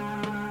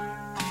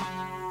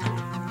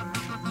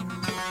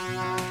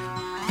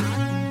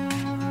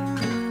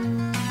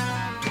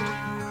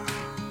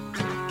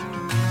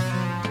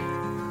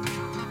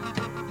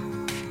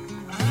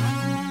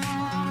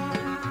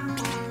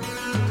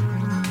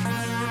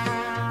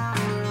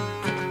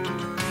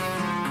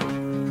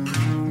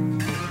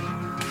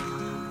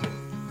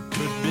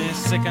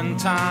 Second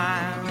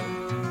time,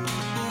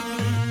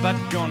 but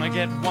gonna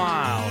get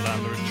wild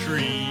under a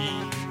tree.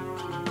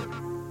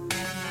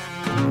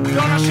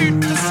 Gonna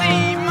shoot to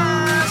see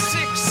my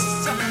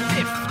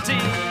 650.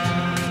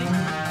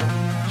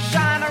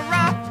 Shine her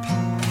up,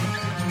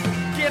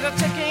 get her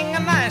ticking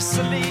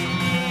nicely.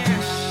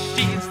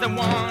 She's the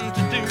one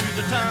to do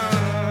the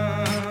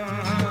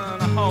turn,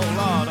 a whole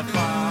lot of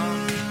fun.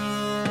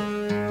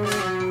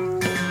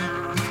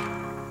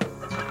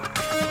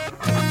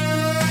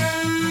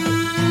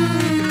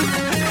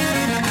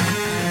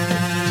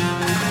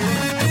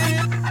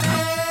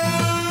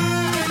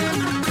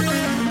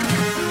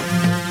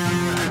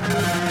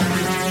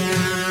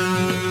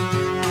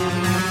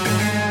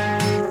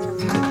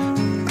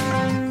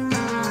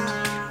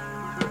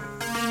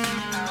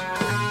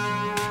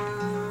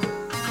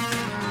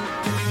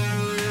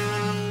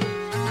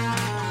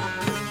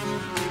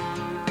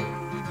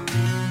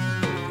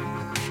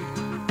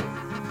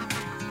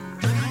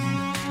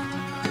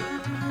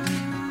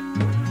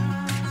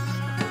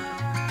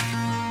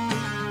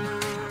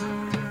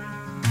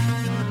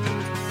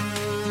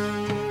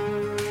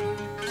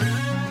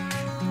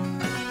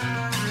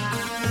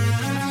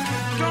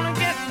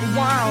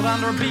 Wild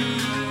under a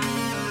bee.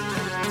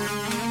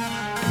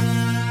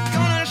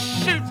 Gonna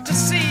shoot to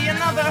see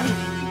another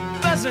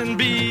buzzing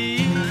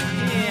bee.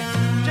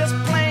 Just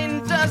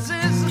plain does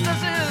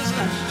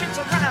shoots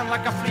around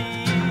like a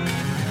flea.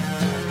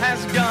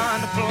 Has got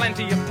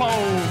plenty of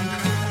poke,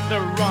 the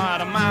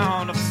right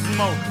amount of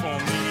smoke for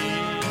me.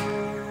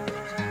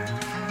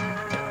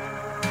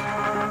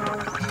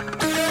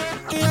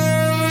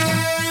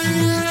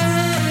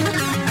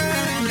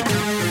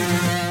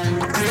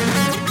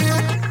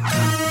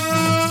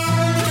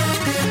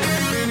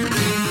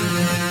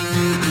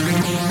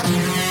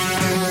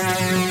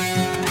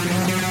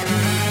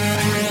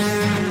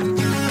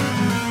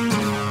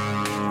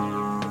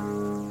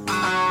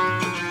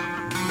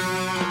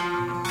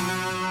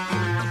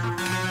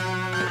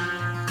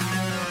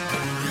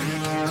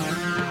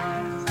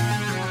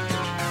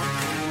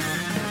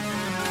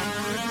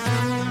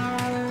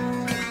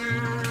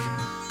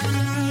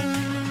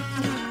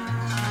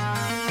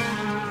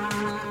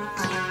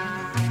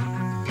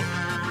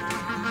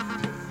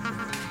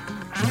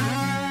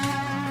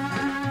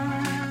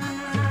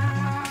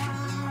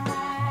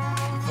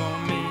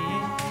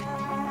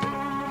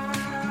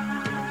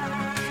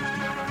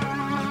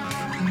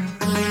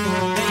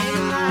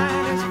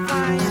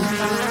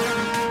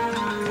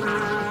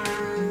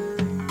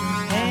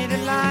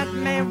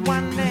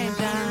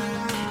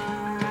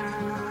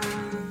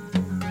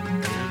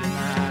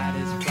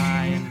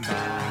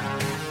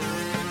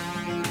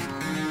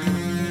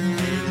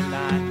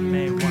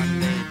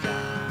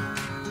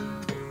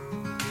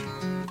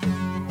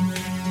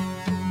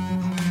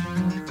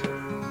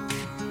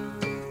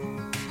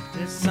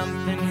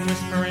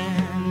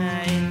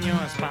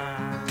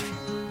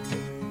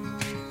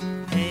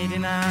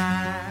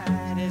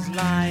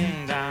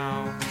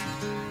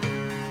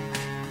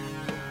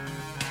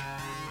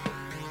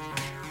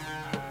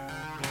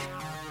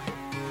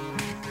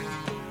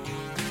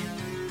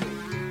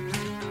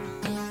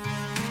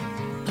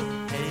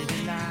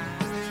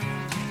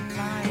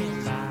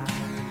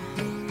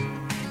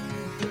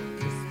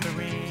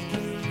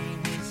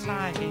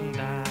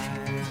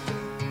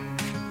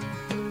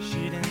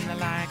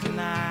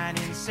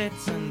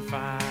 sits and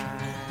fires.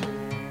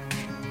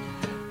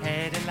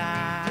 Hey, the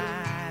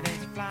light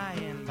is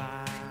flying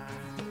by.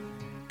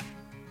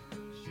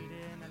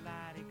 Shooting a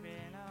light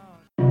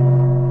grenade.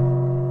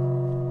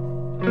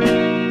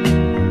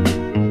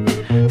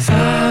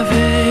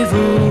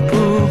 Savez-vous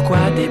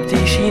pourquoi des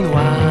petits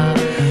Chinois,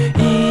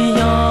 il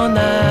y en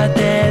a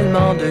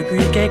tellement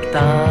depuis quelque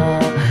temps?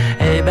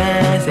 Eh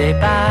ben c'est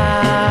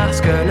parce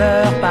que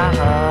leurs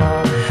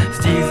parents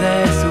se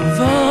disaient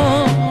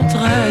souvent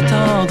très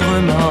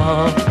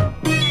tendrement: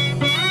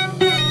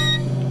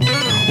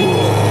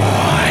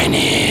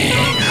 Whiny,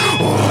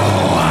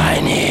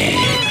 whiny,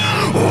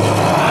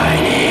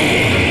 whiny.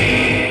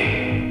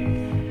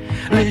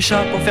 Les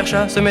chats pour faire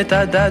chat se mettent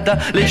à dada,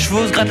 les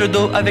chevaux se grattent le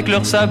dos avec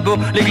leurs sabots,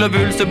 les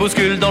globules se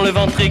bousculent dans le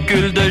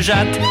ventricule de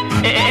jatte.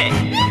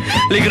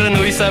 Les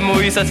grenouilles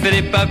s'amouillent, ça se fait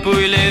des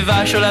papouilles. Les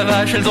vaches, la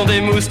vache, elles ont des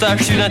moustaches.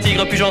 Je suis un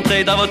tigre, puis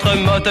j'entrer dans votre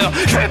moteur.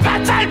 Je veux pas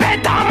de sale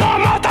bête dans mon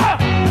moteur.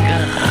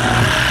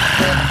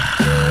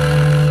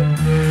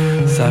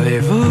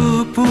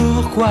 Savez-vous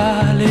pourquoi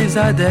les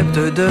adeptes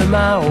de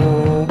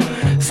Mao,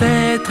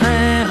 c'est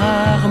très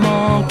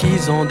rarement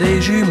qu'ils ont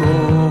des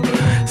jumeaux?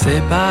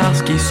 C'est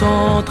parce qu'ils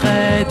sont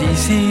très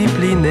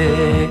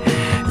disciplinés.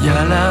 Y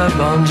a la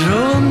bande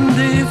jaune,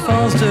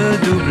 défense de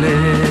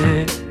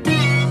doubler.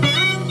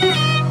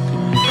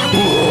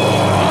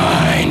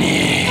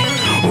 Whiny,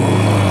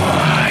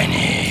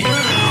 whiny,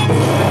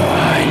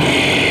 whiny.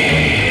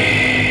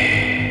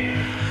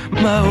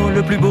 Mao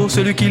le plus beau,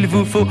 celui qu'il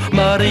vous faut.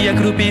 Marie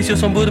accroupie sur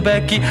son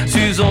bourbaki.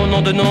 Susan,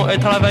 nom de nom, et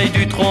travaille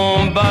du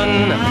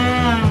trombone.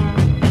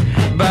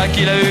 Bach,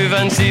 il a eu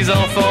 26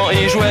 enfants.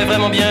 Il jouait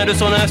vraiment bien de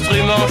son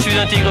instrument. Je suis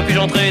un tigre, puis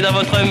j'entrer dans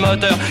votre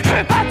moteur. Je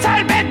veux pas de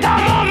sale bête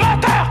dans mon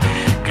moteur.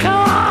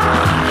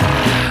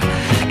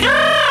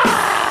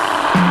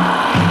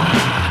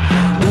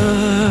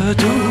 De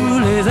tous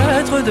les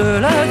êtres de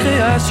la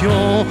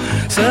création,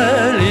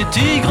 c'est les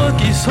tigres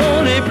qui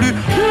sont les plus. De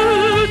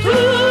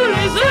tous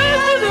les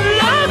êtres de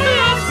la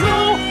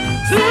création,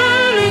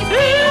 c'est les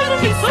tigres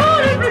qui sont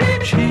les plus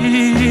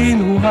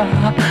chinois.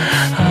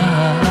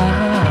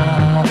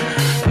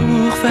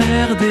 Pour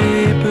faire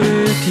des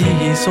petits,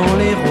 ils sont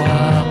les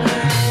rois.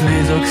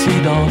 Les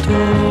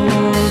occidentaux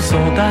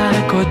sont à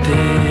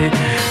côté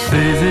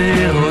des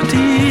héros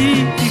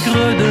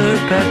tigres de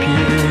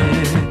papier.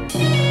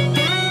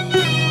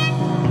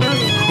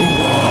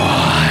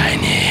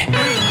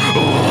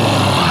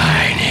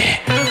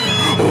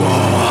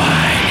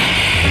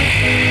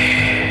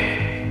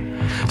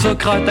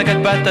 Socrate à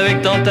quatre pattes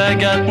avec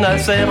Tantagate,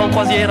 Nasser en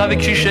croisière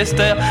avec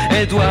Chichester,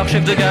 Édouard,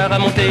 chef de gare à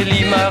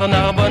Montélimar,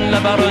 Narbonne,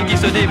 la baronne qui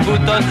se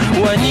déboutonne.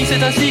 Wani,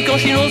 c'est ainsi qu'en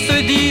chinois on se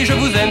dit: je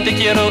vous aime, te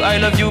quiero, I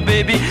love you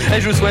baby. Et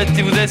je vous souhaite,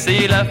 si vous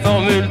essayez la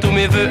formule, tous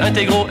mes vœux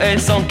intégraux et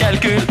sans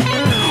calcul.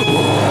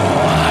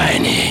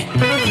 Wani,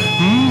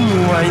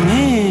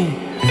 Wani,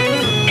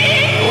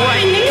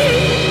 Wani.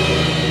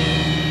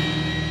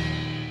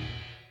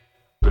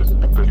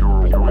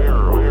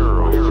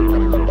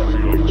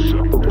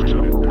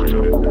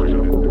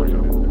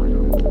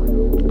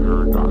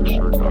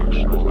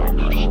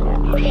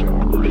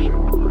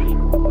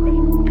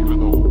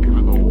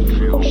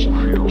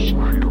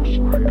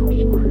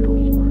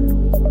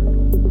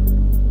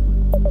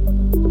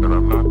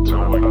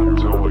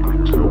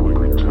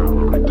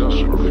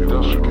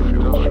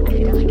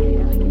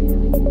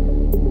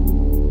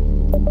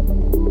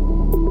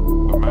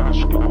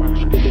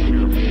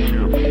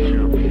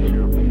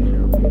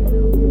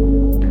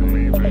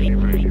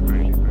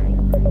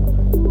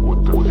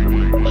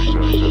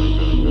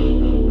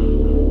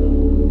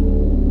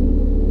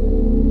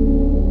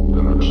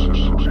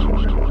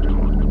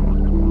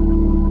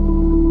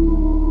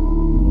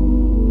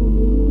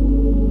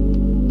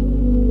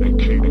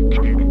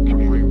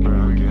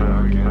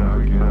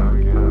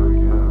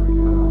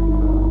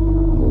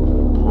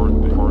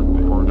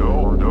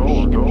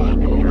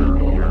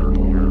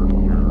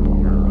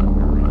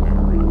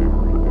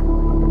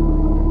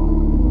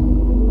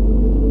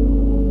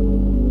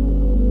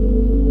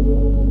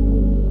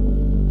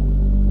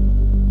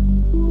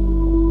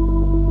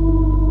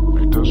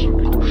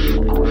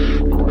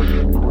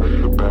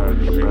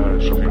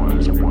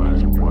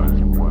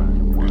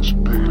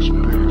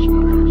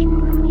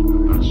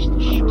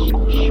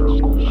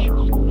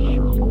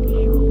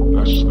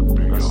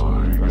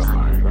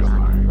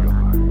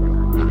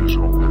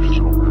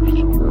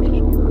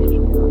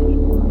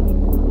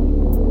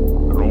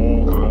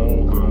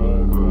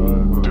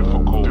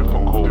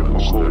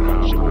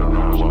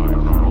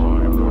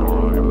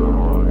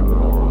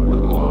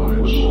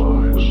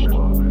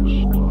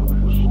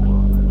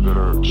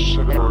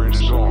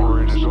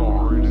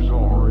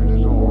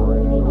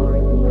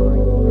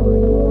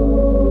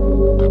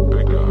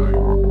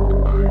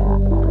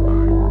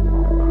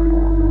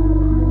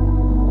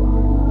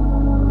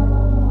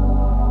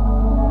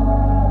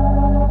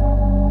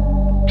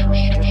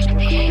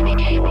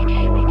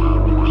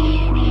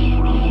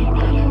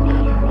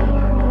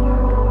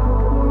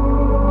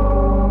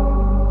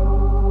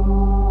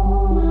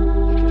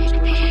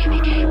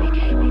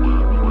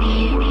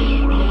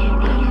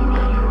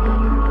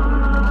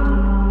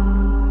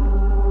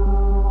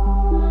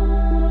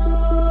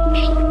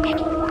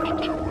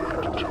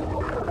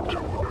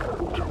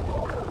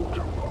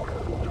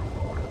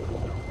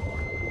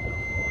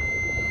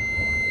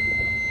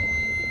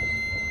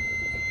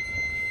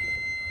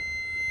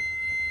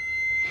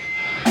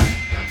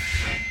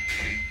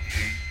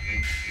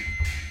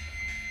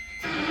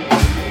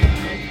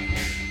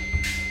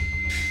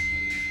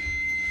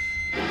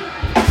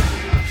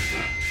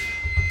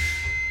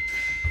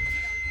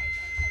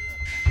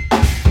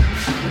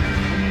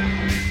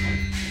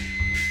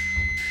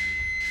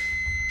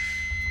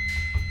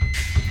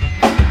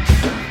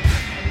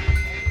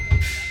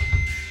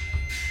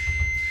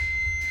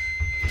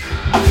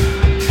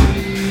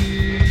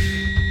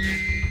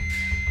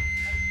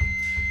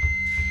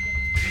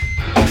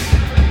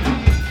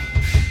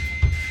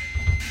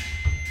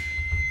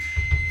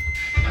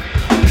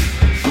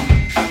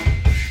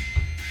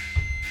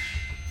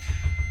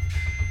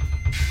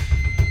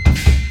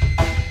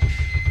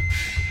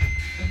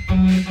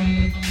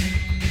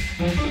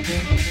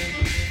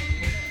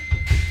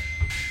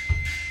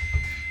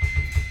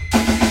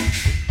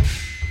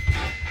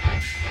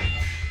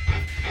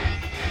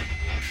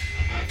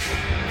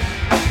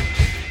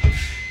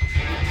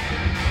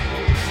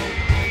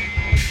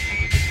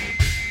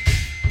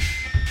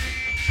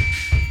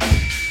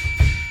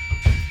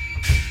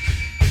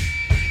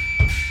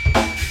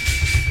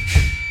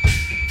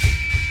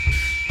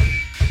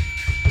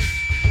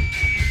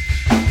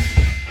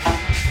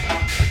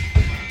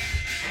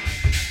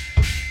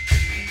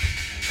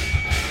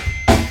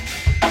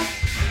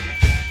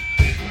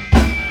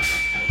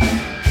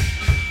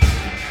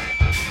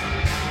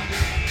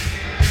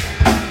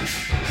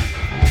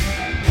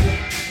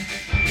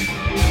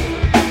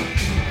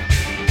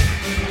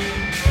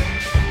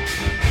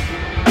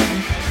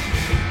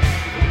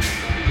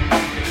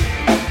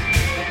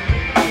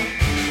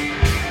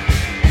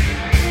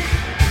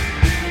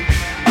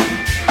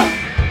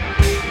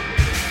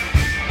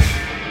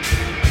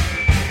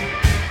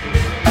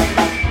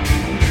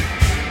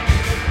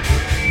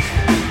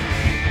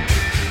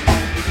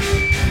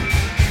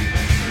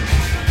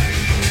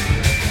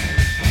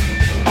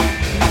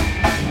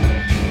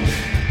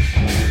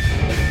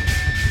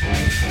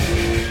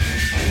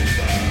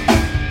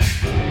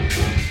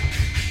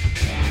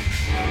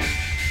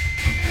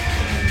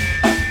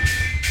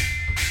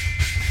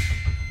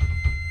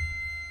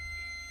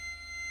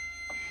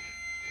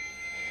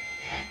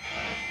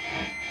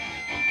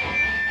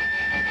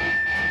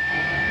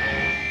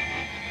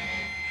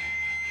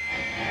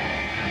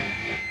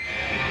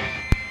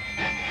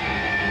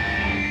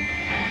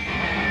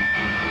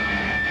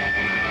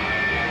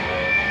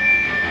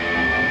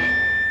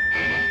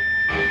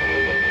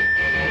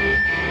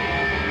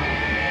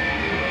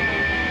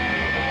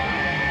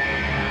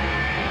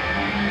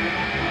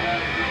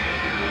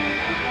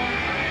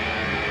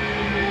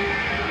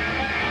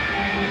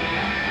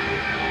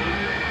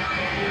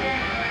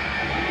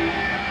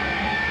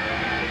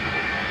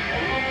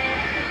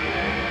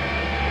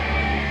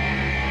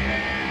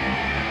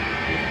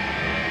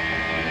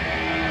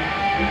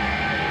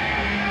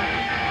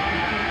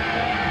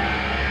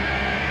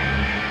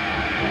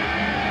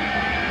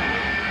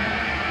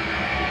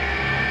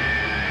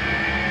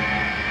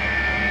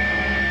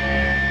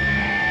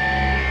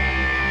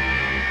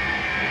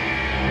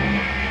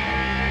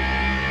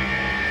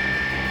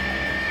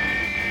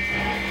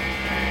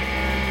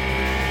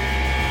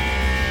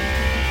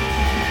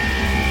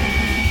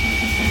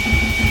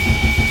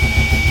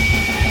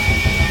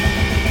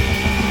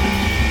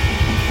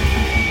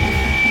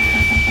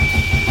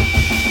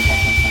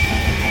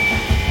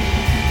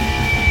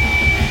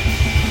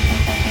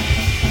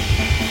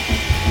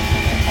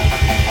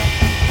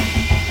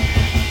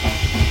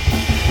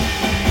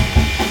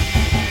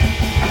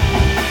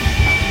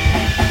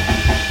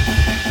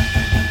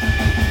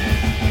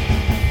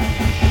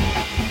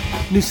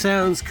 New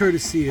sounds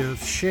courtesy of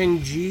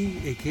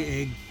Shang-Ji,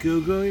 aka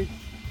Gogoi,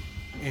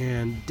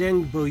 and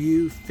Deng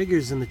Boyu,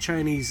 figures in the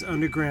Chinese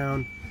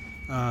underground.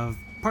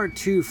 Part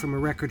 2 from a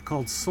record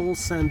called Soul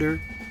Sender.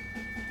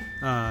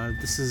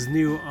 This is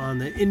new on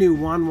the Inu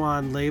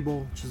Wanwan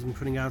label, which has been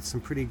putting out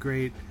some pretty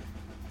great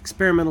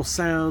experimental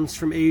sounds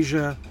from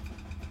Asia.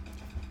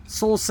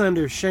 Soul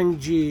Sender,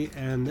 Shang-Ji,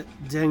 and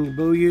Deng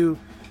Boyu.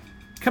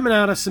 Coming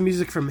out of some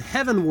music from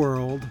Heaven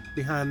World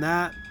behind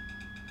that.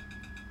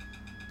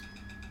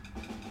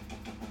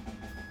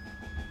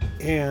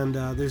 And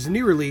there's a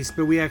new release,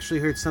 but we actually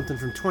heard something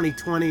from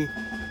 2020.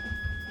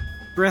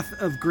 Breath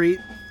of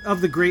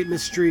the Great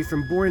Mystery,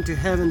 from Born to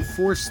Heaven,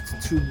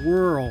 Forced to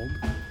World.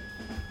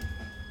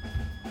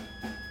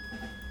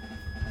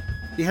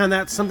 Behind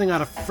that, something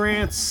out of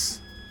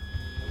France,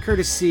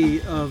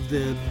 courtesy of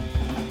the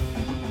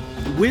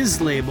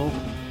Wiz label.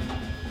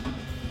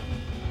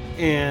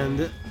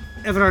 And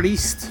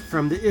Everariste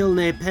from the Il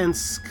Ne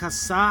Pense Qu'à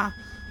Ça.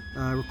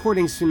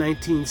 Recordings from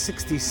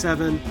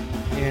 1967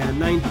 and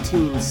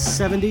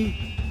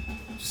 1970.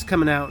 Just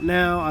coming out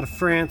now, out of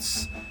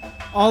France.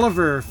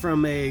 Oliver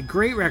from a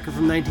great record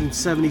from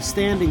 1970,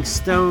 Standing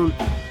Stone,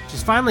 which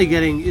is finally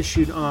getting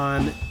issued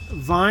on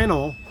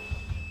vinyl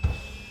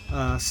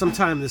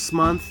sometime this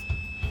month.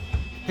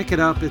 Pick it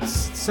up,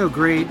 it's so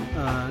great.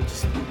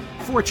 Just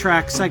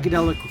 4-track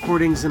psychedelic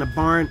recordings in a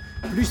barn,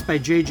 produced by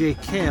J.J.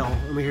 Cale.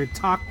 And we heard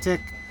Talk Tick.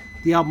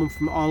 The album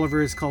from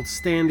Oliver is called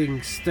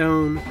Standing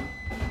Stone.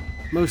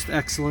 Most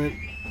excellent.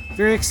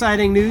 Very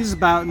exciting news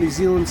about New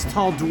Zealand's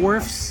Tall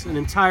Dwarfs. An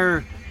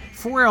entire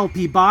 4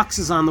 LP box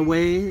is on the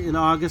way in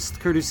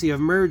August, courtesy of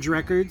Merge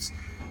Records,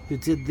 who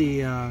did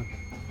the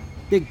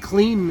Big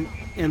Clean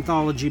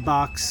anthology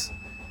box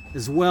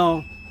as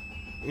well.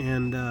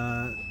 And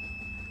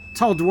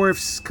Tall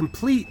Dwarfs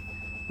complete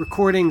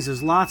recordings.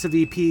 There's lots of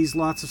EPs,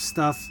 lots of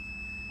stuff.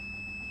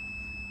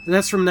 And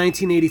that's from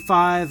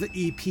 1985,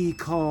 EP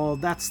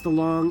called That's the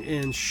Long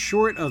and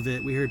Short of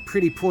It. We heard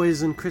Pretty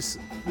Poison, Chris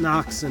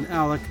Knox, and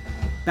Alec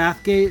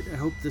Bathgate. I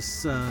hope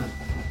this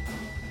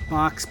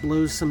box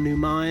blows some new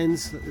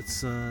minds.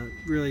 It's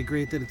really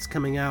great that it's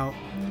coming out,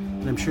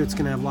 and I'm sure it's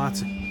going to have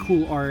lots of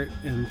cool art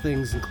and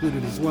things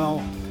included as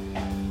well.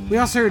 We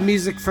also heard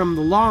music from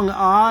The Long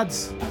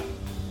Odds.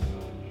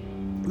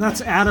 That's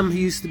Adam, who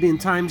used to be in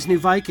Times New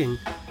Viking,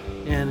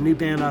 and a new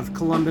band out of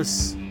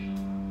Columbus.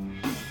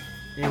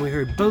 And we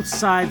heard Both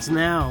Sides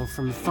Now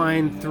from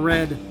Fine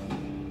Thread,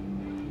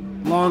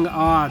 Long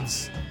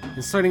Odds.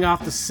 And starting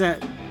off the set,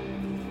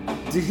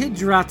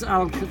 Dihidrat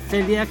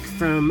Al-Feliek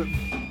from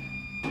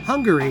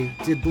Hungary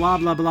did Blah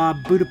Blah Blah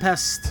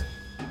Budapest.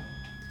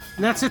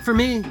 And that's it for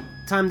me.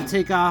 Time to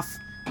take off.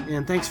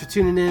 And thanks for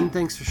tuning in.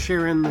 Thanks for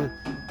sharing the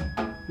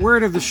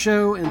word of the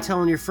show and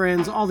telling your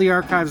friends. All the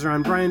archives are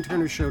on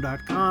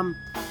BrianTurnerShow.com.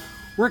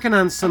 Working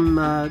on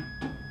some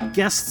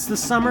guests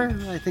this summer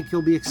I think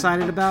you'll be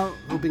excited about,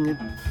 hoping it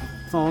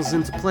falls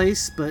into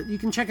place. But you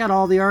can check out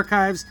all the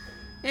archives,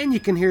 and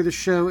you can hear the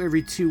show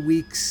every 2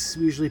 weeks.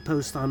 We usually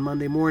post on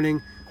Monday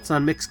morning. It's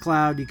on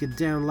Mixcloud. You can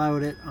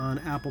download it on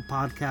Apple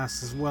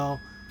Podcasts as well.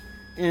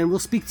 And we'll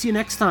speak to you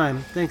next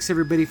time. Thanks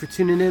everybody for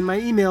tuning in. My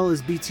email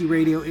is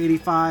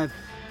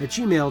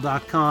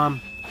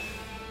btradio85@gmail.com.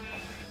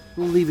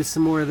 We'll leave us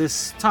some more of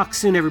this. Talk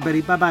soon,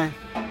 everybody. Bye-bye.